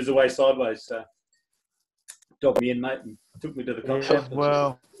 50 metres away sideways. So dobbed me in, mate, and took me to the cop shop.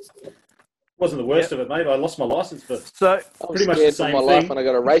 Well, Wasn't the worst of it, mate. I lost my licence for so I was pretty much the scared for same my life thing. when I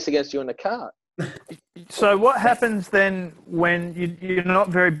got a race against you in the car. So what happens then when you're not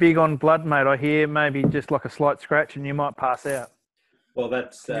very big on blood, mate? I hear maybe just like a slight scratch and you might pass out. Well,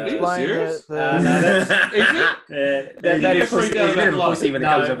 that's... Explain serious? the- no, that's... That that is is pussy, he's a bit of a pussy when it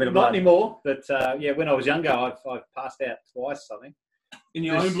comes to a bit of not blood. anymore. But yeah, when I was younger, I've passed out twice, something. In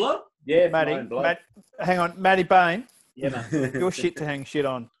your own blood? Yeah, from my Matty, own blood. hang on, Matty Bain, Yeah, mate. you're shit to hang shit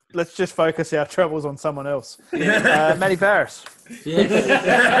on. Let's just focus our troubles on someone else. Matty Varys. Yeah.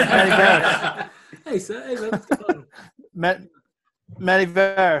 Matty Varys. Hey, sir. Hey, man, what's going on? Matty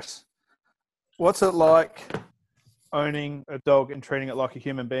Varys. What's it like owning a dog and treating it like a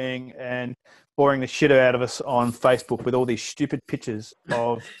human being and boring the shit out of us on Facebook with all these stupid pictures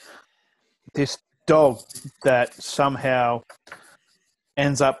of this dog that somehow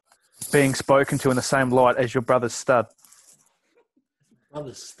ends up being spoken to in the same light as your brother's stud.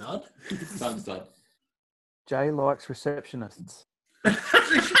 Brother stud? Son stud. Jay likes receptionists.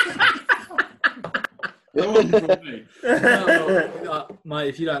 That wasn't from me. Mate,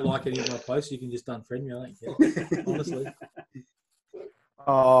 if you don't like any of my posts, you can just unfriend me. I don't care. Honestly.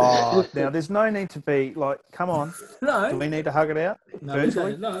 Oh, now there's no need to be like, come on. No. Do we need to hug it out? No,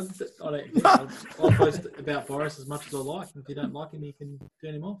 virtually? I don't care. I'll post about Boris as much as I like. If you don't like him, you can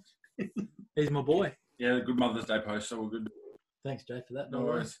turn him off. He's my boy. Yeah, good Mother's Day post, so we're good. Thanks, Jay, for that. No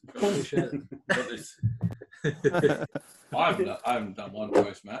worries. Appreciate it. Got this. I haven't done one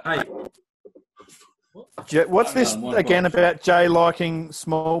post, Matt. Hey, What's this again about Jay liking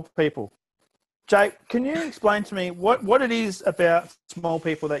small people? Jay, can you explain to me what it is about small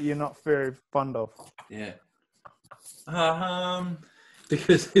people that you're not very fond of? Yeah.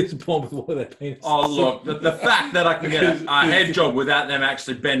 because he was born before their penis. Oh, look, the fact that I can get a head job without them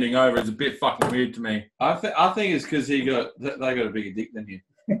actually bending over is a bit fucking weird to me. I think it's because they got a bigger dick than you.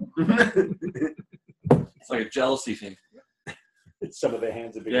 It's like a jealousy thing. Some of their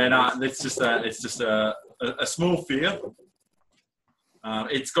hands are big. Yeah, no, it's just a small fear.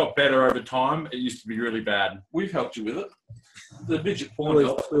 It's got better over time. It used to be really bad. We've helped you with it. The midget We porn.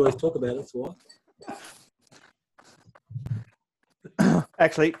 always talk about it, that's why.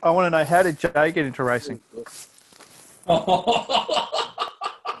 Actually, I want to know, how did Jay get into racing?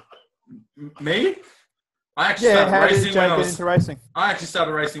 Me? I actually Yeah, started how did racing Jay when get into racing? I actually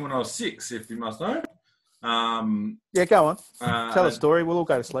started racing when I was 6, if you must know. Yeah, go on. Tell a a story. We'll all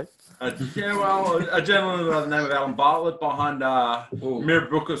go to sleep. a gentleman by the name of Alan Bartlett behind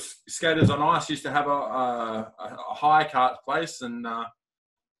Mirrabooka Skaters on Ice used to have a hire kart place and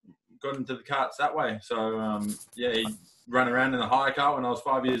got into the karts that way. So, he ran around in the hire kart when I was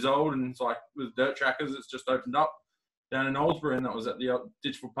 5 years old, and it's like with dirt trackers, it's just opened up down in Oldsbury, and that was at the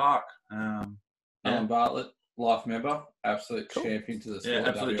Ditchville Park. Alan Bartlett, life member, absolute champion to the sport. Yeah,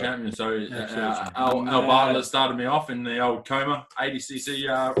 absolute champion. So Absolute Al champion. Bartlett started me off in the old Coma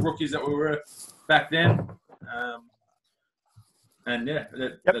 80cc rookies that we were back then. And yeah,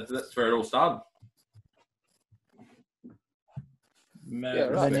 that's where it all started. Yeah,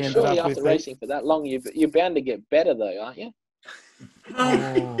 right. Surely after racing for that long, you're bound to get better, though, aren't you?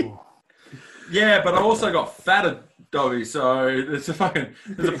 Yeah, but I also got fatter, Dobby. So there's a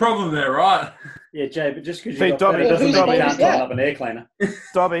problem there, right? Yeah, Jay, but just because See, you got Dobby, better doesn't mean you can't yeah. line up an air cleaner.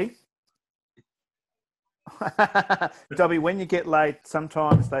 Dobby. Dobby, when you get laid,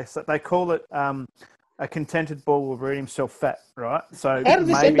 sometimes they call it a contented bull will breed himself fat, right? So How did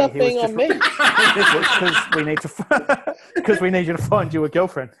this end up being on me? Because we need you to find you a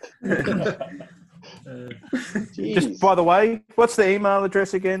girlfriend. Just by the way, what's the email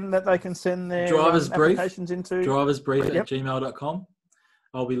address again that they can send their applications into? driversbrief@gmail.com.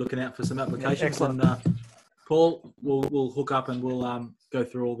 I'll be looking out for some applications. Yeah, excellent. And Paul, we'll hook up and we'll go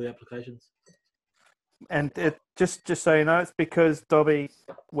through all the applications. And just so you know, it's because, Dobby,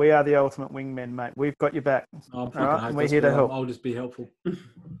 we are the ultimate wingmen, mate. We've got your back. All right? And we're here to help. I'll just be helpful.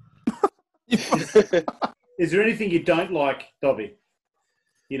 Is there anything you don't like, Dobby?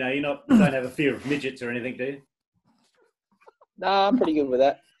 You know, you don't have a fear of midgets or anything, do you? Nah, I'm pretty good with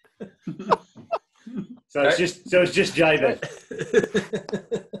that. So it's just Jay then.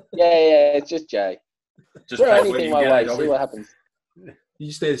 Yeah, it's just Jay. Just Throw take where anything you my get way, it, Dobby. see what happens. You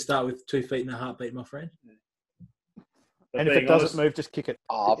just need to start with 2 feet and a heartbeat, my friend. But And if being it doesn't honest- move, just kick it.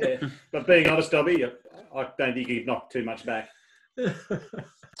 Oh, Yeah. But being honest, Dobby, I don't think you'd knock too much back.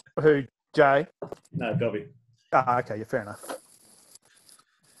 Who, Jay? No, Dobby. Ah, okay, yeah, fair enough.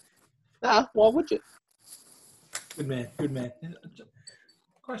 nah, why would you? Good man, good man.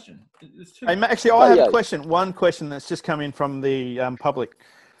 Question. Hey, actually, I have a question. One question that's just come in from the public.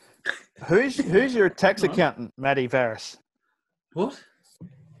 Who's your tax accountant, Matty Varys? What?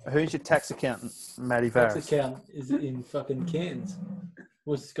 Who's your tax accountant, Matty Tax Varys? account is in fucking Cairns.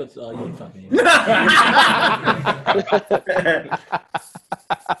 What's it got? Oh, you fucking.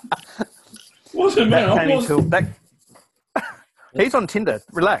 What's it, That came man? into that. He's on Tinder.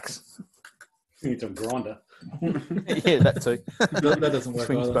 Relax. It's a grinder. Yeah, that too. that doesn't work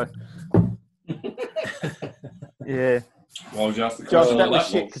Swings either. both. Yeah, Well, just Josh, that was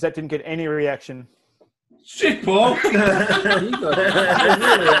shit because that didn't get any reaction. Shit, Paul. You really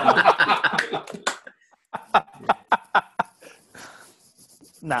are.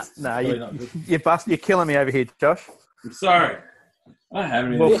 Nah, Really not good. you're killing me over here, Josh. I'm sorry. I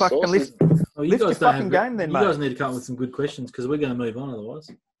haven't Well, even. fucking lift Well, you your guys don't fucking have game then, you mate. guys need to come up with some good questions because we're going to move on otherwise.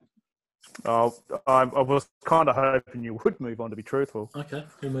 I was kind of hoping you would move on, to be truthful. Okay,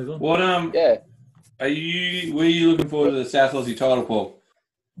 we'll move on. What Yeah. were you looking forward to the South Aussie title, Paul?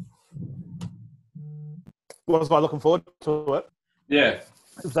 Was I looking forward to it? Yeah.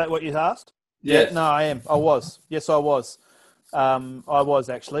 Is that what you asked? Yes. No, I am. I was. Yes, I was. I was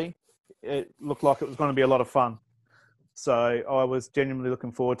actually. It looked like it was going to be a lot of fun. So I was genuinely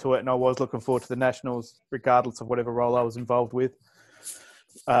looking forward to it, and I was looking forward to the Nationals, regardless of whatever role I was involved with.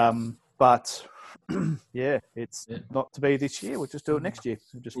 But yeah, it's not to be this year. We'll just do it next year.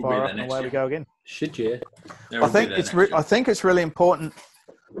 We'll just fire up and away we go again. Shit, yeah. I think it's really important.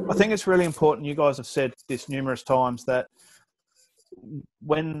 I think it's really important. You guys have said this numerous times that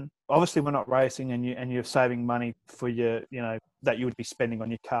when obviously we're not racing and you're saving money for your, that you would be spending on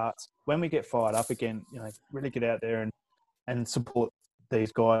your carts. When we get fired up again, really get out there and support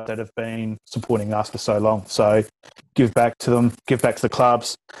these guys that have been supporting us for so long. So give back to them, give back to the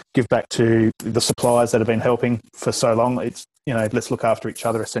clubs, give back to the suppliers that have been helping for so long. It's, let's look after each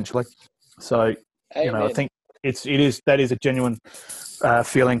other essentially. So, I think that is a genuine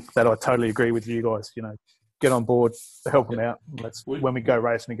feeling that I totally agree with you guys. Get on board, help them out. When we go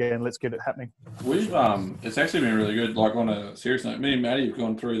racing again, let's get it happening. We've it's actually been really good. Like on a serious note, me and Maddie have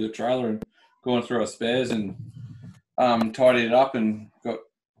gone through the trailer and gone through our spares and tidied it up and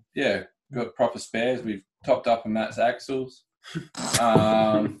got proper spares. We've topped up on Matt's axles,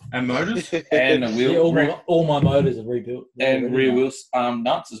 and motors, and a wheel. Yeah, all my motors are rebuilt. And rear wheels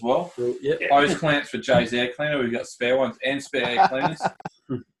nuts as well. Yep. Hose clamps for Jay's air cleaner. We've got spare ones and spare air cleaners.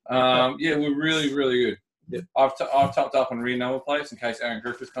 We're really, really good. Yep. I've topped up on rear number plates in case Aaron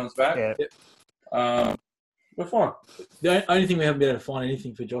Griffiths comes back. Yeah. Yep. We're fine. The only thing we haven't been able to find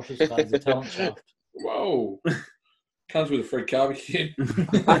anything for Josh's car is the talent shaft. Whoa. Comes with a free barbecue.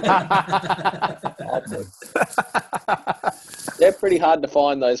 They're pretty hard to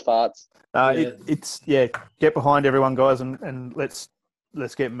find, those parts. Get behind everyone, guys, and let's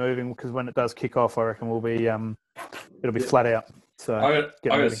get moving, because when it does kick off, I reckon we'll be it'll be flat out. So I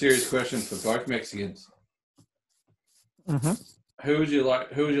got a serious question for both Mexicans. Mm-hmm. Who would you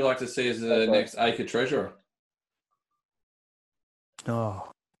like to see as the next Acre treasurer? Oh,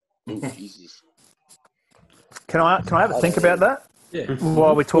 Jesus. Can I have a think about that? Yeah.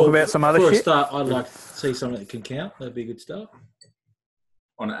 While we talk about some other for shit. a start, I'd like to see someone that can count. That'd be a good start.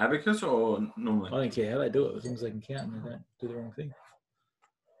 On an abacus or normally? I don't care how they do it, as long as they can count and they don't do the wrong thing.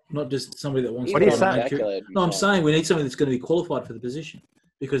 Not just somebody that wants What to are you saying? No, I'm saying we need somebody that's going to be qualified for the position,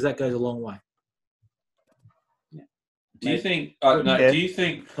 because that goes a long way. Do you think? Do you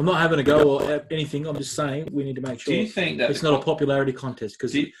think? I'm not having a go or anything. I'm just saying we need to make sure. Do you think that it's not a popularity contest?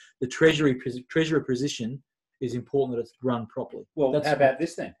 Because the treasurer position is important that it's run properly. Well, how about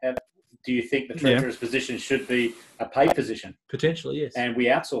this then? Do you think the treasurer's position should be a pay position? Potentially, yes. And we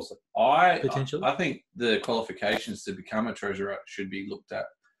outsource it? Potentially. I think the qualifications to become a treasurer should be looked at,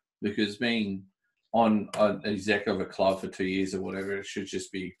 because being on an exec of a club for 2 years or whatever, it should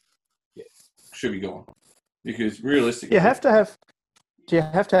just be should be gone. Because realistically, do you have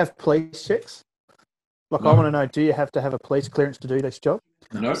to have police checks? Like, I want to know, do you have to have a police clearance to do this job?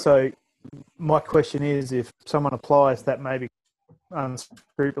 No. So my question is, if someone applies that may be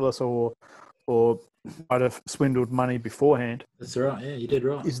unscrupulous or might have swindled money beforehand. That's right. Yeah, you did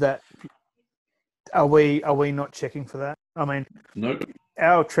right. Is that, are we not checking for that? I mean, nope.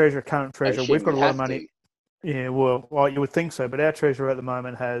 Our current treasurer, we've got a lot of money. Yeah, well, you would think so, but our treasurer at the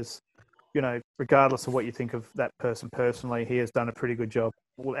moment has, regardless of what you think of that person personally, he has done a pretty good job.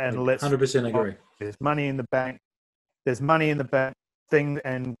 And 100% agree. There's money in the bank. Thing,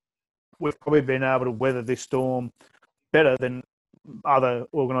 and we've probably been able to weather this storm better than other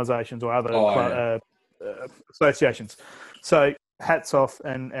organisations or other associations. So hats off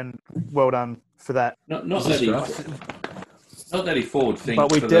and well done for that. Not that he forward thinks, but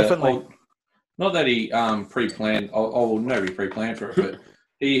we definitely not that he pre-planned. Nobody pre-planned for it, but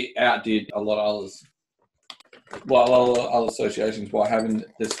he outdid a lot of others. Well, a lot of other associations by having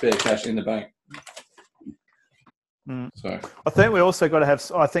the spare cash in the bank. So I think we also got to have,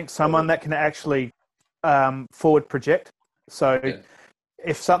 someone that can actually forward project. So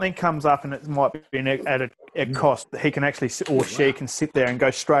if something comes up and it might be at a cost, he can actually, or she can sit there and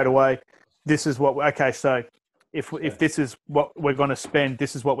go straight away. This is what. Okay, so if this is what we're going to spend,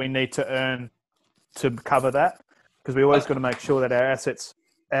 this is what we need to earn to cover that, because we always got to make sure that our assets,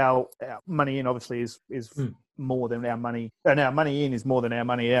 our money in obviously is more than our money, and our money in is more than our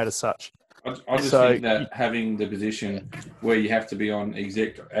money out as such. I just think that having the position where you have to be on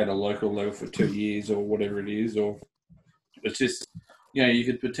exec at a local level for 2 years or whatever it is, or it's just, you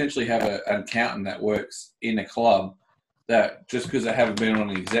could potentially have an accountant that works in a club that just because they haven't been on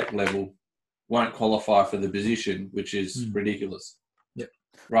an exec level won't qualify for the position, which is ridiculous. Yep.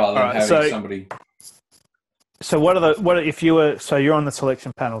 Rather than All right, having somebody. So if you were you're on the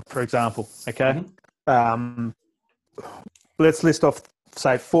selection panel, for example, okay? Let's list off,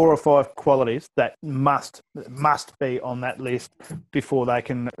 say, 4 or 5 qualities that must be on that list before they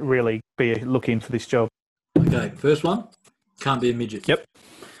can really be looking for this job. Okay, first one, can't be a midget. Yep.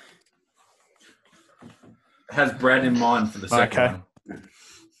 Has Brad in mind for the second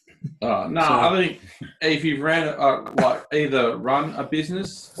one. I think if you've ran either run a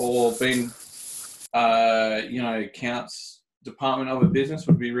business or been, accounts department of a business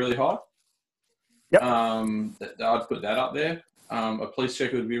would be really high. Yep. I'd put that up there. A police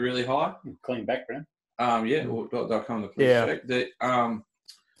check would be really high. Clean background. They'll come the police check.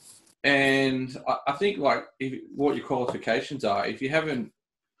 And I think what your qualifications are. If you haven't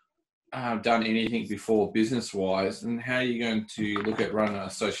done anything before business-wise, then how are you going to look at running an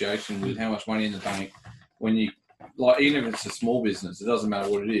association with how much money in the bank when you, even if it's a small business, it doesn't matter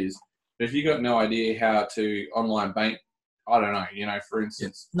what it is. But if you've got no idea how to online bank, I don't know, for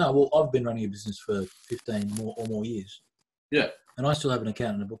instance. No, well, I've been running a business for 15 or more years. Yeah. And I still have an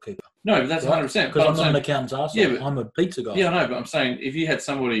accountant and a bookkeeper. No, but that's 100%. Because I'm not an accountant's arsehole. Yeah, but, I'm a pizza guy. Yeah, I know, but I'm saying if you had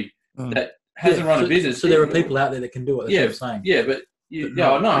somebody that hasn't run a business. So there are people out there that can do it. That's what I'm saying. Yeah, but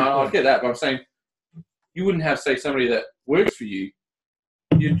I get that. But I'm saying you wouldn't have, say, somebody that works for you.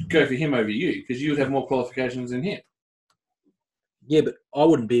 You'd go for him over you because you would have more qualifications than him. Yeah, but I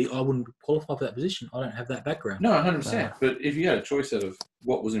wouldn't qualify for that position. I don't have that background. No, 100%. But if you had a choice out of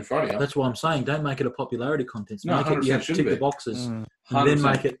what was in front of you, that's why I'm saying don't make it a popularity contest. No, make it, you have to tick the boxes, and then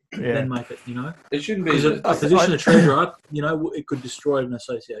make it. It shouldn't be a position of treasurer. It could destroy an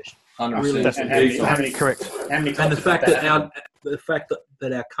association. 100%. Really, correct. And the fact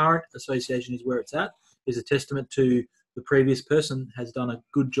that our current association is where it's at is a testament to the previous person has done a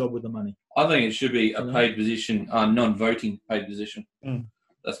good job with the money. I think it should be a paid position, non-voting paid position.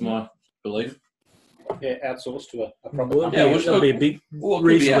 That's my belief. Yeah, outsourced to a proper company. Yeah, it'll be a big,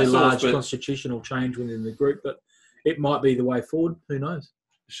 reasonably large constitutional change within the group, but it might be the way forward. Who knows?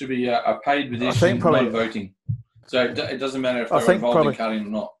 It should be a paid position, non-voting. So it doesn't matter if they're involved in cutting or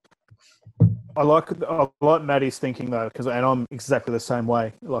not. I like Maddie's thinking though, and I'm exactly the same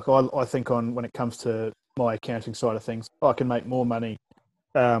way. Like I think when it comes to my accounting side of things, I can make more money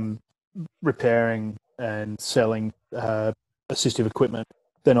repairing and selling assistive equipment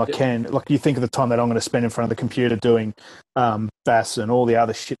than I can. Like you think of the time that I'm going to spend in front of the computer doing BAS and all the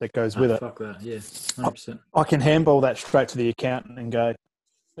other shit that goes with it. Fuck that, yeah, 100%. I can handball that straight to the accountant and go,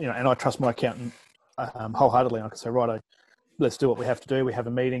 and I trust my accountant wholeheartedly. I can say, righto, let's do what we have to do. We have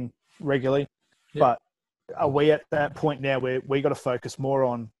a meeting regularly. Yep. But are we at that point now where we got to focus more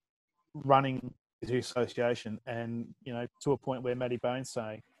on running the association and, to a point where Matty Bain's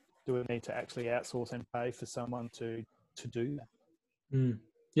saying, do we need to actually outsource and pay for someone to do that?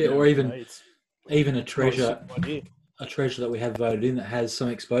 Yeah, or even a treasurer that we have voted in that has some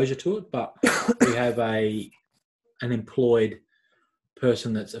exposure to it, but we have an employed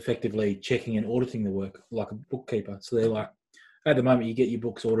person that's effectively checking and auditing the work, like a bookkeeper. So they're like, at the moment, you get your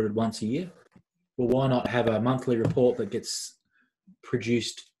books audited once a year. Well, why not have a monthly report that gets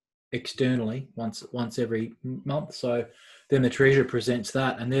produced externally once every month? So then the treasurer presents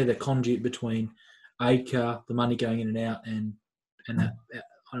that, and they're the conduit between ACAR, the money going in and out, and that.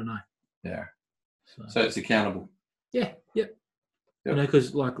 I don't know. Yeah. So it's accountable. Yeah. Yep.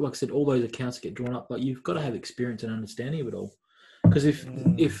 Because like I said, all those accounts get drawn up. Like you've got to have experience and understanding of it all. Because if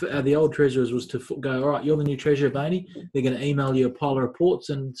the old treasurers was to go, all right, you're the new treasurer, Bainey, they're going to email you a pile of reports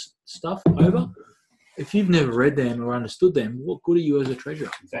and stuff over. If you've never read them or understood them, what good are you as a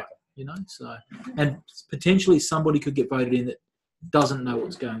treasurer? Exactly. So, and potentially somebody could get voted in that doesn't know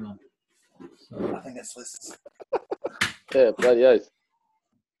what's going on. So, I think that's lists. Yeah, bloody oath.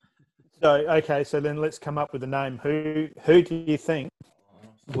 So then let's come up with a name. Who do you think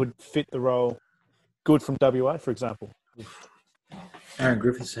would fit the role? Good from WA, for example. Aaron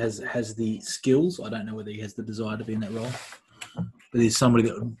Griffiths has the skills. I don't know whether he has the desire to be in that role, but he's somebody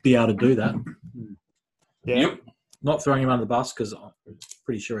that would be able to do that. Yeah. Yep. Not throwing him under the bus because I'm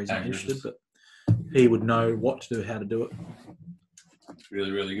pretty sure he's not interested, but he would know what to do, how to do it. It's really,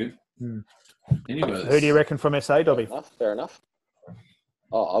 really good. Anyways. Who do you reckon from SA, Dobby? Fair enough.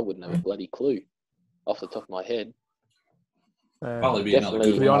 Oh, I wouldn't have a bloody clue off the top of my head. Probably be another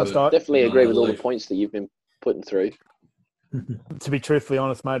good to be honest, I definitely agree with all the points that you've been putting through. To be truthfully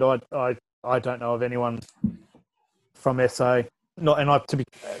honest, mate, I don't know of anyone from SA. To be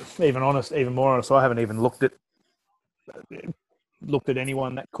even more honest, I haven't even looked at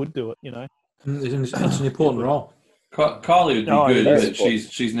anyone that could do it. It's an important role. Kylie would be No, good, very but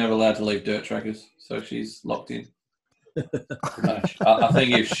she's never allowed to leave dirt trackers, so she's locked in. I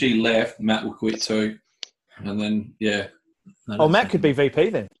think if she left, Matt would quit too, and then No, Oh, Matt could be VP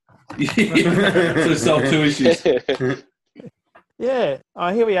then. so solve two issues. Yeah.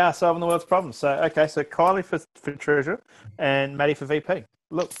 Oh, here we are solving the world's problems. So, okay, so Kylie for treasurer and Matty for VP.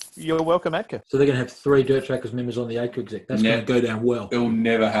 Look, you're welcome, Adka. So they're going to have 3 dirt trackers members on the ACO exec. That's going to go down well. It'll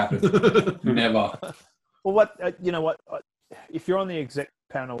never happen. Never. Well, what you know what? If you're on the exec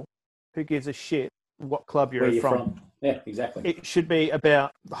panel, who gives a shit what club Where you're from? from. Yeah, exactly. It should be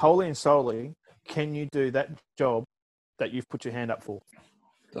about wholly and solely, can you do that job that you've put your hand up for?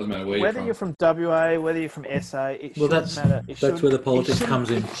 Doesn't matter where Whether you're you're from WA, whether you're from SA, it shouldn't matter. That's where the politics comes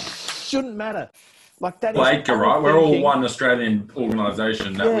in. Shouldn't matter. Like that Well, is Edgar, right? We're all thinking- one Australian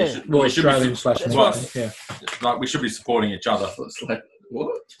organisation that Yeah. we should Australian be slash That's Mexican. right. Yeah. like we should be supporting each other. It's like,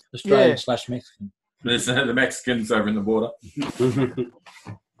 what? Australian Yeah. slash Mexican. There's the Mexicans over in the border.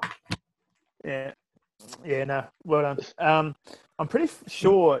 Yeah. Yeah, no, well done. I'm pretty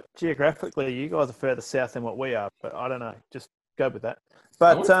sure geographically you guys are further south than what we are, but I don't know. Just go with that.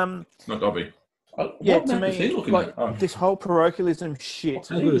 But Not Dobby. yeah, What to map is he me, looking like at? Oh. this whole parochialism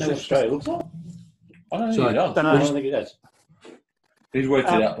shit. I don't even know what Australia looks like. I don't think Sorry. he does. Don't know. I don't think it does. He's worked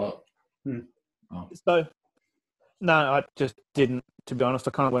it out, but So, no, I just didn't, to be honest.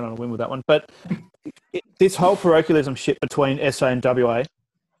 I kind of went on a whim with that one. But this whole parochialism shit between SA and WA,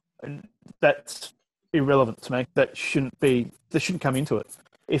 that's irrelevant to me. That shouldn't come into it.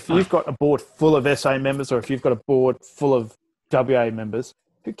 If you've got a board full of SA members or if you've got a board full of WA members,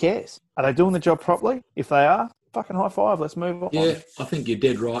 who cares? Are they doing the job properly? If they are, fucking high five. Let's move on. Yeah, I think you're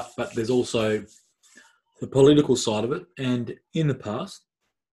dead right, but there's also the political side of it. And in the past,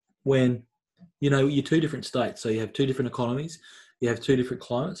 when, you're 2 different states, so you have 2 different economies, you have 2 different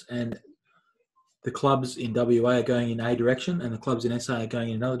climates, and the clubs in WA are going in a direction and the clubs in SA are going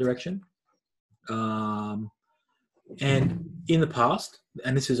in another direction. And in the past,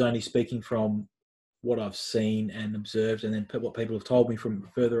 and this is only speaking from what I've seen and observed and then what people have told me from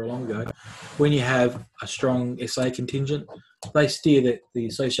further along ago, when you have a strong SA contingent, they steer the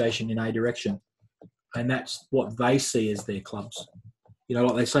association in a direction. And that's what they see as their clubs.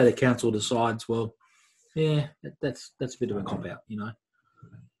 Like they say the council decides, well, yeah, that's a bit of a cop-out,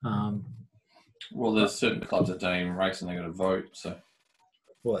 well, there's certain clubs that don't even race and they got to vote. So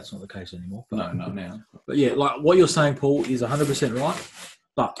Well, that's not the case anymore. no, not now. But yeah, like what you're saying, Paul, is 100% right.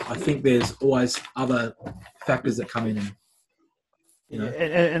 But I think there's always other factors that come in,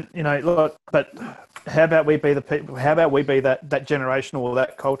 and look, but how about we be the people? How about we be that generational or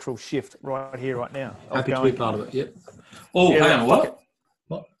that cultural shift right here, right now? Happy to be part of it. Yep. Oh, Yeah, hang on, fuck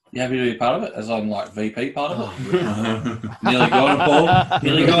what? You happy to be part of it? As I'm like VP part of it? Nearly got him, Paul.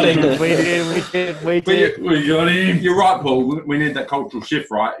 Nearly got him. We did. We got him. You're right, Paul. We need that cultural shift,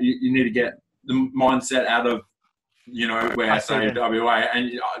 right? You need to get the mindset out of, where I say WA, and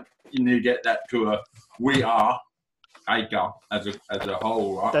you need to get that to a we are ACA as a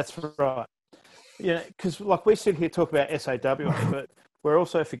whole, right? That's right. Yeah, because like we sit here talk about SAW, but we're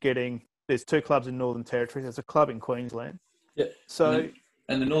also forgetting there's 2 clubs in Northern Territory. There's a club in Queensland. Yeah. So.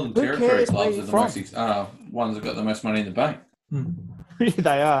 And the Northern Who Territory cares clubs where are the you're most ones that got the most money in the bank.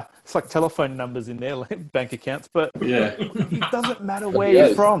 They are. It's like telephone numbers in their bank accounts, but Yeah. it doesn't matter where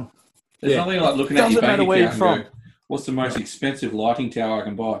you're from. There's nothing like looking at your Doesn't matter bank where you're account and from. go, what's the most expensive lighting tower I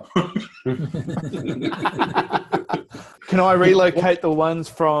can buy? Can I relocate the ones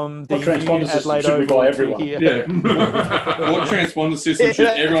from the What transponder New system Adelaide should we Oval buy to everyone? here? Yeah. What transponder system should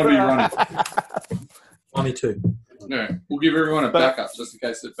everyone be running? Only 2. No, we'll give everyone a But- backup just in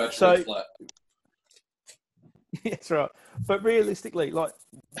case the battery So- gets flat. That's right. But realistically, like,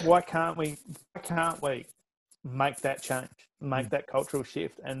 why can't we make that change, make that cultural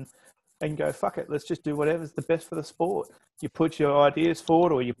shift, and go, fuck it, let's just do whatever's the best for the sport. You put your ideas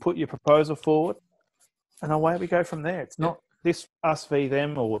forward, or you put your proposal forward, and away we go from there. It's not this us v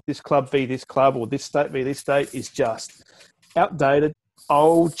them, or this club v this club, or this state v this state. Is just outdated,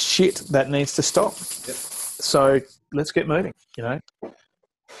 old shit that needs to stop. Yep. So let's get moving.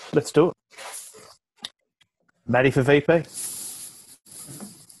 Let's do it. Matty for VP.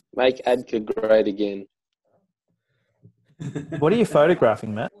 Make ADCA great again. What are you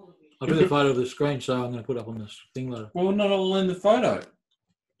photographing, Matt? I took a photo of the screen, so I'm going to put it up on this thing later. Well, not all in the photo.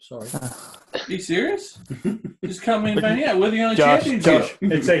 Sorry. Are you serious? Just come in, man. Yeah, we're the only Josh, champions Josh.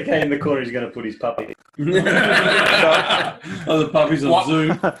 here. It's okay in the corner. He's going to put his puppy. Oh, the puppies on What? Zoom.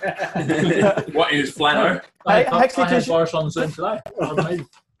 What is Flano? Hey, I actually, had Boris on Zoom today. Amazing.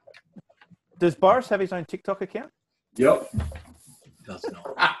 does Boris have his own TikTok account? Yep. Does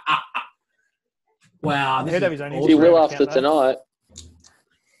not. Wow. I This heard is of his own If you will Instagram after account, tonight.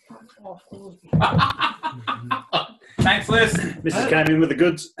 Thanks, Liz. Mrs. came in with the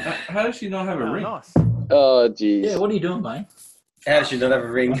goods. How does she not have a though. ring? Oh, nice. Oh, jeez. Yeah, what are you doing, mate? How does she not have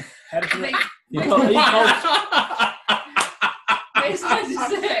a ring? How did you You cold, are Where's my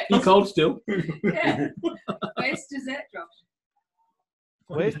dessert? you cold still? Yeah. Where's dessert, Josh?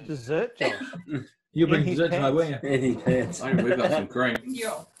 Where's dessert, Josh? You bring In his dessert tonight, pants. weren't you? Any pants? I think we've got some cream.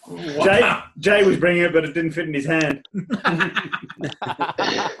 Yo. Jay was bringing it, but it didn't fit in his hand.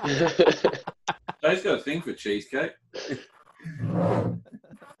 Jay's got a thing for cheesecake.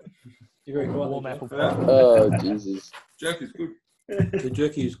 You're very quiet. Warm there, apple Joe. pie. Oh, Jesus. Jerk is good. The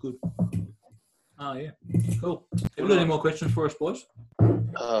jerky is good. Oh, yeah. Cool. Have you got any more questions for us, boys?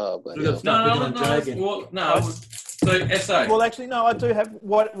 Oh, We've got to bloody hell. start picking on Jay again. Well, no. So SA. Well, actually, no, I do have.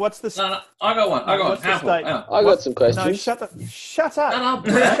 What's the. No, I got one. What's the Hang on, state? hang on. I got some No, questions. shut up. Shut up. No, no,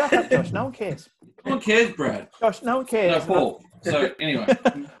 Brad. Shut up, Josh. No one cares. No one cares, Brad. Josh, no one No, cares. Paul. So anyway,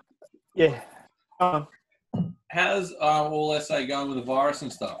 Yeah. how's all SA going with the virus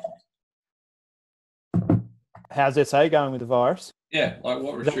and stuff? How's SA going with the virus? Yeah, like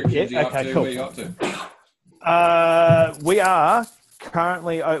what Is that- restrictions yeah, you up okay, to? cool. Where you up to? We are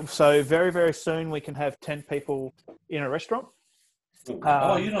currently, so very, very soon we can have 10 people in a restaurant.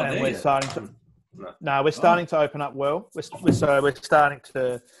 Oh, you're not and there we're yet. starting to. No, we're starting to open up well. We're starting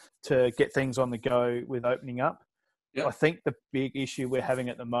to get things on the go with opening up. Yep. I think the big issue we're having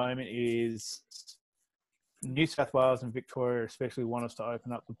at the moment is New South Wales and Victoria especially want us to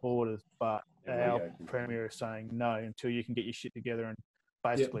open up the borders, but our Premier is saying no until you can get your shit together and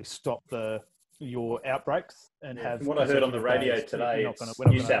basically stop your outbreaks and have. From what I heard on the radio today,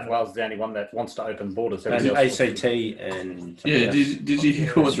 New South Wales is the only one that wants to open borders. And Everybody else ACT and... Yeah, did you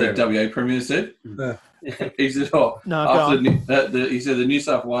hear what the WA Premier said? He said, No, go after on. he said the New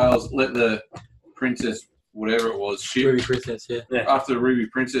South Wales let the Princess, whatever it was, ship Ruby Princess, yeah. after the Ruby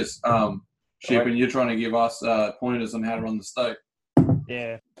Princess ship, and you're trying to give us pointers on how to run the state.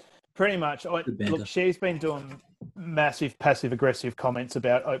 Yeah, pretty much. Good banter. Look, she's been doing massive passive-aggressive comments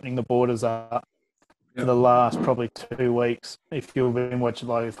about opening the borders up for the last probably 2 weeks. If you've been watching,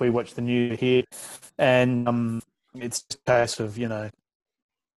 like if we watch the news here, and it's just a case of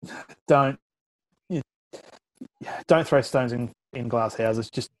don't throw stones in glass houses.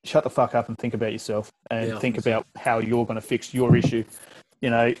 Just shut the fuck up and think about yourself and think about how you're going to fix your issue.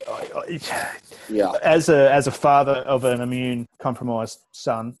 Yeah. As a father of an immune compromised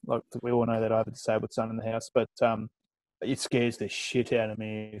son, like we all know that I have a disabled son in the house, but it scares the shit out of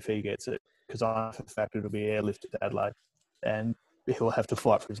me if he gets it, because I know for the fact it'll be airlifted to Adelaide and he'll have to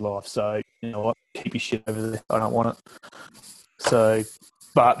fight for his life. So you know what, keep your shit over there. I don't want it. So,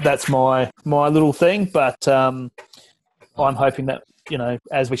 but that's my little thing. But I'm hoping that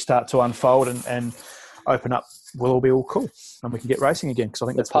as we start to unfold and open up, we'll all be all cool and we can get racing again, because I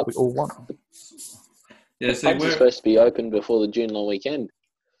think that's what we all want. Yeah, The pubs are supposed to be open before the June long weekend.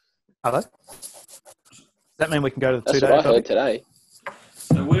 Are they? Does that mean we can go to the That's 2 what days? I heard today.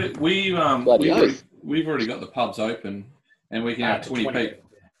 So we've already got the pubs open, and we can have 20 people.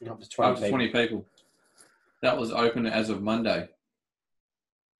 Up to 20 people. That was open as of Monday.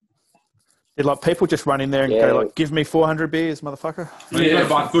 Did people just run in there and go give me 400 beers, motherfucker? You got to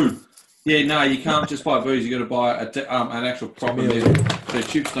buy food. Yeah, no, you can't just buy booze. You got to buy an actual proper meal. So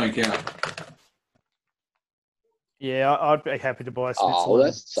chips don't count. Yeah, I'd be happy to buy a schnitzel Oh, that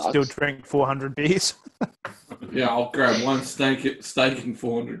and sucks. still drink 400 beers. Yeah, I'll grab one steak and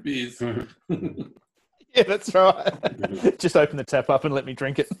 400 beers. Yeah, that's right. Just open the tap up and let me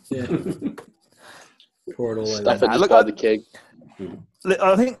drink it. Yeah. Pour it all over. Stuff it just by the keg.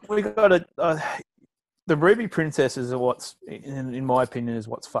 I think we got to. The Ruby Princesses are what's, in my opinion, is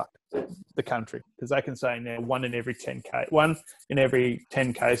what's fucked the country, because they can say now one in every 10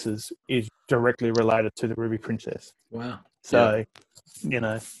 cases is directly related to the Ruby Princess. Wow. So,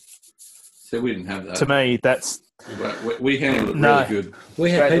 So we didn't have that. to me, that's But we handled it No. really good.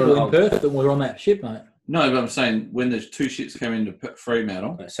 We had people in Perth that were on that ship, mate. No, but I'm saying when there's two ships came into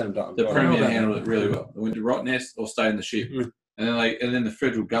Fremantle, the Premier handled it really well. They went to Rottnest or stay in the ship, and then the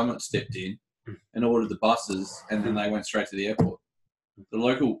federal government stepped in and ordered the buses, and then they went straight to the airport. The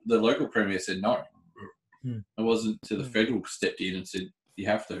local Premier said no. It wasn't till the federal stepped in and said you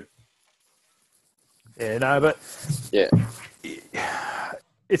have to. Yeah, no, but Yeah.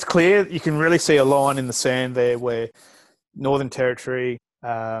 it's clear you can really see a line in the sand there where Northern Territory,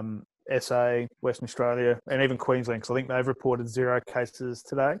 SA, Western Australia, and even Queensland, because I think they've reported 0 cases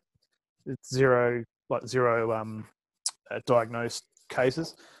today. It's zero diagnosed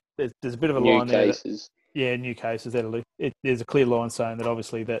cases. There's a bit of a New line there. cases. New cases. There's a clear line saying that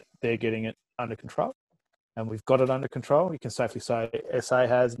obviously that they're getting it. under control, and we've got it under control. You can safely say SA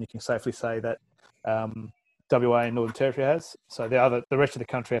has, and you can safely say that WA and Northern Territory has. So the rest of the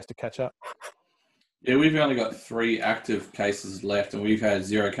country has to catch up. Yeah, we've only got 3 active cases left, and we've had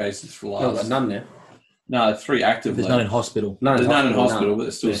 0 cases for I've got last. none now. No, 3 active There's left. none in hospital. There's none in hospital, but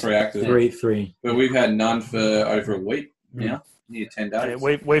there's still 3 active. Three. But we've had none for over a week now, near 10 days.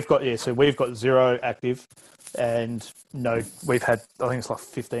 Yeah, we've got 0 active, and no, we've had, I think it's like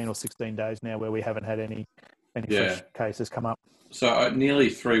 15 or 16 days now where we haven't had any fresh cases come up. So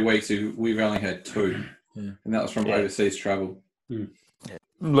nearly 3 weeks, we've only had 2, and that was from overseas travel.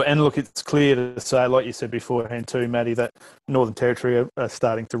 And look, it's clear to say, like you said beforehand too, Matty, that Northern Territory are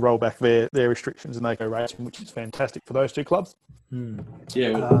starting to roll back their restrictions and they go racing, which is fantastic for those 2 clubs.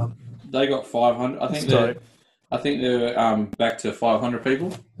 Yeah, well, they got 500. I think they're back to 500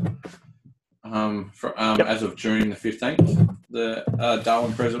 people. As of June the 15th, the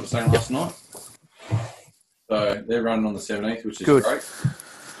Darwin president was saying last night. So they're running on the 17th, which is great.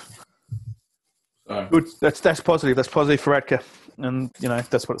 So. Good. That's positive. That's positive for Radka, and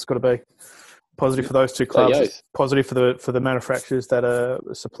that's what it's got to be. Positive for those 2 clubs. Positive for the manufacturers that are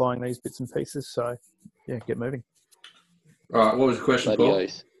supplying these bits and pieces. So yeah, get moving. All right. What was the question, Paul?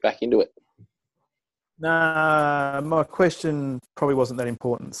 Back into it. Nah, my question probably wasn't that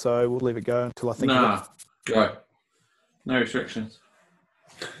important, so we'll leave it go until I think. Nah, go. No restrictions.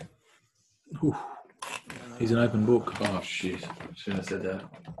 He's an open book. Oh shit! Shouldn't have said that.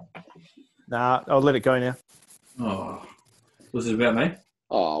 Nah, I'll let it go now. Oh, was it about me?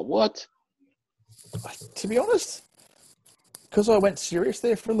 Oh, what? To be honest, because I went serious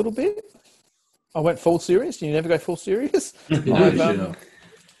there for a little bit. I went full serious. You never go full serious. You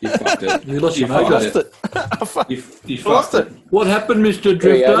fucked it. You lost your I mojo. lost it. You lost it. What happened, Mr.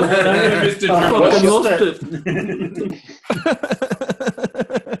 Drifter? Mr. Drifter.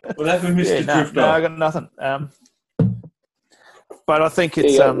 What happened, Mr. Drifter? No, I got nothing. But I think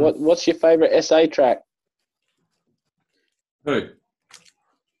it's what's your favourite SA track? Who?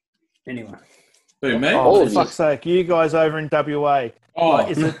 Anyway. Who, me? Oh, for fuck's sake! You guys over in WA. Oh,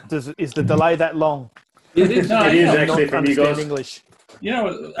 is the delay that long? It is actually from you guys. English. You know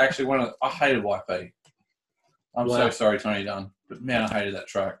what? Actually, I hated YP. I'm so sorry, Tony Dunn, but man, I hated that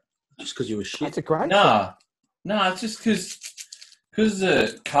track. Just because you were shit. That's a great. Nah, it's just because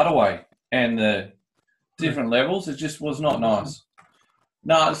the cutaway and the different levels, it just was not nice.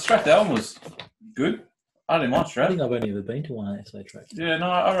 Nah, the Strath album was good. I didn't mind I Strath. think I've only ever been to one SA track. Yeah, no,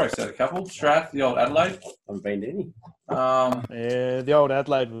 I raced out a couple. Strath, the old Adelaide. I haven't been to any. Yeah, the old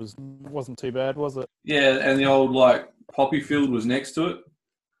Adelaide wasn't too bad, was it? Yeah, and the old Poppy Field was next to it.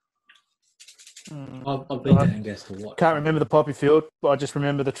 I've been to Angus to watch. Can't remember the Poppy Field, but I just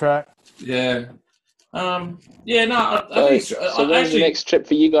remember the track. Yeah. I think So when's the next trip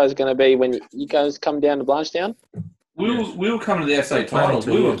for you guys going to be when you guys come down to Blanchetown? we were coming to the SA titles.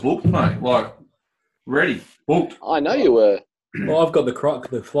 We were booked, mate. Ready, booked. I know you were. Well, I've got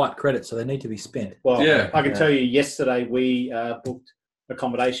the flight credits, so they need to be spent. Well, Yeah. I can tell you yesterday we booked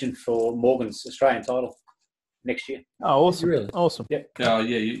accommodation for Morgan's Australian title next year. Oh, awesome! Really? Awesome. Oh,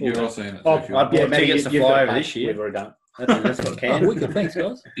 yeah, you're also in it. Oh, too, I'd Phil. bought tickets to you've fly got over paid. this year. We've already done. That's got canned. Wicked, thanks,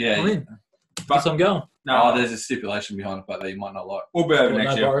 guys. Yeah. I'm in. Guess I'm going. No, there's a stipulation behind it, but that you might not like. We'll be over What,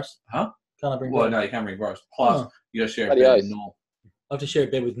 next no year. Boris? Huh? Can't I bring Well, Boris? no, you can't bring Boris. Plus, you got to share a Bloody bed with oath. Norm. I have to share a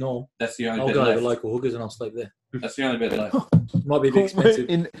bed with Norm. That's the only I'll bed go to left. the local hookers and I'll sleep there. That's the only bed left. Might be a bit expensive.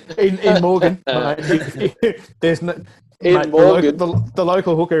 in Morgan, mate, there's no. In Mate, Morgan. the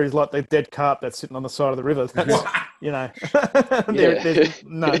local hooker is like the dead carp that's sitting on the side of the river. That's, no,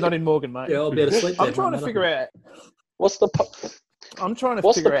 not in Morgan, mate. Yeah, I'll be able to sleep there. I'm trying to figure out. What's the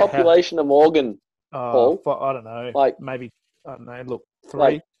population of Morgan? Oh, Paul? I don't know. Maybe I don't know. Look,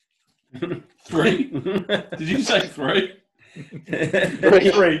 3. 3? Did you say 3?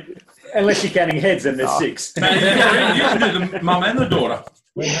 3. Unless you're counting heads, and there's 6. Man, you can do the mum and the daughter.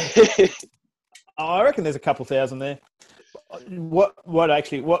 I reckon there's a couple thousand there. What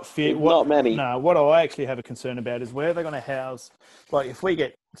many. No, what I actually have a concern about is where they're going to house. Like, if we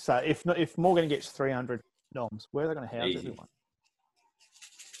get, if Morgan gets 300 noms, where are they going to house everyone?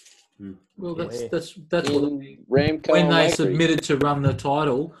 Well, that's what Ramco when they and submitted to run the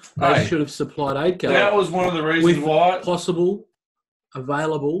title, they should have supplied aid cards. That was one of the reasons with why. possible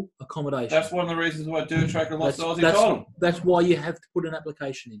available accommodation. That's one of the reasons why Dirt Tracker lost the Aussie title. That's why you have to put an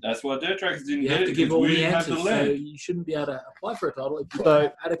application in. That's why Dirt Trackers didn't You get have it. to give because all we the didn't have answers. the So land. you shouldn't be able to apply for a title if you So-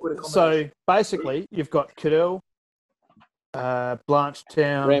 have adequate accommodation. So basically, you've got Cadell,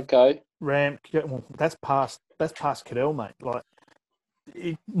 Blanchetown, Ramco. Well, that's past Cadell, mate. Like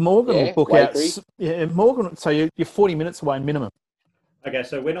Morgan will book way out. free. Yeah, Morgan. So you're 40 minutes away minimum. Okay,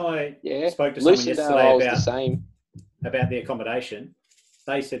 so when I Yeah. spoke to someone Lucindale, I yesterday was the same. about the accommodation,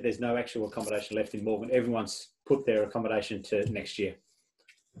 they said there's no actual accommodation left in Morgan. Everyone's put their accommodation to next year,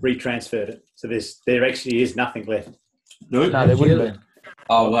 retransferred it. So there actually is nothing left. No, there wouldn't be.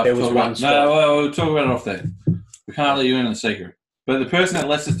 Oh, we'll have There to was talk one about. spot. No, we'll talk about it off there. We can't let you in on the secret. But the person that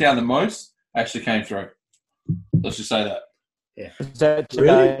lets us down the most actually came through. Let's just say that. Is that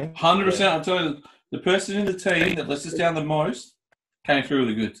Really? 100%. I'm telling you, the person in the team that lets us down the most came through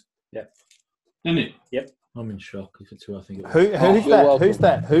with the goods. Yep. Didn't it? I'm in shock if it's who I think it was. Who's you're that? welcome. Who's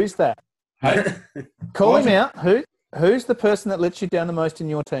that? Who's that? Hey? Call him out. Who's the person that lets you down the most in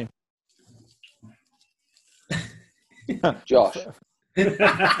your team? Josh. No,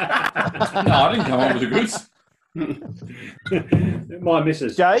 I didn't come up with the goods. My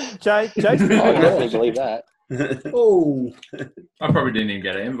missus. Jason. I definitely believe that. Oh, I probably didn't even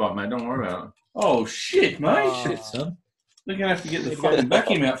get an invite, mate. Don't worry about it. Oh, shit, mate. Shit, son. They're going to have to get the fucking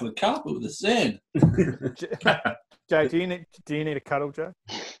vacuum out for the carpet with the sand. Jay, do you need a cuddle, Joe?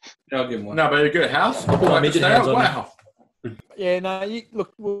 Yeah, I'll give him one. No, but a good house. on, Like to midget stay hands out. on Wow. Yeah, no.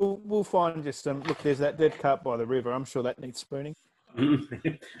 Look, we'll find just some. Look, there's that dead carp by the river. I'm sure that needs spooning. We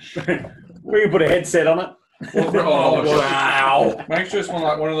can put a headset on it. Oh, wow. Make sure it's one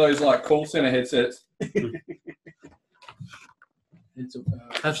of those call center headsets.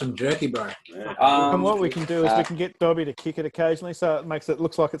 Have some jerky, bro. And what we can do is we can get Dobby to kick it occasionally, so it makes it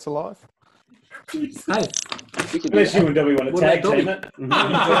looks like it's alive. Hey, We could do Unless you that. and Dobby want to What tag about team Dobby? it. Yeah, you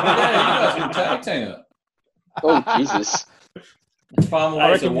guys can tag team it. Oh, Jesus. Farm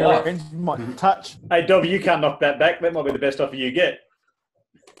I lays a reckon your wife. ends might touch. Hey, Dobby, you can't knock that back. That might be the best offer you get.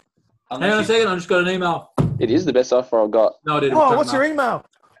 hang on a second. I just got an email. It is the best offer I've got. No, I didn't. Oh, what's your email?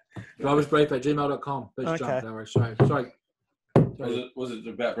 driversbrief@gmail.com. Okay. Sorry. Was it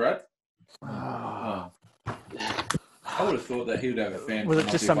about Brad? Oh. Oh. I would have thought that he would have a fan. Was for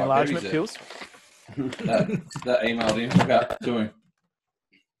it just some 95 enlargement babies pills? that emailed him about doing.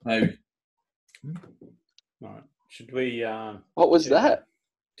 Maybe. All right. Should we What was that?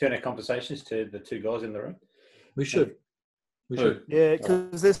 turn our conversations to the two guys in the room? We should. We Who? should. Yeah,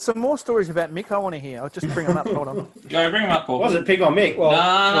 because there's some more stories about Mick I want to hear. I'll just bring them up. Hold on. Go bring him up, Paul. Was it Pig on Mick? Well,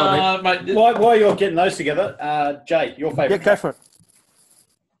 No, mate. while you're getting those together, Jay, your Yeah, favourite go for it.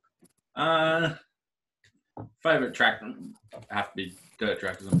 Favorite track have to be dirt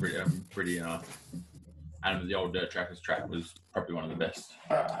track because I'm pretty adamant the old dirt trackers track was probably one of the best.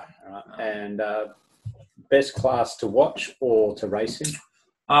 Right. And best class to watch or to race in? It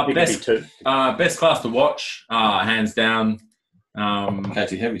could be Best two. best class to watch, hands down.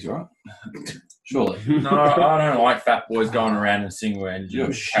 KT Heavy's right. Surely. No, I don't like fat boys going around in single engine You're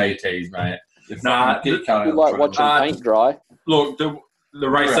KTs, mate. Nah, get your car out You of the like truck. watching paint dry? Look, the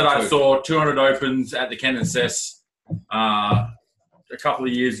race that I saw, 200 Opens at the Ken Cess, a couple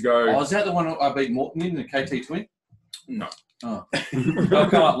of years ago. Oh, is that the one I beat Morton in the KT Twin? No. Oh. They'll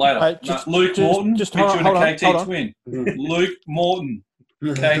come up later. Hey, No, Luke Morton, just beat you in hold a on, KT hold on. Twin. Luke Morton,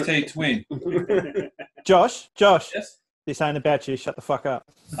 KT Twin. Josh, Yes? this ain't about you. Shut the fuck up.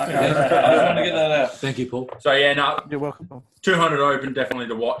 Okay. I just want to get that out. Thank you, Paul. So, yeah, no, You're welcome. 200 Open definitely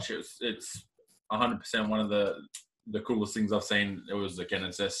to watch. It's 100% one of the coolest things I've seen. It was the Ken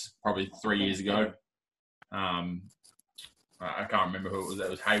Cess probably 3 years ago. I can't remember who it was. It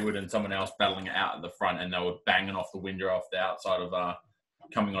was Hayward and someone else battling it out at the front, and they were banging off the window off the outside of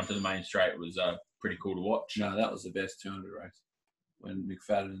coming onto the main straight. It was pretty cool to watch. No, that was the best 200 race when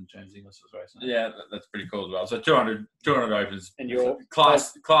McFadden and James Inglis was racing. Yeah, that's pretty cool as well. So 200 Opens. And your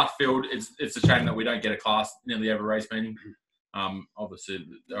Class field. It's a shame that we don't get a class nearly every race meeting. Obviously,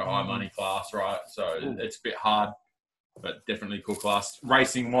 they're a high money class, right? So it's a bit hard, but definitely cool class.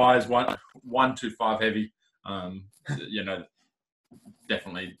 Racing wise, 125 heavy.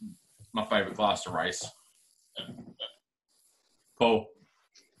 Definitely my favourite class to race. Paul.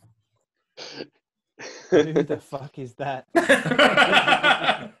 Who the fuck is that?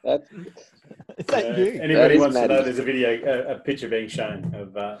 That, Is that you? That Anybody is wants to know, Maddie. there's a video, a picture being shown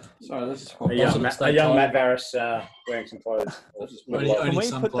of Sorry, this is a young Matt Varys wearing some clothes. Only Can we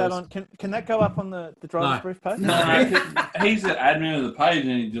some put that clothes. on? Can that go up on the driver's No. brief page? No, he's the admin of the page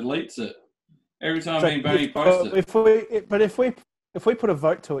and he deletes it every time So me and Bernie post it. If we put a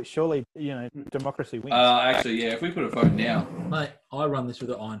vote to it, surely democracy wins. Actually, yeah, if we put a vote now, Mate, I run this with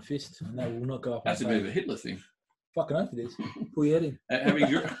an iron fist, and that will not go up. that's a bit of a Hitler thing. Fucking oath it is. Pull your head in. Having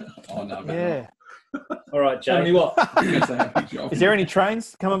your... Oh, no. yeah. All right, Tell me Jay. what? Is there any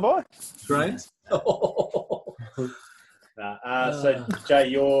trains coming by? Trains? So, Jay,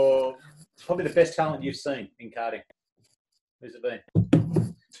 you're probably the best talent you've seen in karting. Who's it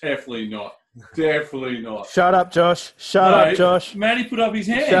been? Definitely not Definitely not. Shut up, Josh. Shut up, Josh. Matty put up his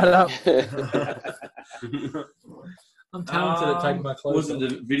hand. Shut up. I'm talented at taking my clothes Was it off.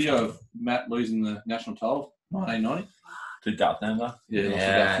 the video of Matt losing the national title, 1990? To Darthanger.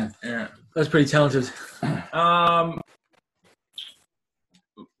 Yeah. That's pretty talented.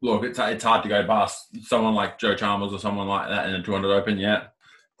 Look, it's hard to go past someone like Joe Chalmers or someone like that in a 200 Open. Yeah,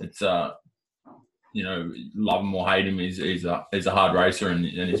 it's love him or hate him, he's a hard racer and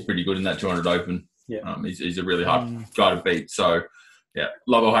he's pretty good in that 200 Open. Yeah. He's a really hard guy to beat. So yeah,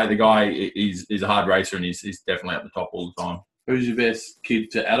 love or hate the guy, he's a hard racer and he's definitely at the top all the time. Who's your best kid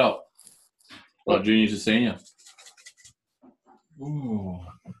to adult? Like junior to senior? Ooh.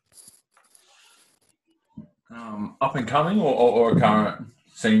 Up and coming or a current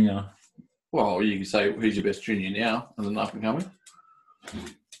senior? Well, you can say who's your best junior now as an up and coming.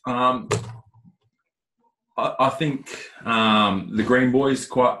 I think the Green Boy's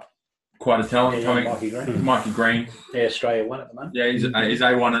quite a talent coming. Mikey Green. Yeah, Australia won at the moment. Yeah, he's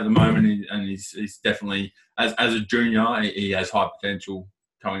A1 at the moment, and he's definitely as a junior he has high potential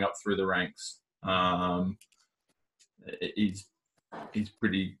coming up through the ranks. He's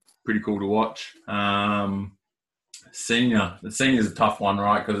pretty cool to watch. The senior's a tough one,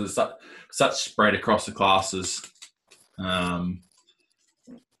 right? Because it's such spread across the classes.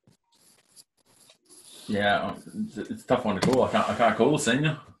 Yeah, it's a tough one to call. I can't call a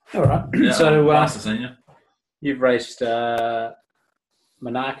senior. All right. Yeah, So a senior. you've raced Monaco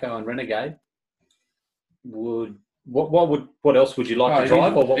and Renegade. What else would you like to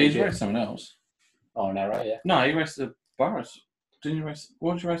drive, or what would He's you? raced someone else. Oh no, right? Yeah. No, he raced the Burris. Didn't you race?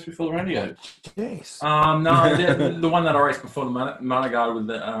 What did you race before the Renegade? Jeez. No, the one that I raced before the Monaco with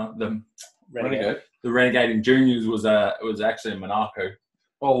the Renegade. The Renegade in juniors was actually in Monaco.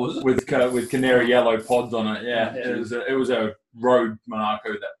 Oh, was it? With canary yellow pods on it. Yeah, Yeah. it was a road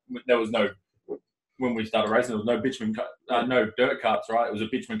Monaco that there was no, when we started racing, there was no bitumen no dirt carts, right? It was a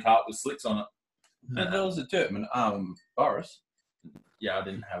bitumen cart with slicks on it. And there was a Dirtman, Burris. Yeah, I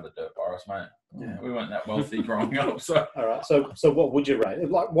didn't have a dirt Boris, mate. Yeah, we weren't that wealthy growing up. So All right. So what would you rate?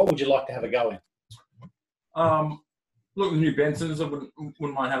 What would you like to have a go in? look, the new Bensons, I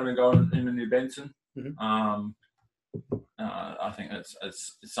wouldn't mind having a go in the new Benson. Mhm. I think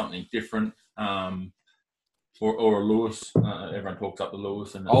it's something different. Or a Lewis. Everyone talks up the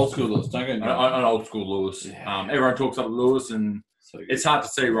Lewis and Old school Lewis, don't get me wrong. an old school Lewis. Yeah. Everyone talks up Lewis, and So it's hard to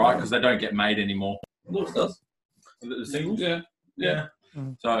see, right? Because they don't get made anymore. Lewis does. The singles, Yeah.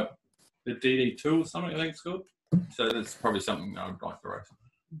 So The DD2 or something, I think it's called. that's probably something I would like to race.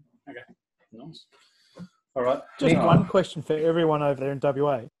 Nice. All right. Just one question for everyone over there in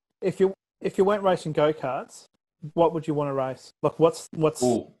WA. If you weren't racing go-karts, what would you want to race? Like, what's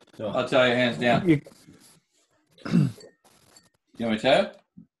Cool. I'll tell you hands down. you, You want me to tell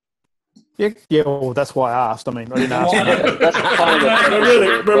you? yeah, well, that's why I asked. I mean, I didn't ask. That's kind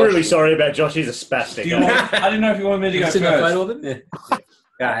of We're really sorry about Josh. He's a spastic. Do you want, I didn't know if you wanted me to go Sitting in a first. photo of him?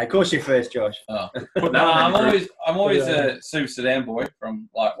 Yeah, of course you're first, Josh. Put No, that one in the I'm always a Super Sedan boy from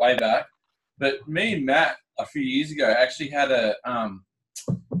like way back. But me and Matt a few years ago actually had a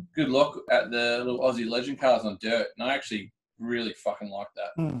good look at the little Aussie Legend cars on dirt, and I actually really fucking liked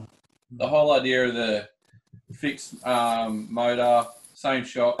that. The whole idea of the fixed motor, same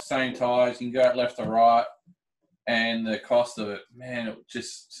shocks, same tyres, you can go out left or right, and the cost of it, man, it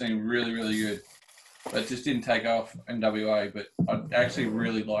just seemed really, really good. But it just didn't take off in WA, but I actually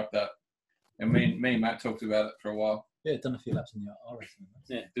really liked that. And me and Matt talked about it for a while. Yeah, done a few laps in the RS.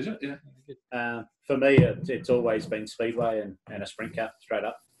 Yeah. Is it? Yeah. For me, it's always been speedway and a sprint car straight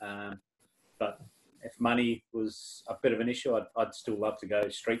up. But if money was a bit of an issue, I'd still love to go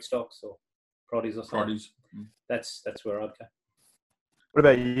street stocks or proddies or something. Proddies. That's where I'd go. What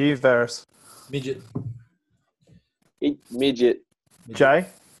about you, Varys? Midget. midget. Jay?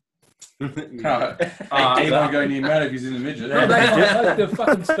 Can't anyone go near Matt if he's in the midget. No, that's the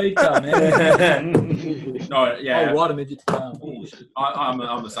fucking speed car, man. No, yeah. I'll ride a midget. I'm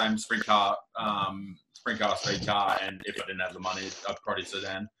the same sprint car, speed car, and if I didn't have the money, a Proddy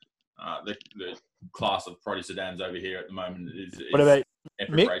sedan. The class of Proddy sedans over here at the moment is What about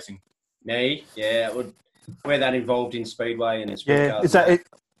epic Mick? racing. Me, yeah, we're that involved in speedway and sprint Yeah, cars. is that it?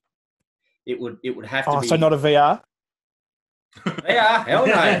 It would have to Oh, be. so not a VR? Yeah, hell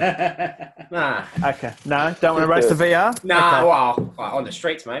no. Nah, Okay. No, don't want to race the VR? nah. Okay. Well, on the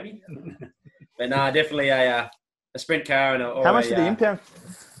streets maybe, but nah, definitely a sprint car and How much did the impound?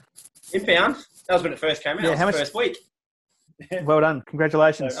 impound? That was when it first came out. Yeah, Yeah, how the much- first week. Well done.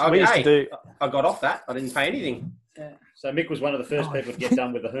 Congratulations. So, We used to hey, do. I got off that. I didn't pay anything. So Mick was one of the first people to get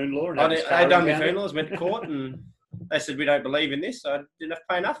done with the Hoon law. And I have his car done my impounded. food laws, went to court, and They said, we don't believe in this, so I didn't have to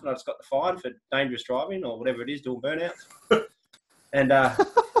pay nothing. I just got the fine for dangerous driving or whatever it is, doing burnouts. And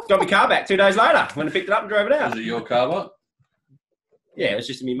got my car back 2 days later when I picked it up and drove it out. Was it your car, but? Yeah, it was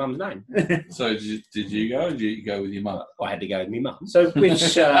just in my mum's name. So did you go? Or did you go with your mum? I had to go with my mum. So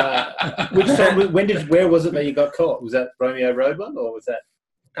which where was it that you got caught? Was that Romeo Road one, or was that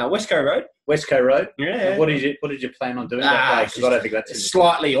West Coast Road. West Coast Road? Yeah. And what did you plan on doing that day? Because I don't think that's a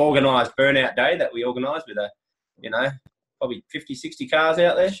slightly organised burnout day that we organised with probably 50, 60 cars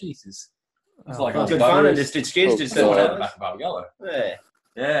out there. Jesus. It's like Good fun and just did skids. Just Back did of Barbagallo. Yeah.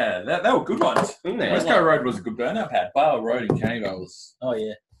 Yeah, they were good ones. Yeah. West Coast Road was a good burnout pad. Bale Road in Canberra was Oh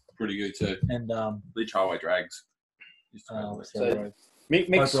yeah. pretty good too. And Leach Highway drags. what's the So- other road?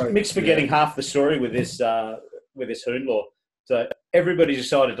 Mick's forgetting half the story with this Hoon law. So everybody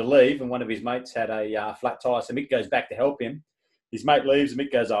decided to leave, and one of his mates had a flat tyre. So Mick goes back to help him. His mate leaves, and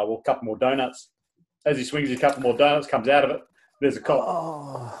Mick goes, "Oh, well, a couple more donuts." As he swings a couple more donuts, comes out of it. There's a cop.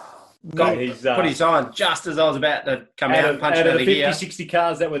 Oh, Got He's, put his on just as I was about to come out and punch out out of the the 50, gear. 60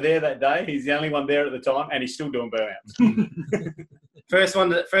 cars that were there that day, he's the only one there at the time, and he's still doing burnouts. First one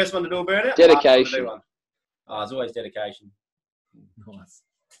to do a burnout. Dedication. Last one to do one. Oh, it's always dedication. Nice.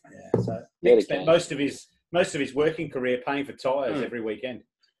 Yeah, so Mick spent most of his working career paying for tyres every weekend,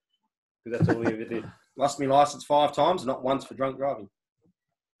 because that's all he ever did. Lost my licence 5 times, not once for drunk driving.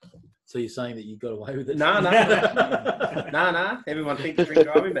 So you're saying that you got away with it? No. Everyone thinks drink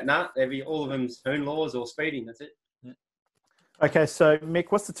driving, but all of them's Hoon laws or speeding. That's it. okay. So Mick,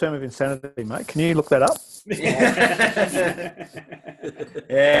 what's the term of insanity, mate? Can you look that up?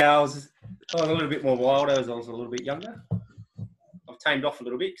 Yeah, I was a little bit more wild as I was a little bit younger. I've tamed off a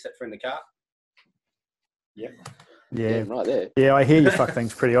little bit, except for in the car. Yep. Yeah. Right there. Yeah, I hear you fuck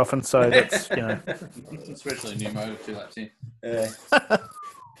things pretty often, so that's Especially a new motor 2 laps in. Yeah.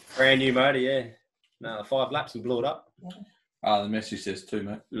 Brand new motor, yeah. No, 5 laps and blew it up. The message says 2,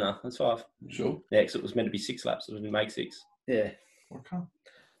 mate. No, that's 5. Sure. Yeah, because it was meant to be 6 laps. It was going to make 6. Yeah. Okay.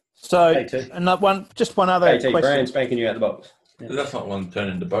 So AT. another one, just one other AT question. brand spanking you out the box. That's not one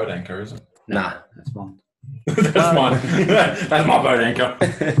turned into boat anchor, is it? Nah. That's mine. That's mine. That's my boat anchor.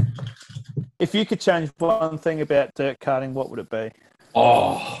 If you could change one thing about dirt karting, what would it be?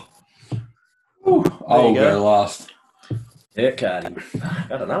 Oh. I'll go last. Yeah,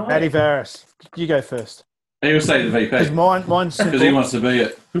 karting. I don't know. Matty Varys, you go first. He'll say the Because VP. mine's simple. Because he wants to be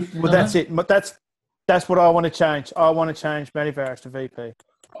it. Well, that's it. That's what I want to change. I want to change Matty Varys to VP.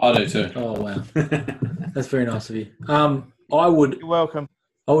 I do too. Oh wow, that's very nice of you. I would You're welcome.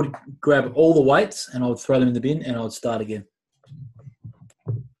 grab all the weights and I would throw them in the bin and I would start again.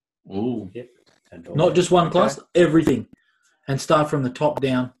 Ooh. Yep. Not just one class, everything, and start from the top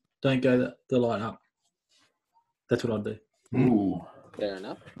down. Don't go the light up. That's what I'd do. Ooh. Fair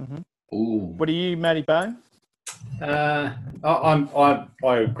enough. Ooh. What are you, Matty Bain? I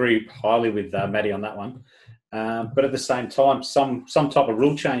agree highly with Matty on that one, but at the same time, some type of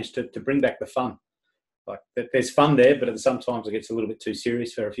rule change to bring back the fun. Like there's fun there, but sometimes it gets a little bit too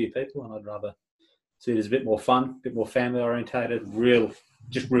serious for a few people, and I'd rather see it as a bit more fun, a bit more family orientated, real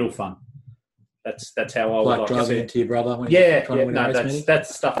fun. That's how I would Like like to see driving it. into your brother when you're trying to win a race meeting.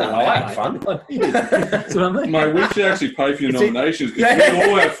 That's stuff that I I like like. fun. That's what I mean. Mate, we should actually pay for your nominations because we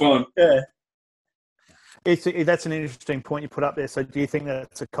all have fun. That's an interesting point you put up there. So do you think that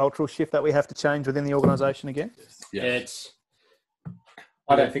it's a cultural shift that we have to change within the organisation again? Yeah.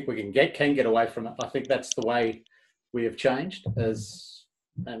 I don't think we can get away from it. I think that's the way we have changed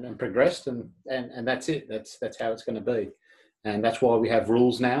and progressed, and that's it. That's how it's going to be, and that's why we have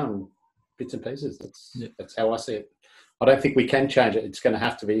rules now and bits and pieces. That's how I see it. I don't think we can change it. It's going to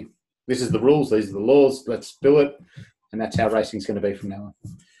have to be. This is the rules. These are the laws. Let's do it, and that's how racing's going to be from now on.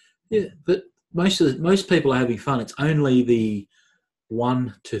 Yeah, but most people are having fun. It's only the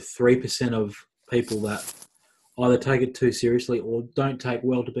 1 to 3% of people that either take it too seriously or don't take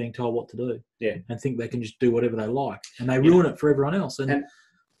well to being told what to do. Yeah, and think they can just do whatever they like, and they ruin it for everyone else. And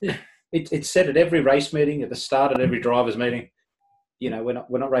it's said at every race meeting, at the start of every drivers' meeting. You know,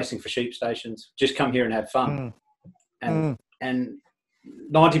 we're not racing for sheep stations. Just come here and have fun. And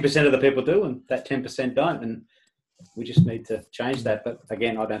 90% of the people do, and that 10% don't. And we just need to change that. But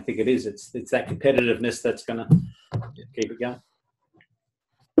again, I don't think it is. It's that competitiveness that's going to keep it going.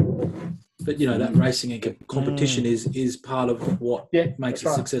 But that racing and competition is part of what makes it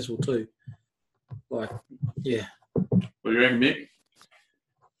successful too. Like, yeah. What do you reckon, Mick?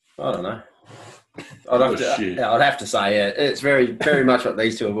 I don't know. I'd have to say, it's very, very much what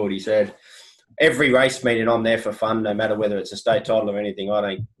these two have already said. Every race meeting, I'm there for fun, no matter whether it's a state title or anything. I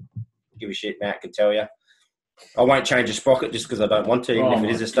don't give a shit, Matt can tell you. I won't change a sprocket just because I don't want to, even if it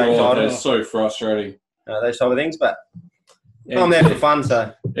is a state title. It's so frustrating. those type of things. But I'm there for fun,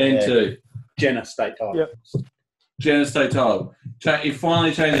 so. N2. Jenna state title. Yep. Jenna state title. He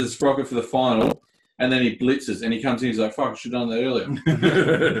finally changes the sprocket for the final, and then he blitzes, and he comes in. He's like, "Fuck, I should have done that earlier."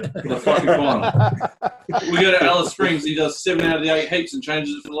 The fucking final. We go to Alice Springs. He does 7 out of the 8 heats and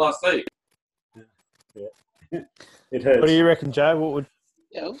changes it for the last 8. It hurts. What do you reckon, Jay? What would?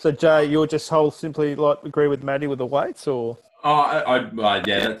 Yeah. So, Jay, you're just simply like agree with Maddie with the weights, or? Yeah,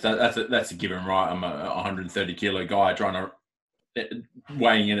 that's a given, right? I'm a 130 kilo guy trying to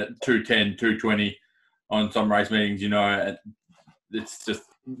weighing in at 210, 220 on some race meetings. You know, it's just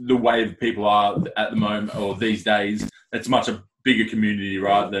the way that people are at the moment or these days. It's much a bigger community,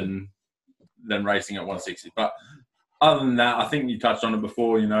 right, than racing at 160. But other than that, I think you touched on it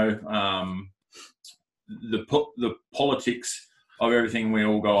before. You know, the politics of everything. We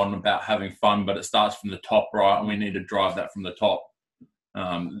all go on about having fun, but it starts from the top, right? And we need to drive that from the top.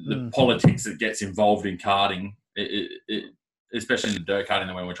 The politics that gets involved in karting, especially in the dirt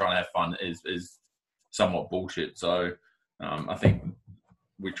karting, when we're trying to have fun, is somewhat bullshit. So I think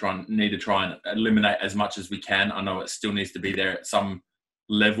we need to try and eliminate as much as we can. I know it still needs to be there at some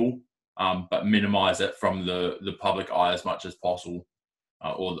level, but minimise it from the public eye as much as possible,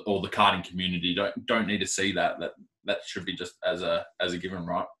 or the karting community don't need to see that. That should be just as a given,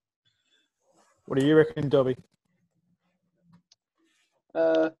 right? What do you reckon, Dobby?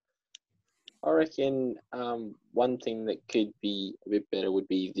 I reckon one thing that could be a bit better would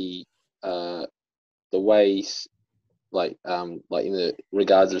be the ways, like in the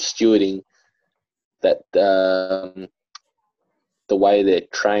regards of stewarding, that the way they're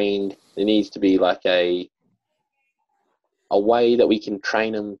trained. There needs to be like a way that we can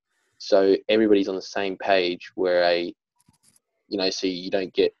train them so everybody's on the same page, where so you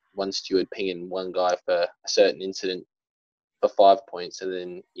don't get one steward pinging one guy for a certain incident for 5 points, and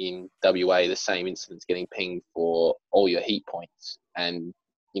then in WA the same incident's getting pinged for all your heat points, and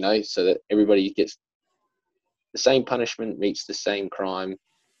so that everybody gets the same punishment, meets the same crime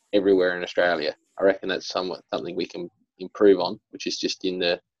everywhere in Australia. I reckon that's something we can improve on, which is just in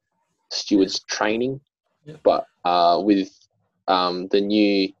the stewards training. Yep. But with a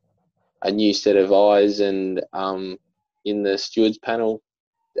new set of eyes and in the stewards panel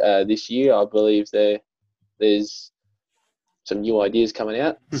this year, I believe there's some new ideas coming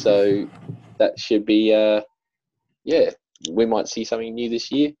out. So that should be, we might see something new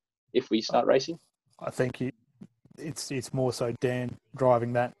this year if we start racing. I think it's more so Dan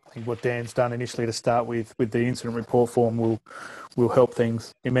driving that. I think what Dan's done initially to start with the incident report form will help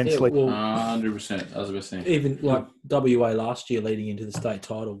things immensely. Yeah, 100%. That was the best thing. Even like WA last year leading into the state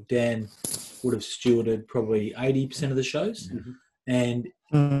title, Dan would have stewarded probably 80% of the shows. Mm-hmm. And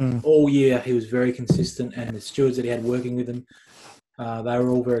all year he was very consistent, and the stewards that he had working with him, they were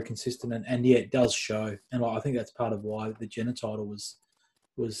all very consistent, and yeah, it does show. And I think that's part of why the Jenna title was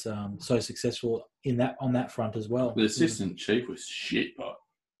so successful on that front as well. The assistant chief was shit, but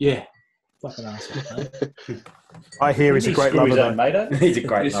yeah, fucking asshole. I hear he's a great lover, though. He's a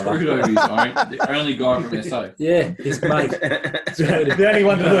great he's lover. screwed over his own. The only guy from SA. Yeah, his mate. The only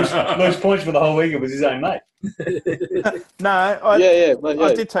one to lose points for the whole weekend was his own mate.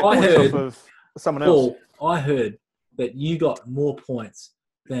 I did take points off of someone else. Paul, I heard that you got more points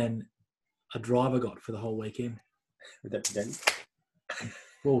than a driver got for the whole weekend. Would that be Danny?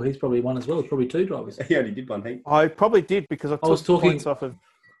 Well, he's probably one as well. Probably 2 drivers. He only did one heat. I probably did because I took points off of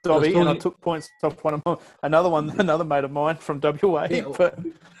Dobby, and I took points off another mate of mine from WA. Yeah, but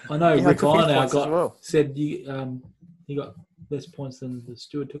I know Rick Iron said you got less points than the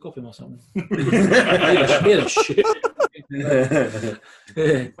steward took off him or something. He had a shit.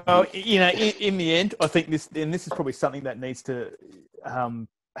 Yeah. Well, in the end, I think this is probably something that needs to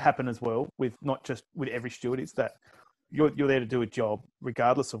happen as well, with not just with every steward. It's that you're there to do a job,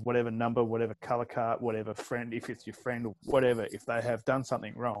 regardless of whatever number, whatever colour card, whatever friend, if it's your friend or whatever. If they have done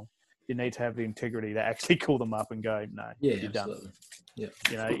something wrong, you need to have the integrity to actually call them up and go, no, you're absolutely. done.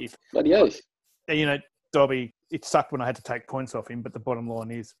 Yeah. Bloody oath. Dobby, it sucked when I had to take points off him, but the bottom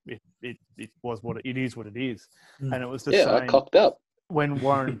line is it was what it is. And it was the same. I cocked up. When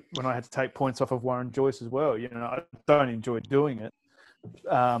I had to take points off of Warren Joyce as well. I don't enjoy doing it,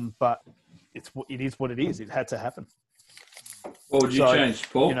 but it is what it is. It had to happen. What would you change,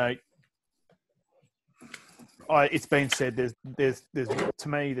 Paul? It's been said. There's to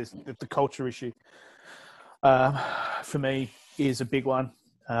me, there's the culture issue. For me, is a big one,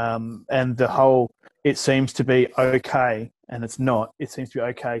 and the whole. It seems to be okay, and it's not. It seems to be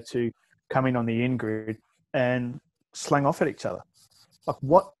okay to come in on the in grid and slang off at each other. Like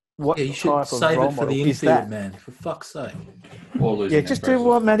what you should type save of role it for the model is infield, that? man. For fuck's sake. or losing. Yeah, just do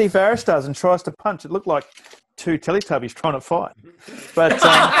what Matty Varys does and tries to punch. It looked like two Teletubbies trying to fight. But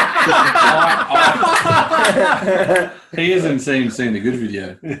he hasn't seen the good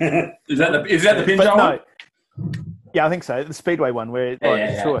video. Is that the pin but one? no. Yeah, I think so. The Speedway one where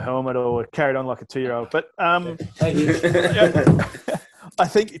Yeah. you threw a helmet or carried on like a 2-year-old. But Thank you. I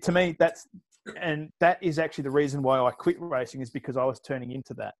think to me that is actually the reason why I quit racing is because I was turning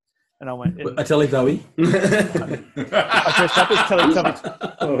into that. And I went. A Teletubby. I dressed up as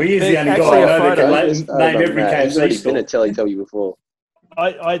Teletubbies. Oh, he is the only Actually, guy I a know that photo- can name every He's already KFC been a store. Teletubby before.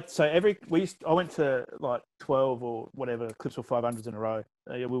 I went to like 12 or whatever Clips or 500s in a row.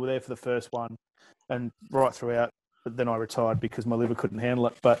 We were there for the first one and right throughout. But then I retired because my liver couldn't handle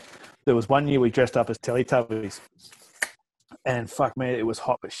it. But there was one year we dressed up as Teletubbies. And fuck me, it was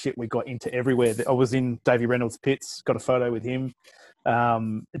hot as shit. We got into everywhere. I was in Davey Reynolds' pits, got a photo with him.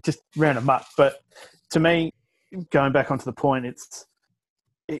 It just ran amok. But to me, going back onto the point,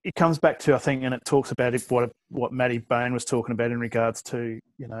 it comes back to, I think, and it talks about what Matty Bain was talking about in regards to,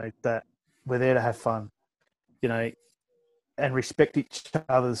 that we're there to have fun, and respect each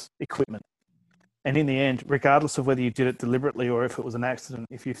other's equipment. And in the end, regardless of whether you did it deliberately or if it was an accident,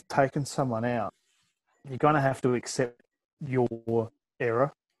 if you've taken someone out, you're going to have to accept your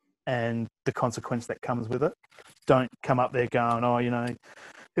error and the consequence that comes with it. Don't come up there going,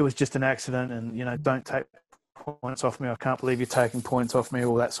 it was just an accident and, don't take points off me. I can't believe you're taking points off me,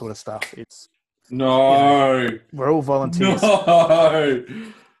 all that sort of stuff. No. We're all volunteers. No.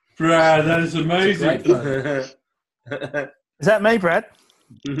 Brad, that is amazing. Is that me, Brad?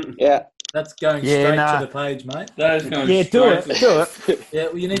 Yeah. That's going Yeah, straight nah. to the page, mate. That is going Yeah, do it. straight Do it. Yeah,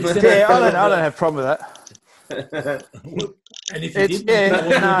 well, you need to send Yeah, that I don't photo. have a problem with that. And if you It's- did, yeah,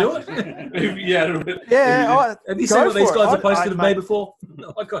 you nah. do it. Yeah, Have you go seen what these for it. guys have posted of me mate, before?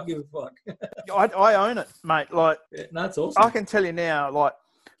 I can't give a fuck. I own it, mate. Like, Yeah, no, it's awesome. I can tell you now, like,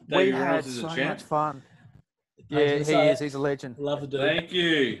 we Davey had Reynolds is a so champ. much fun. I was Yeah, gonna he say, is. He's a legend. Love the dude. Thank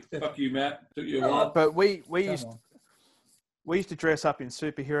you. Fuck you, Matt. Took you a while. But we Come used on. we used to dress up in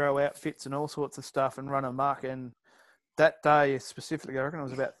superhero outfits and all sorts of stuff and run amok. And that day specifically, I reckon it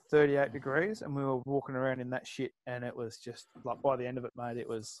was about 38 degrees, and we were walking around in that shit. And it was just like, by the end of it, mate,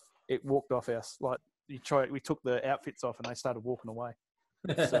 it walked off us. Like, we took the outfits off and they started walking away.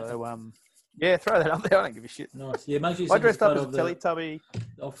 So yeah, throw that up there. I don't give a shit. Nice. Yeah, make sure you I send us dressed up photo as of the Teletubby.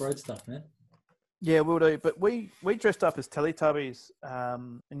 off-road stuff, man. Yeah, we'll do. But we dressed up as Teletubbies,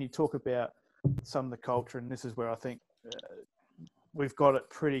 and you talk about some of the culture, and this is where I think we've got it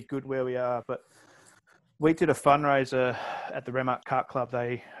pretty good where we are. But we did a fundraiser at the Remark Kart Club.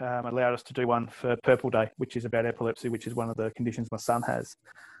 They allowed us to do one for Purple Day, which is about epilepsy, which is one of the conditions my son has.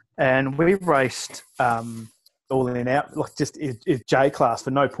 And we raced all in and out, like just J class for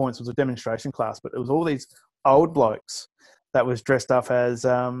no points. It was a demonstration class, but it was all these old blokes that was dressed up as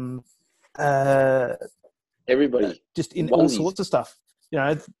Everybody. just in all Onesies. sorts of stuff. All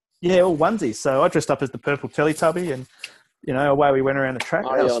onesies. So I dressed up as the purple Teletubby, and away we went around the track.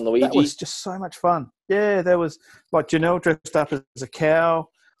 Mario and Luigi. That was just so much fun. Yeah, there was like Janelle dressed up as a cow.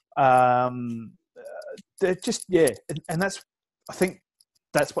 They're just and that's, I think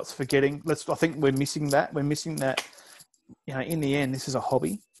that's what's forgetting. I think we're missing that. We're missing that. In the end, this is a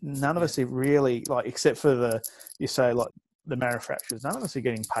hobby. None of us are really except for the manufacturers. None of us are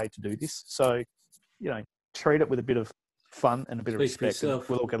getting paid to do this. So, treat it with a bit of fun and a bit of Speak for respect, and yourself.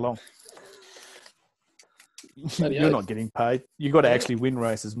 we'll all get along. Bloody You're oath. not getting paid. You've got to actually win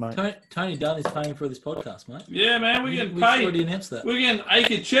races, mate. Tony Dunn is paying for this podcast, mate. Yeah, man, we're getting We've paid. already announced that. We're getting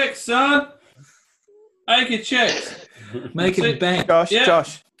acre checks, son. Acre checks. Make it bank. Josh, Yeah.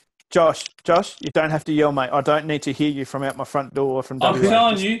 Josh, you don't have to yell, mate. I don't need to hear you from out my front door or from I'm WA.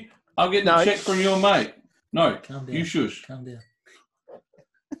 telling you, I'll get the No. check from your mate. No, Calm down. you shush. Calm down.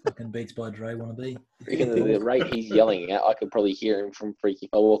 Fucking Beats by Dre wannabe. Because of the rate he's yelling at, I could probably hear him from Freaky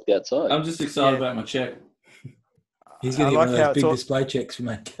if I walked outside. I'm just excited Yeah. about my check. He's I going to like get one how of those it's big all- display checks for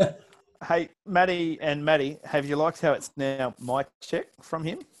me. Hey, Maddie, have you liked how it's now my check from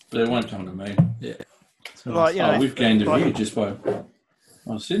him? But it won't come to me. Yeah. Like, Oh, we've gained a like- view just by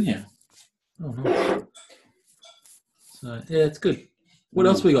I was sitting here. Oh, nice. So, yeah, it's good. What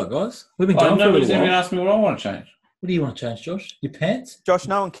else we got, guys? We've been Oh, going for a nobody's little even while. asked me what I want to change. What do you want to change, Josh? Your pants? Josh,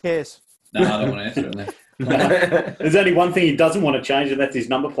 no one cares. No, I don't want to answer it then. There's only one thing he doesn't want to change, and that's his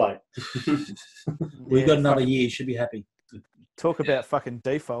number plate. We've Yeah, got another fucking- year. You should be happy. Talk about fucking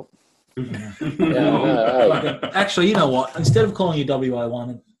default. Yeah, no. Actually, you know what? Instead of calling you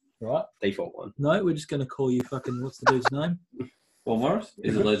WA1, right? Default one. No, we're just going to call you fucking, what's the dude's name? Paul Morris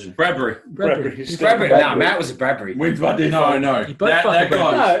is a legend. Bradbury. Bradbury. Bradbury. No, Matt was a Bradbury. Wins by No, default. no. You both That fucking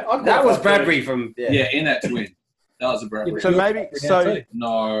guy. No, that was Bradbury from. Yeah. Yeah, in that twin. That was a Brad. So maybe,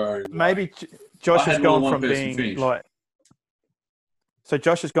 No. maybe Josh I has had more gone than one from person being finish. like. So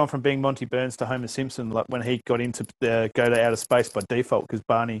Josh has gone from being Monty Burns to Homer Simpson, like when he got into go to outer space by default because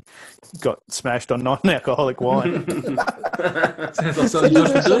Barney got smashed on non-alcoholic wine. Sounds like something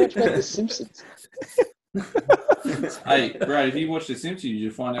Josh would So do. much about The Simpsons. Hey, Brad, if you watch The Simpsons,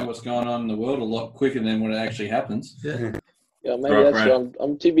 you find out what's going on in the world a lot quicker than when it actually happens. Yeah. Yeah, maybe Right, that's Brad. why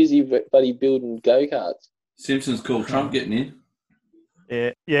I'm too busy buddy building go-karts. Simpsons called Trump getting in.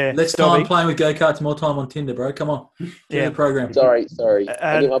 Yeah. Less Dobby. time playing with go-karts, more time on Tinder, bro. Come on. Get the program. Sorry.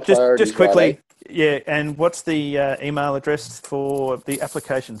 I get my priorities Just quickly, right, and what's the email address for the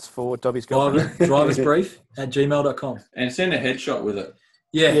applications for Dobby's girlfriend? Driversbrief@gmail.com. And send a headshot with it.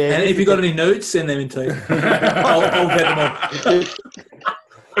 Yeah, and if you've got any nudes, send them in too. I'll vet them all.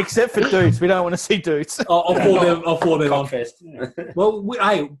 Except for dudes. We don't want to see dudes. I'll forward them on. Cockfest. Well,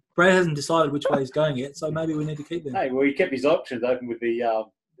 hey, Brad hasn't decided which way he's going yet, so maybe we need to keep them. Hey, well, he kept his options open with the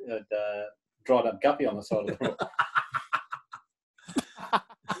dried up guppy on the side of the road.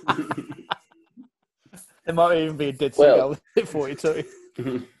 There might even be a dead Well- seagull for you too.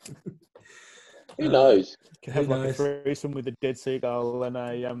 Who knows? You can have Who like a knows? threesome with a dead seagull and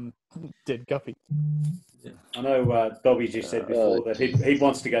a dead guppy. I know Dobby just said before that he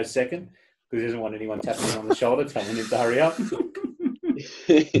wants to go second because he doesn't want anyone tapping him on the shoulder telling him to hurry up.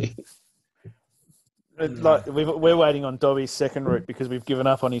 Like we're waiting on Dobby's second route because we've given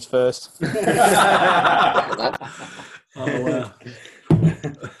up on his first. Oh, wow.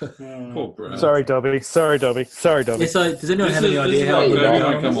 Poor Brad. Sorry, Dobby. Yeah, so does anyone This have is- any this idea is how why we're Kobe going?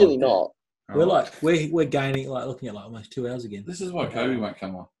 won't come Really on. not. We're like we're gaining, like looking at like almost 2 hours again. This is why Kobe won't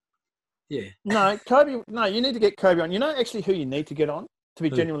come on. Yeah. No, Kobe. No, you need to get Kobe on. You know actually who you need to get on. To be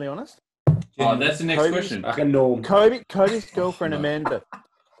Who? genuinely honest, Oh, that's the next Kobe's- question. Like a norm. Kobe's girlfriend No. Amanda.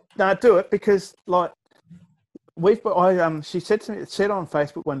 No, do it because like she said to me, said on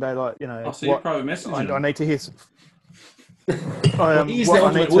Facebook one day, like, you know, I'll see you probably messaging I him. need to hear some, He's the I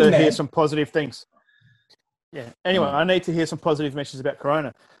ultimate need to wingman. hear some positive things. Yeah. Anyway, I need to hear some positive messages about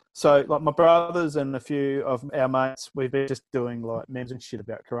Corona. So, like, my brothers and a few of our mates, we've been just doing like memes and shit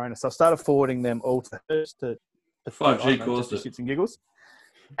about Corona. So I started forwarding them all to her to 5G just for caused it. shits and giggles.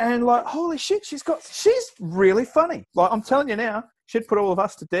 And like, holy shit, she's really funny. Like, I'm telling you now, she'd put all of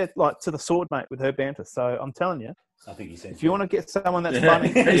us to death, like to the sword, mate, with her banter. So I'm telling you, I think he said. if you want to get someone that's funny,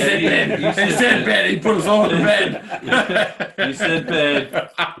 He said bed. He said bed. He put us all to bed. You said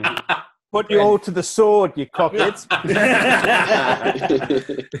bad. put you all to the sword, you cockheads.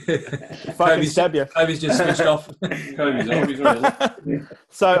 Fucking stab you. Kobe's just switched off. Kobe's always really.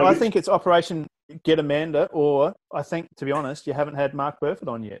 So I think it's Operation Get Amanda, or I think, to be honest, you haven't had Mark Burford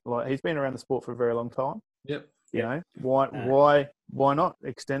on yet. Like, he's been around the sport for a very long time. Yep. You know, why not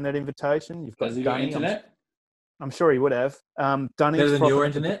extend that invitation? You've got Does he got Dunny. internet? I'm sure he would have. Dunny's Better than your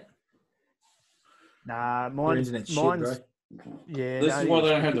frothing- internet? Nah, Your mine's internet's shit, bro. yeah. This no, is why they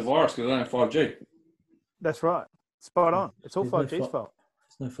don't have the virus, because they don't have 5G. That's right. Spot on. It's all There's no 5G's fi- fault.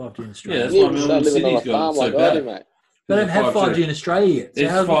 There's no 5G in Yeah, Australia. that's You why need to Melbourne start living on a City's got farm so like I bad. do, mate. They don't have 5G in Australia yet. So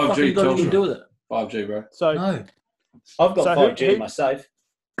It's how the fuck 5G you got anything to do with it? 5G, bro. So No. I've got So 5G who- in my safe.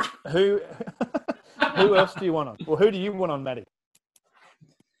 who who else do you want on? Well, who do you want on, Matty?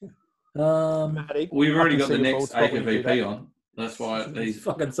 Matty. We've already got the Singapore next probably do AKVP that. on. That's why he's he's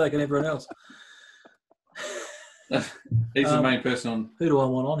fucking taking everyone else. the main person on. Who do I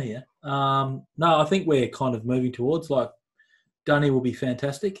want on here? No, I think we're kind of moving towards like Dunny will be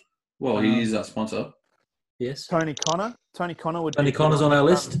fantastic. Well, he is our sponsor. Yes. Tony Connor. Tony Connor would. Tony be good Connor's on our that.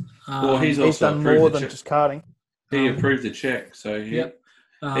 list. Well, he's He's also done approved more the than check. just karting. He approved the check, so he, Yep.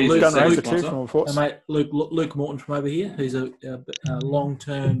 he's Luke, a Done safe racer too sponsor. from reports. mate, Luke Morton from over here, who's a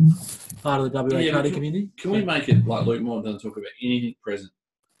long-term part of the WA Yeah, karting community. Can we make it like Luke Moore doesn't talk about anything present,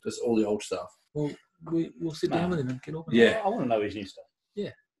 just all the old stuff? Well, we'll sit down with him and get organised. Yeah. I want to know his new stuff.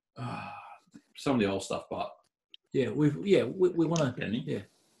 Some of the old stuff, but Yeah, we want to. Benny. Yeah,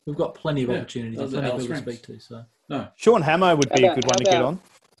 we've got plenty of Yeah, opportunities, those and are plenty of Alice people to speak Rings. to. So Sean Hamo would be How a good about- one to how get about- on.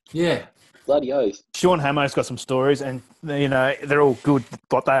 yeah, Bloody oath. Sean Hamo's got some stories, and you know they're all good.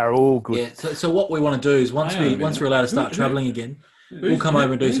 But they are all good. yeah. So what we want to do is once Hang on a we're minute. allowed to start Who- travelling again, we'll come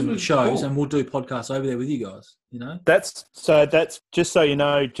over and do some shows, and we'll do podcasts over there with you guys. You know, That's just so you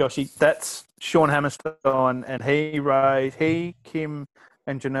know, Joshy. That's Sean Hammerstein, and he, Kim,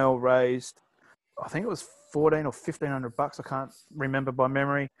 and Janelle raised, I think it was $1,400 or $1,500. I can't remember by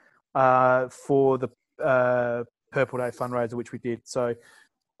memory, for the Purple Day fundraiser, which we did. So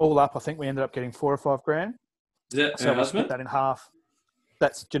all up, I think we ended up getting $4 or $5 is that So her we husband? split that in half.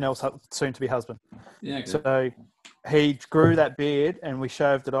 That's Janelle's soon-to-be husband. Yeah, okay. So he grew that beard, and we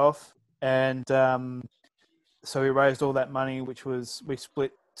shaved it off, and So we raised all that money, which was we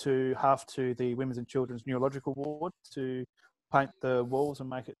split to half to the Women's and Children's Neurological Ward to paint the walls and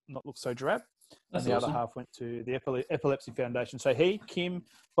make it not look so drab. That's and the awesome. other half went to the Epilepsy Foundation. So he, Kim,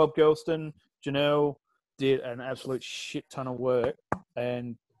 Bob Gelston, Janelle did an absolute shit ton of work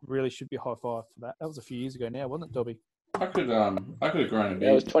and really should be high five for that. That was a few years ago now, wasn't it, Dobby? I could have grown a bit.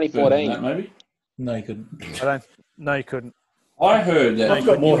 That was 2014. That maybe. No, you couldn't. No, you couldn't. I heard that. I've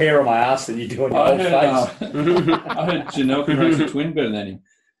got more hair on my ass than you do on your I whole heard, face. I heard Janelle could race a twin better than him.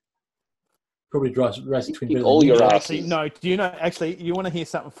 Probably race a twin better All than you. your Actually, asses. no. Do you know? Actually, you want to hear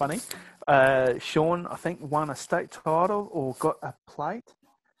something funny? Sean, I think, won a state title or got a plate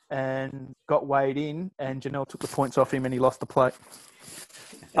and got weighed in, and Janelle took the points off him, and he lost the plate.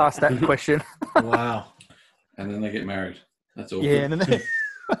 Ask that question. Wow. And then they get married. That's all. Yeah. And then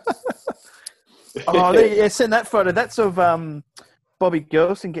send that photo. That's of Bobby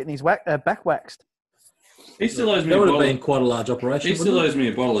Gelston getting his back waxed. He still owes me That a would have bottle. been quite a large operation. He still owes me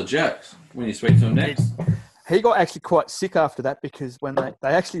a bottle of Jack's when you speak to him next. He got actually quite sick after that because when they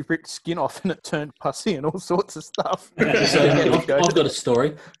actually ripped skin off and it turned pussy and all sorts of stuff. So I've got a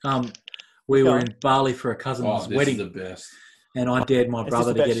story. We were Go on. in Bali for a cousin's Oh, this wedding, is the best. and I dared my Is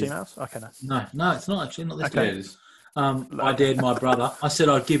brother this to about get his. females? Okay, no. No, it's not actually. Not this Okay. Yeah, time. it is. I dared my brother. I said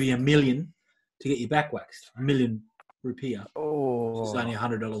I'd give you $1 million to get your back waxed. $1 million rupiah. Oh, It's only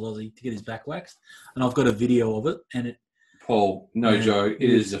 $100 Aussie to get his back waxed, and I've got a video of it. And it, Paul, no Yeah, joke. it It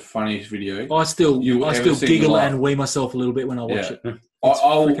is the funniest video. I still You ever seen giggle live? and wee myself a little bit when I watch Yeah. it.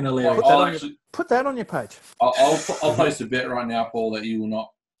 I'll freaking hilarious. put that on your page. I'll post a bet right now, Paul, that you will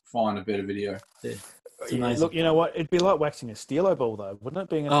not find a better video. It's amazing. Look, you know what? It'd be like waxing a stilo ball, though, wouldn't it?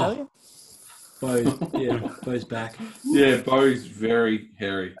 Being Italian. Bo's back, Yeah, Bo's very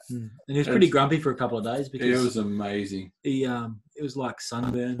hairy. and he was pretty grumpy for a couple of days It because was amazing. he it was like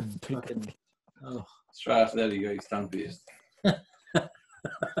sunburn and fucking. Oh, Straight after that, he got his tongue pierced.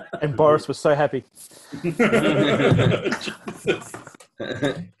 And Boris was so happy. you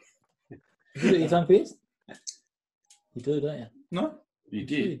get your tongue pierced? You do, don't you? No, You You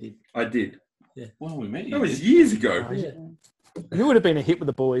did. did. I did. When we met you. That was years ago. Oh, yeah. You would have been a hit with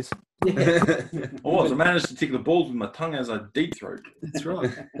the boys. I was. I managed to tickle the balls with my tongue as I deep throat. That's right.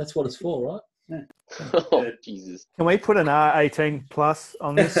 That's what it's for, right? Oh, Jesus. Can we put an R18 plus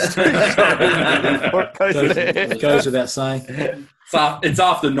on this? Before it goes there? Goes without saying. It's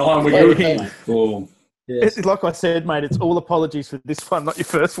after 9. We're Hey, good. hey, Boom. Yes. It's like I said, mate, it's all apologies for this one, not your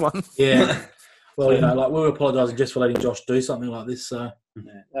first one. Yeah. Well, you know, like we were apologising just for letting Josh do something like this. So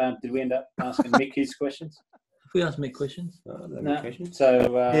Did we end up asking Mick his questions? if we ask Mick questions, No.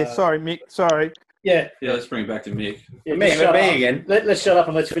 So Yeah, sorry, Mick. Sorry. yeah, Yeah, let's bring it back to Mick. yeah, Me, just shut me up. again. Let's shut up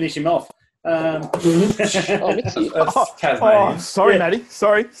and let's finish him off. Oh, Mick's here. Oh, Tasmanian. sorry, Yeah. Maddie.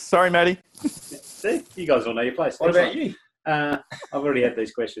 Sorry, Maddie. See, you guys all know your place. What about you? I've already had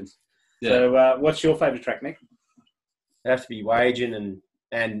these questions. Yeah. So, what's your favourite track, Nick? It has to be Wagen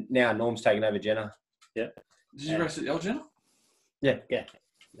and now Norm's taking over Jenna. Did you race at Elgin? Yeah.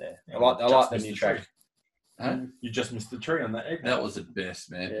 I like the new track. You just missed the tree on that egg. That was the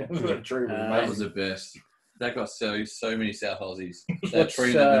best, man. Yeah. That tree was That amazing. was the best. That got so many South Aussies. That What's,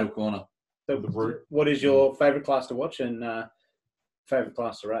 tree in the middle corner. So, what is your favourite class to watch and favourite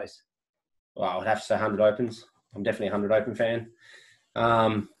class to race? Well, I would have to say 100 Opens. I'm definitely a 100 Open fan.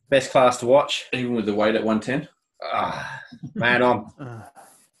 Best class to watch. Even with the weight at 110. Man,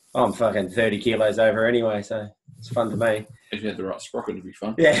 I'm fucking 30 kilos over anyway, so it's fun to me. If you had the right sprocket, it'd be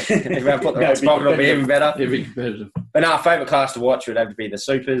fun. Yeah, if I put the right spot, it'll be even better. It'd be competitive. But no, favourite class to watch would have to be the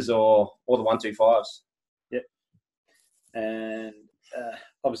Supers or the 125s. Yep. And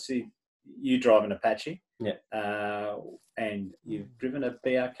obviously, you drive an Apache. Yeah. And you've driven a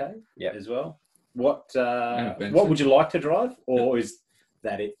BRK. Yeah. As well. What Benson. would you like to drive, or is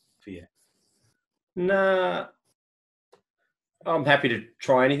that it for you? Nah, I'm happy to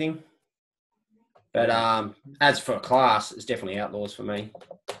try anything. But as for a class, it's definitely Outlaws for me.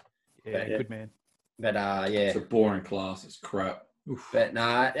 Yeah, Yeah. good man. But yeah, It's a boring class. It's crap. but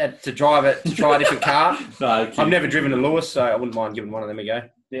nah, to try a different car. No, I've never driven a Lewis, so I wouldn't mind giving one of them a go.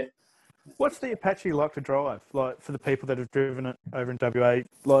 What's the Apache like to drive? Like for the people that have driven it over in WA,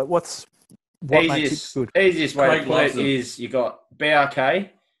 like what makes it good? Easiest way Craig to put loves it them. is you got BRK,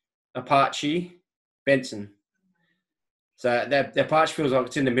 Apache, Benson. So the Apache feels like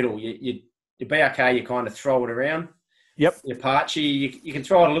it's in the middle. Your BRK, you kind of throw it around. Yep. Your Apache, you can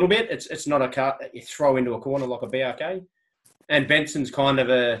throw it a little bit. It's not a car that you throw into a corner like a BRK. And Benson's kind of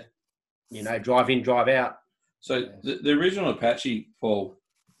a, drive in, drive out. So the original Apache, Paul,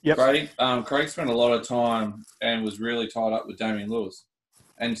 Yep. Craig spent a lot of time and was really tied up with Damien Lewis,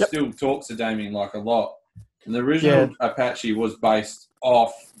 and still talks to Damien like a lot. And the original Apache was based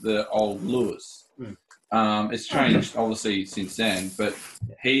off the old Lewis. It's changed obviously since then, but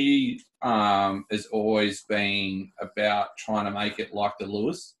he has always been about trying to make it like the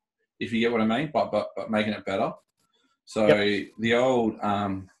Lewis, if you get what I mean, but making it better. So the old,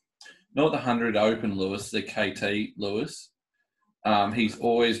 not the 100 Open Lewis, the KT Lewis, he's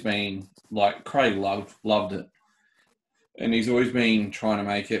always been like Craig loved it, and he's always been trying to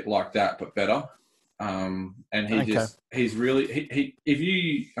make it like that but better. And he's really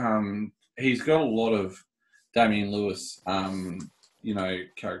he's got a lot of Damian Lewis,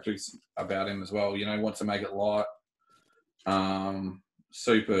 characteristics about him as well. Wants to make it light,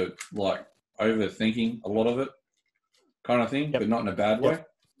 super like overthinking a lot of it, kind of thing, but not in a bad way.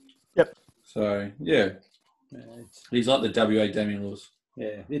 Yep. So he's like the WA Damian Lewis.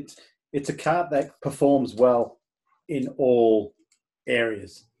 Yeah, it's a kart that performs well in all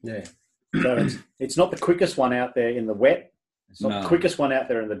areas. Yeah. So it's not the quickest one out there in the wet. It's not the quickest one out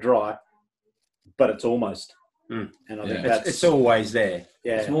there in the dry, but it's almost. And I think it's always there.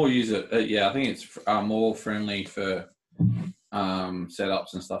 Yeah, it's more user. I think it's more friendly for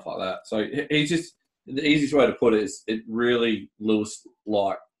setups and stuff like that. So it's just the easiest way to put it is it really Lewis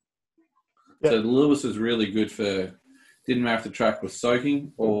like. So Lewis is really good for. Didn't matter if the track was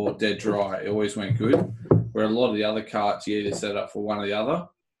soaking or dead dry. It always went good. Where a lot of the other karts, you either set up for one or the other,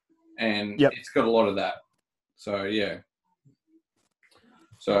 and it's got a lot of that. So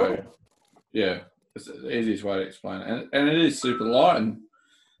it's the easiest way to explain it, and it is super light, and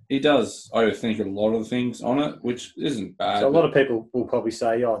he does overthink a lot of things on it, which isn't bad. So a lot of people will probably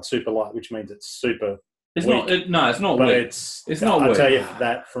say, "Oh, it's super light," which means it's super. It's weak. not. It's not but weak. It's not. I'll weak. tell you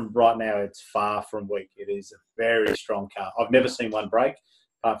that from right now, it's far from weak. It is a very strong car. I've never seen one break,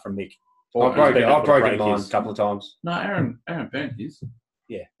 apart from Mick. I've broken mine a couple of times. No, Aaron bent his.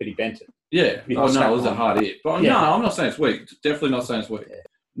 Yeah, but he bent it. Yeah. It was a hard hit. But no, I'm not saying it's weak. Definitely not saying it's weak. Yeah.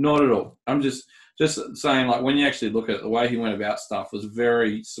 Not at all. I'm just saying, like, when you actually look at it, the way he went about stuff was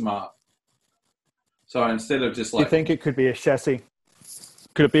very smart. So instead of just like... Do you think it could be a chassis?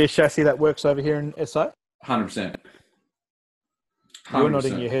 Could it be a chassis that works over here in SA? 100%. You're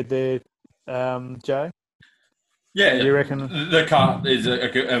nodding your head there, Joe. Yeah, you reckon the kart is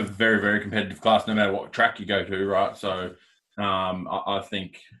a very, very competitive class, no matter what track you go to, right? So, I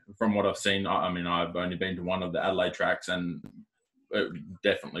think from what I've seen, I've only been to one of the Adelaide tracks, and it would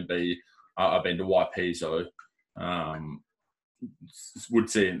definitely be. I've been to YP, so would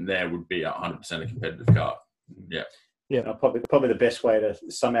see it there would be 100% a competitive kart. Yeah. Yeah, probably the best way to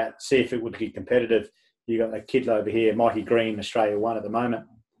somehow see if it would be competitive. You got a kid over here, Mikey Green, Australia 1 at the moment,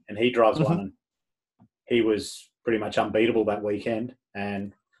 and he drives one, and he was pretty much unbeatable that weekend.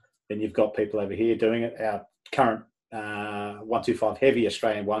 And then you've got people over here doing it. Our current 125 heavy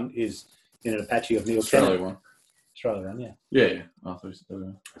Australian one is in an Apache of Neil Australia one. Australia one, yeah. Yeah.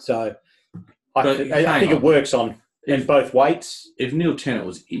 So I think it works in both weights. If Neil Tennant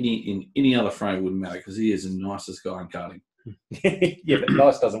was in any other frame, it wouldn't matter because he is the nicest guy in karting. Yeah, but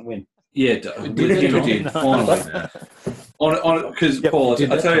nice doesn't win. Yeah, it did finally. Because Paul,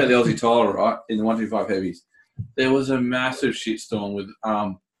 I tell you, the Aussie title, right, in the 125 heavies, there was a massive shitstorm with,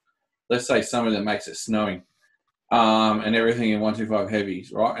 let's say, somebody that makes it snowing, and everything in 125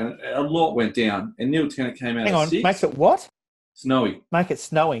 heavies, right, and a lot went down, and Neil Tennant came out. Hang on, 6. Makes it what? Snowy. Make it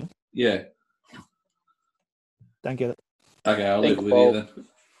snowing. Yeah. Don't get it. Okay, I'll leave it with you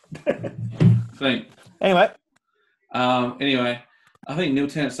then. Think. Anyway, I think Neil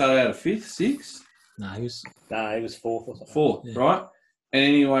Tennant started out of 5th, 6th. No, he was 4th or something. 4th, right? And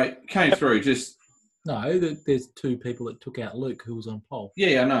anyway, came through just. No, there's 2 people that took out Luke, who was on pole.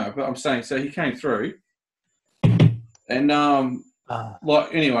 Yeah, I know, but I'm saying, so he came through, and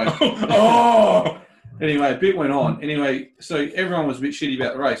anyway. Anyway, a bit went on. Anyway, so everyone was a bit shitty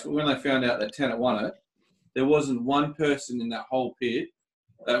about the race, but when they found out that Tennant won it, there wasn't one person in that whole pit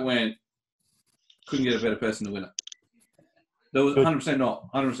that couldn't get a better person to win it. There was 100%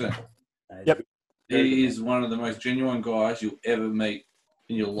 not, 100%. Yep. He is one of the most genuine guys you'll ever meet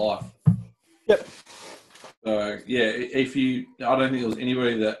in your life. Yep. So, yeah, I don't think there was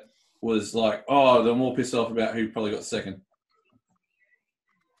anybody that was like, oh, they're more pissed off about who probably got second.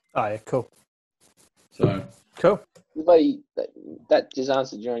 Oh, yeah, cool. So. Cool. Buddy, that just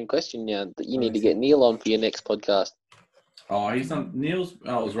answered your own question now, that you need to get Neil on for your next podcast. Oh, he's not. Neil's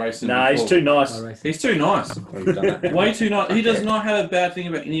was racing. No, he's too nice. He's too nice. Way too nice. He does not have a bad thing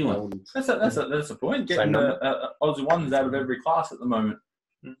about anyone. That's the point. Getting the Aussie ones out of every class at the moment.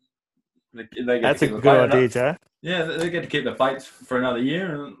 That's a good idea, Joe. Yeah, they get to keep the plates for another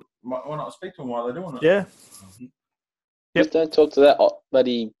year, and why not speak to them while they're doing it? Yeah. Just don't talk to that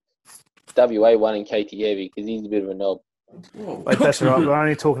buddy WA won in KT Heavy because he's a bit of a knob. But that's all right. We're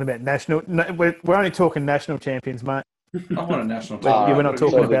only talking about national. No, we're only talking national champions, mate. I want a national We're title. not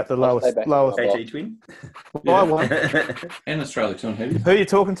talking about the I'll stay lowest. back to my KT Twin. Well, I won. And Australia too, heavy. Who are you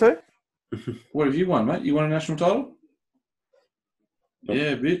talking to? What have you won, mate? You won a national title?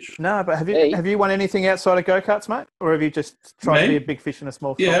 Yeah, bitch. No, but Hey. have you won anything outside of go-karts, mate? Or have you just tried to Me? be a big fish in a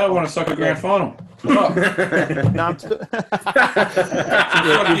small Yeah, I pond? won a soccer grand final. Fuck. No, I'm Fuck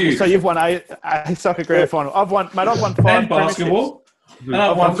you. so you've won a soccer grand final. I've won 5 And premierships. basketball. And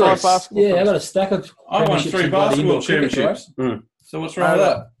I've won 5 three. basketball. Yeah, I got a stack of. I won premierships 3 in bloody basketball indoor cricket, championships. right? So what's wrong with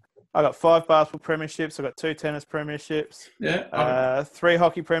that? I got 5 basketball premierships. I got 2 tennis premierships. Yeah. 3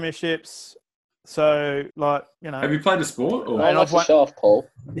 hockey premierships. So, like, you know. Have you played a sport? Or? I And like I've to won- show off, Paul.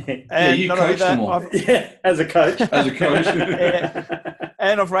 And you not only coached that, them all. Yeah, as a coach. As a coach.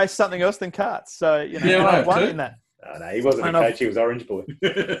 and I've raced something else than karts. So, you know, Yeah, I've won too. in that. Oh, no, he wasn't And a I've- coach. He was Orange Boy.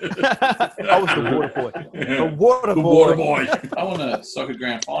 I was the water boy. The water The boy. water boy. I won a soccer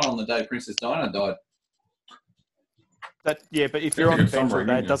grand final on the day Princess Diana died. Yeah, but if you're on the Some bench all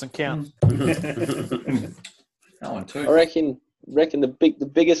day, ring, it doesn't count. That one too. I reckon the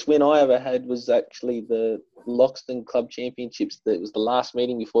biggest win I ever had was actually the Loxton Club Championships. That was the last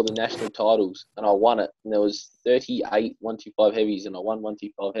meeting before the national titles, and I won it. And there was 38 125 heavies, and I won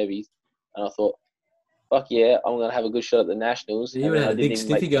 125 heavies. And I thought, fuck yeah, I'm gonna have a good shot at the nationals. You And would then I have a didn't big even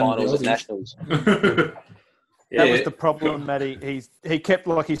make stiffy the going to the finals at Aussies. nationals. That was the problem, that he kept,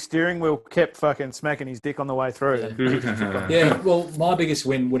 like, his steering wheel kept fucking smacking his dick on the way through. Yeah, well, my biggest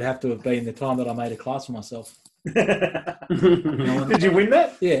win would have to have been the time that I made a class for myself. Did you win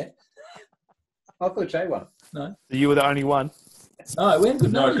that? Yeah. I thought Jay won. You were the only one. No, we had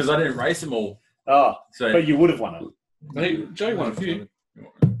good No, numbers. because I didn't race them all. Oh, So but you would have won it. Hey, Jay won a few.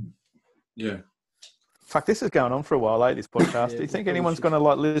 Yeah. Fuck, this is going on for a while, this podcast. Yeah, Do you think we anyone's should- going to,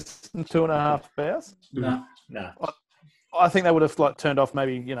 like, listen 2.5 hours? No. No. I think they would have, like, turned off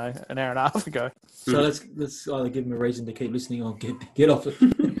maybe, you know, an hour and a half ago. So let's either give them a reason to keep listening or get off it.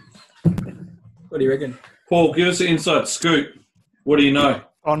 What do you reckon? Paul, give us an inside scoop. What do you know?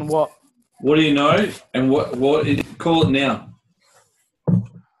 On what? What do you know? And what call it now.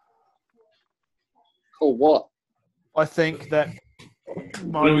 Cool. What? I think that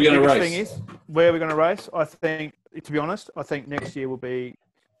my When are we gonna biggest race? thing is where are we going to race. I think, to be honest, I think next year will be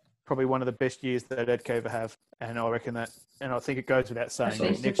probably one of the best years that Edco ever have, and I reckon that, and I think it goes without saying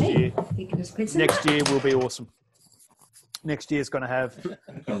that next year will be awesome. Next year's going to have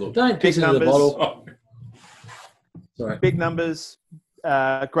Don't piss into the numbers. bottle. Sorry. big numbers,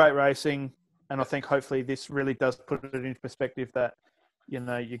 great racing, and I think hopefully this really does put it into perspective that, you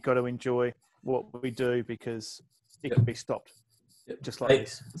know, you've got to enjoy what we do because it can be stopped, just like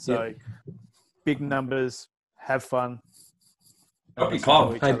this. So big numbers, have fun. help your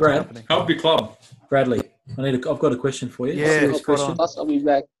club. Hey, Brad. Help your club. Bradley, I've got a question for you. Yeah, A serious spot question. on. Plus, I'll be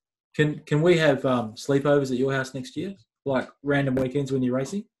back. Can we have sleepovers at your house next year? Like random weekends when you're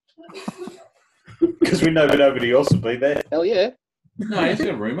racing? Because we know that nobody else will be there. Hell yeah. No, he's got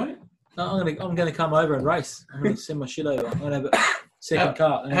a roommate. No, I'm gonna come over and race. I'm gonna send my shit over. I'm gonna have a second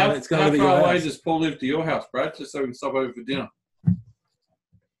car. And How, it's gonna how be at your far away house. does Paul live to your house, Brad? Just so we can stop over for dinner.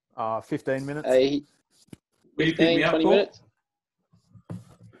 15 minutes. Hey, Will you pick 15, me up, 20 Paul? minutes.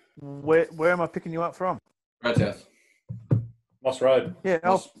 Where am I picking you up from? Brad's house. Moss Road.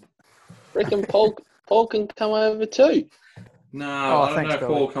 Yeah, Reckon Paul can come over too. No, Oh, I don't thanks, know if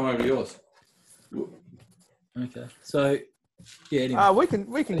Dobby. Paul will come over yours. Okay. So yeah, anyway. we can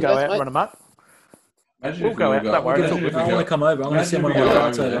Any go bets, out, mate? run them up. Imagine We'll if go we all out, don't worry, imagine that's if I we want to go- come over. I'm gonna imagine send if one we of my go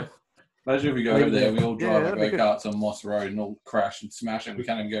carts over over. there. Imagine if we go Leave over it there, we all Yeah, drive that'd our be good. go-karts on Moss Road and all crash and smash and we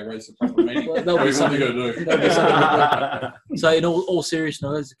can't even go race a proper meeting. Well, What that'll are be we something. going to do? That'll be something. So in all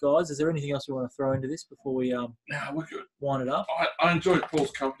seriousness, guys, is there anything else we want to throw into this before we Nah, we're good. wind it up? I enjoyed Paul's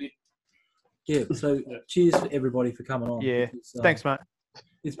company. Yeah. So cheers for everybody for coming on. Yeah. It's, Thanks, mate.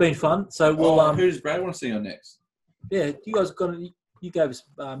 It's been fun. So we'll Who's Brad want to see on next? yeah. You guys got you gave us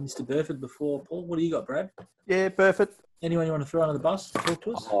Mr. Burford before, Paul. What do you got, Brad? Yeah, perfect. Anyone you want to throw under the bus? Talk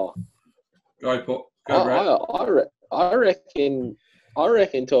to us. Oh, Go, Paul. Go, Brad. I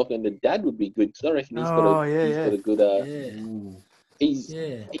reckon talking to Dad would be good because I reckon he's got a good. Yeah. He's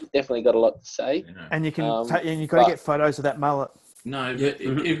definitely got a lot to say. And you can and you've got but- to get photos of that mullet. No, but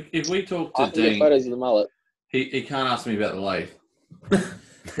if we talk I to can get Dean, photos of the mullet. he can't ask me about the lathe.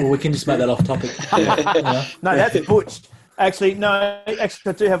 Well, we can just make that off topic. Yeah. No, that's Butch. Actually, I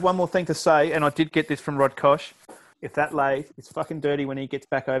do have one more thing to say, and I did get this from Rod Kosh. If that lathe is fucking dirty when he gets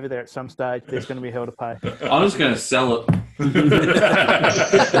back over there at some stage, there's going to be hell to pay. I'm just going to sell it.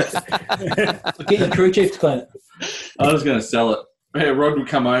 Get your crew chief to clean it. I'm just going to sell it. Yeah, Rod would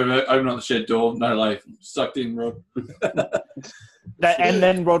come over, open up the shed door, no lathe, sucked in Rod. And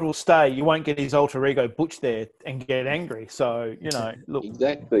then Rod will stay. You won't get his alter ego Butch there and get angry. So, look.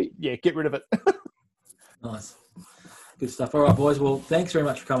 Exactly. Yeah, get rid of it. Nice. Good stuff. All right, boys. Well, thanks very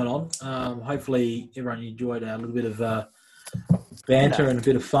much for coming on. Hopefully everyone enjoyed our little bit of banter and a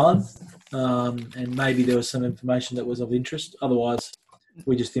bit of fun. And maybe there was some information that was of interest. Otherwise,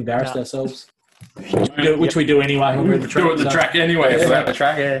 we just embarrassed ourselves. Which we do anyway when we're at the track. Do it at the track anyway. Yeah, So. at the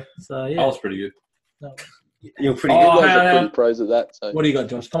track, yeah. So, I yeah. was pretty good. No. You're pretty You good. guys are hang pretty on. pros at that. So. What do you got,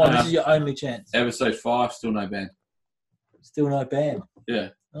 Josh? Come on, this is your only chance. Episode 5, still no ban. Still no ban. Yeah.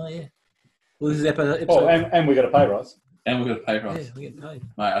 Oh, yeah. Well, this is episode. Oh, and we got to pay rise. And we've got to pay yeah, rise. we get paid.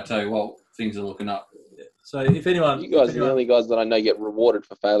 Mate, I tell you what, things are looking up. So if anyone... You guys are the only guys that I know get rewarded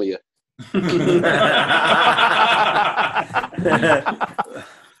for failure.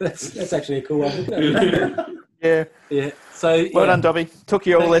 That's actually a cool one. Look at that. Yeah. Yeah. So Well done, Dobby. Took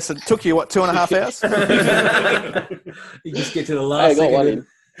you all lesson. Took you, 2.5 hours? You just get to the Hey, last I got one second.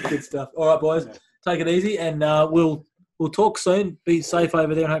 Good stuff. All right, boys. Take it easy, and we'll talk soon. Be safe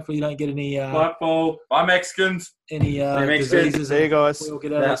over there, and hopefully you don't get any Bye, Paul. Bye, Mexicans. any Mexicans. diseases. See you guys. We'll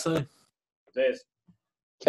get out of there soon. Cheers.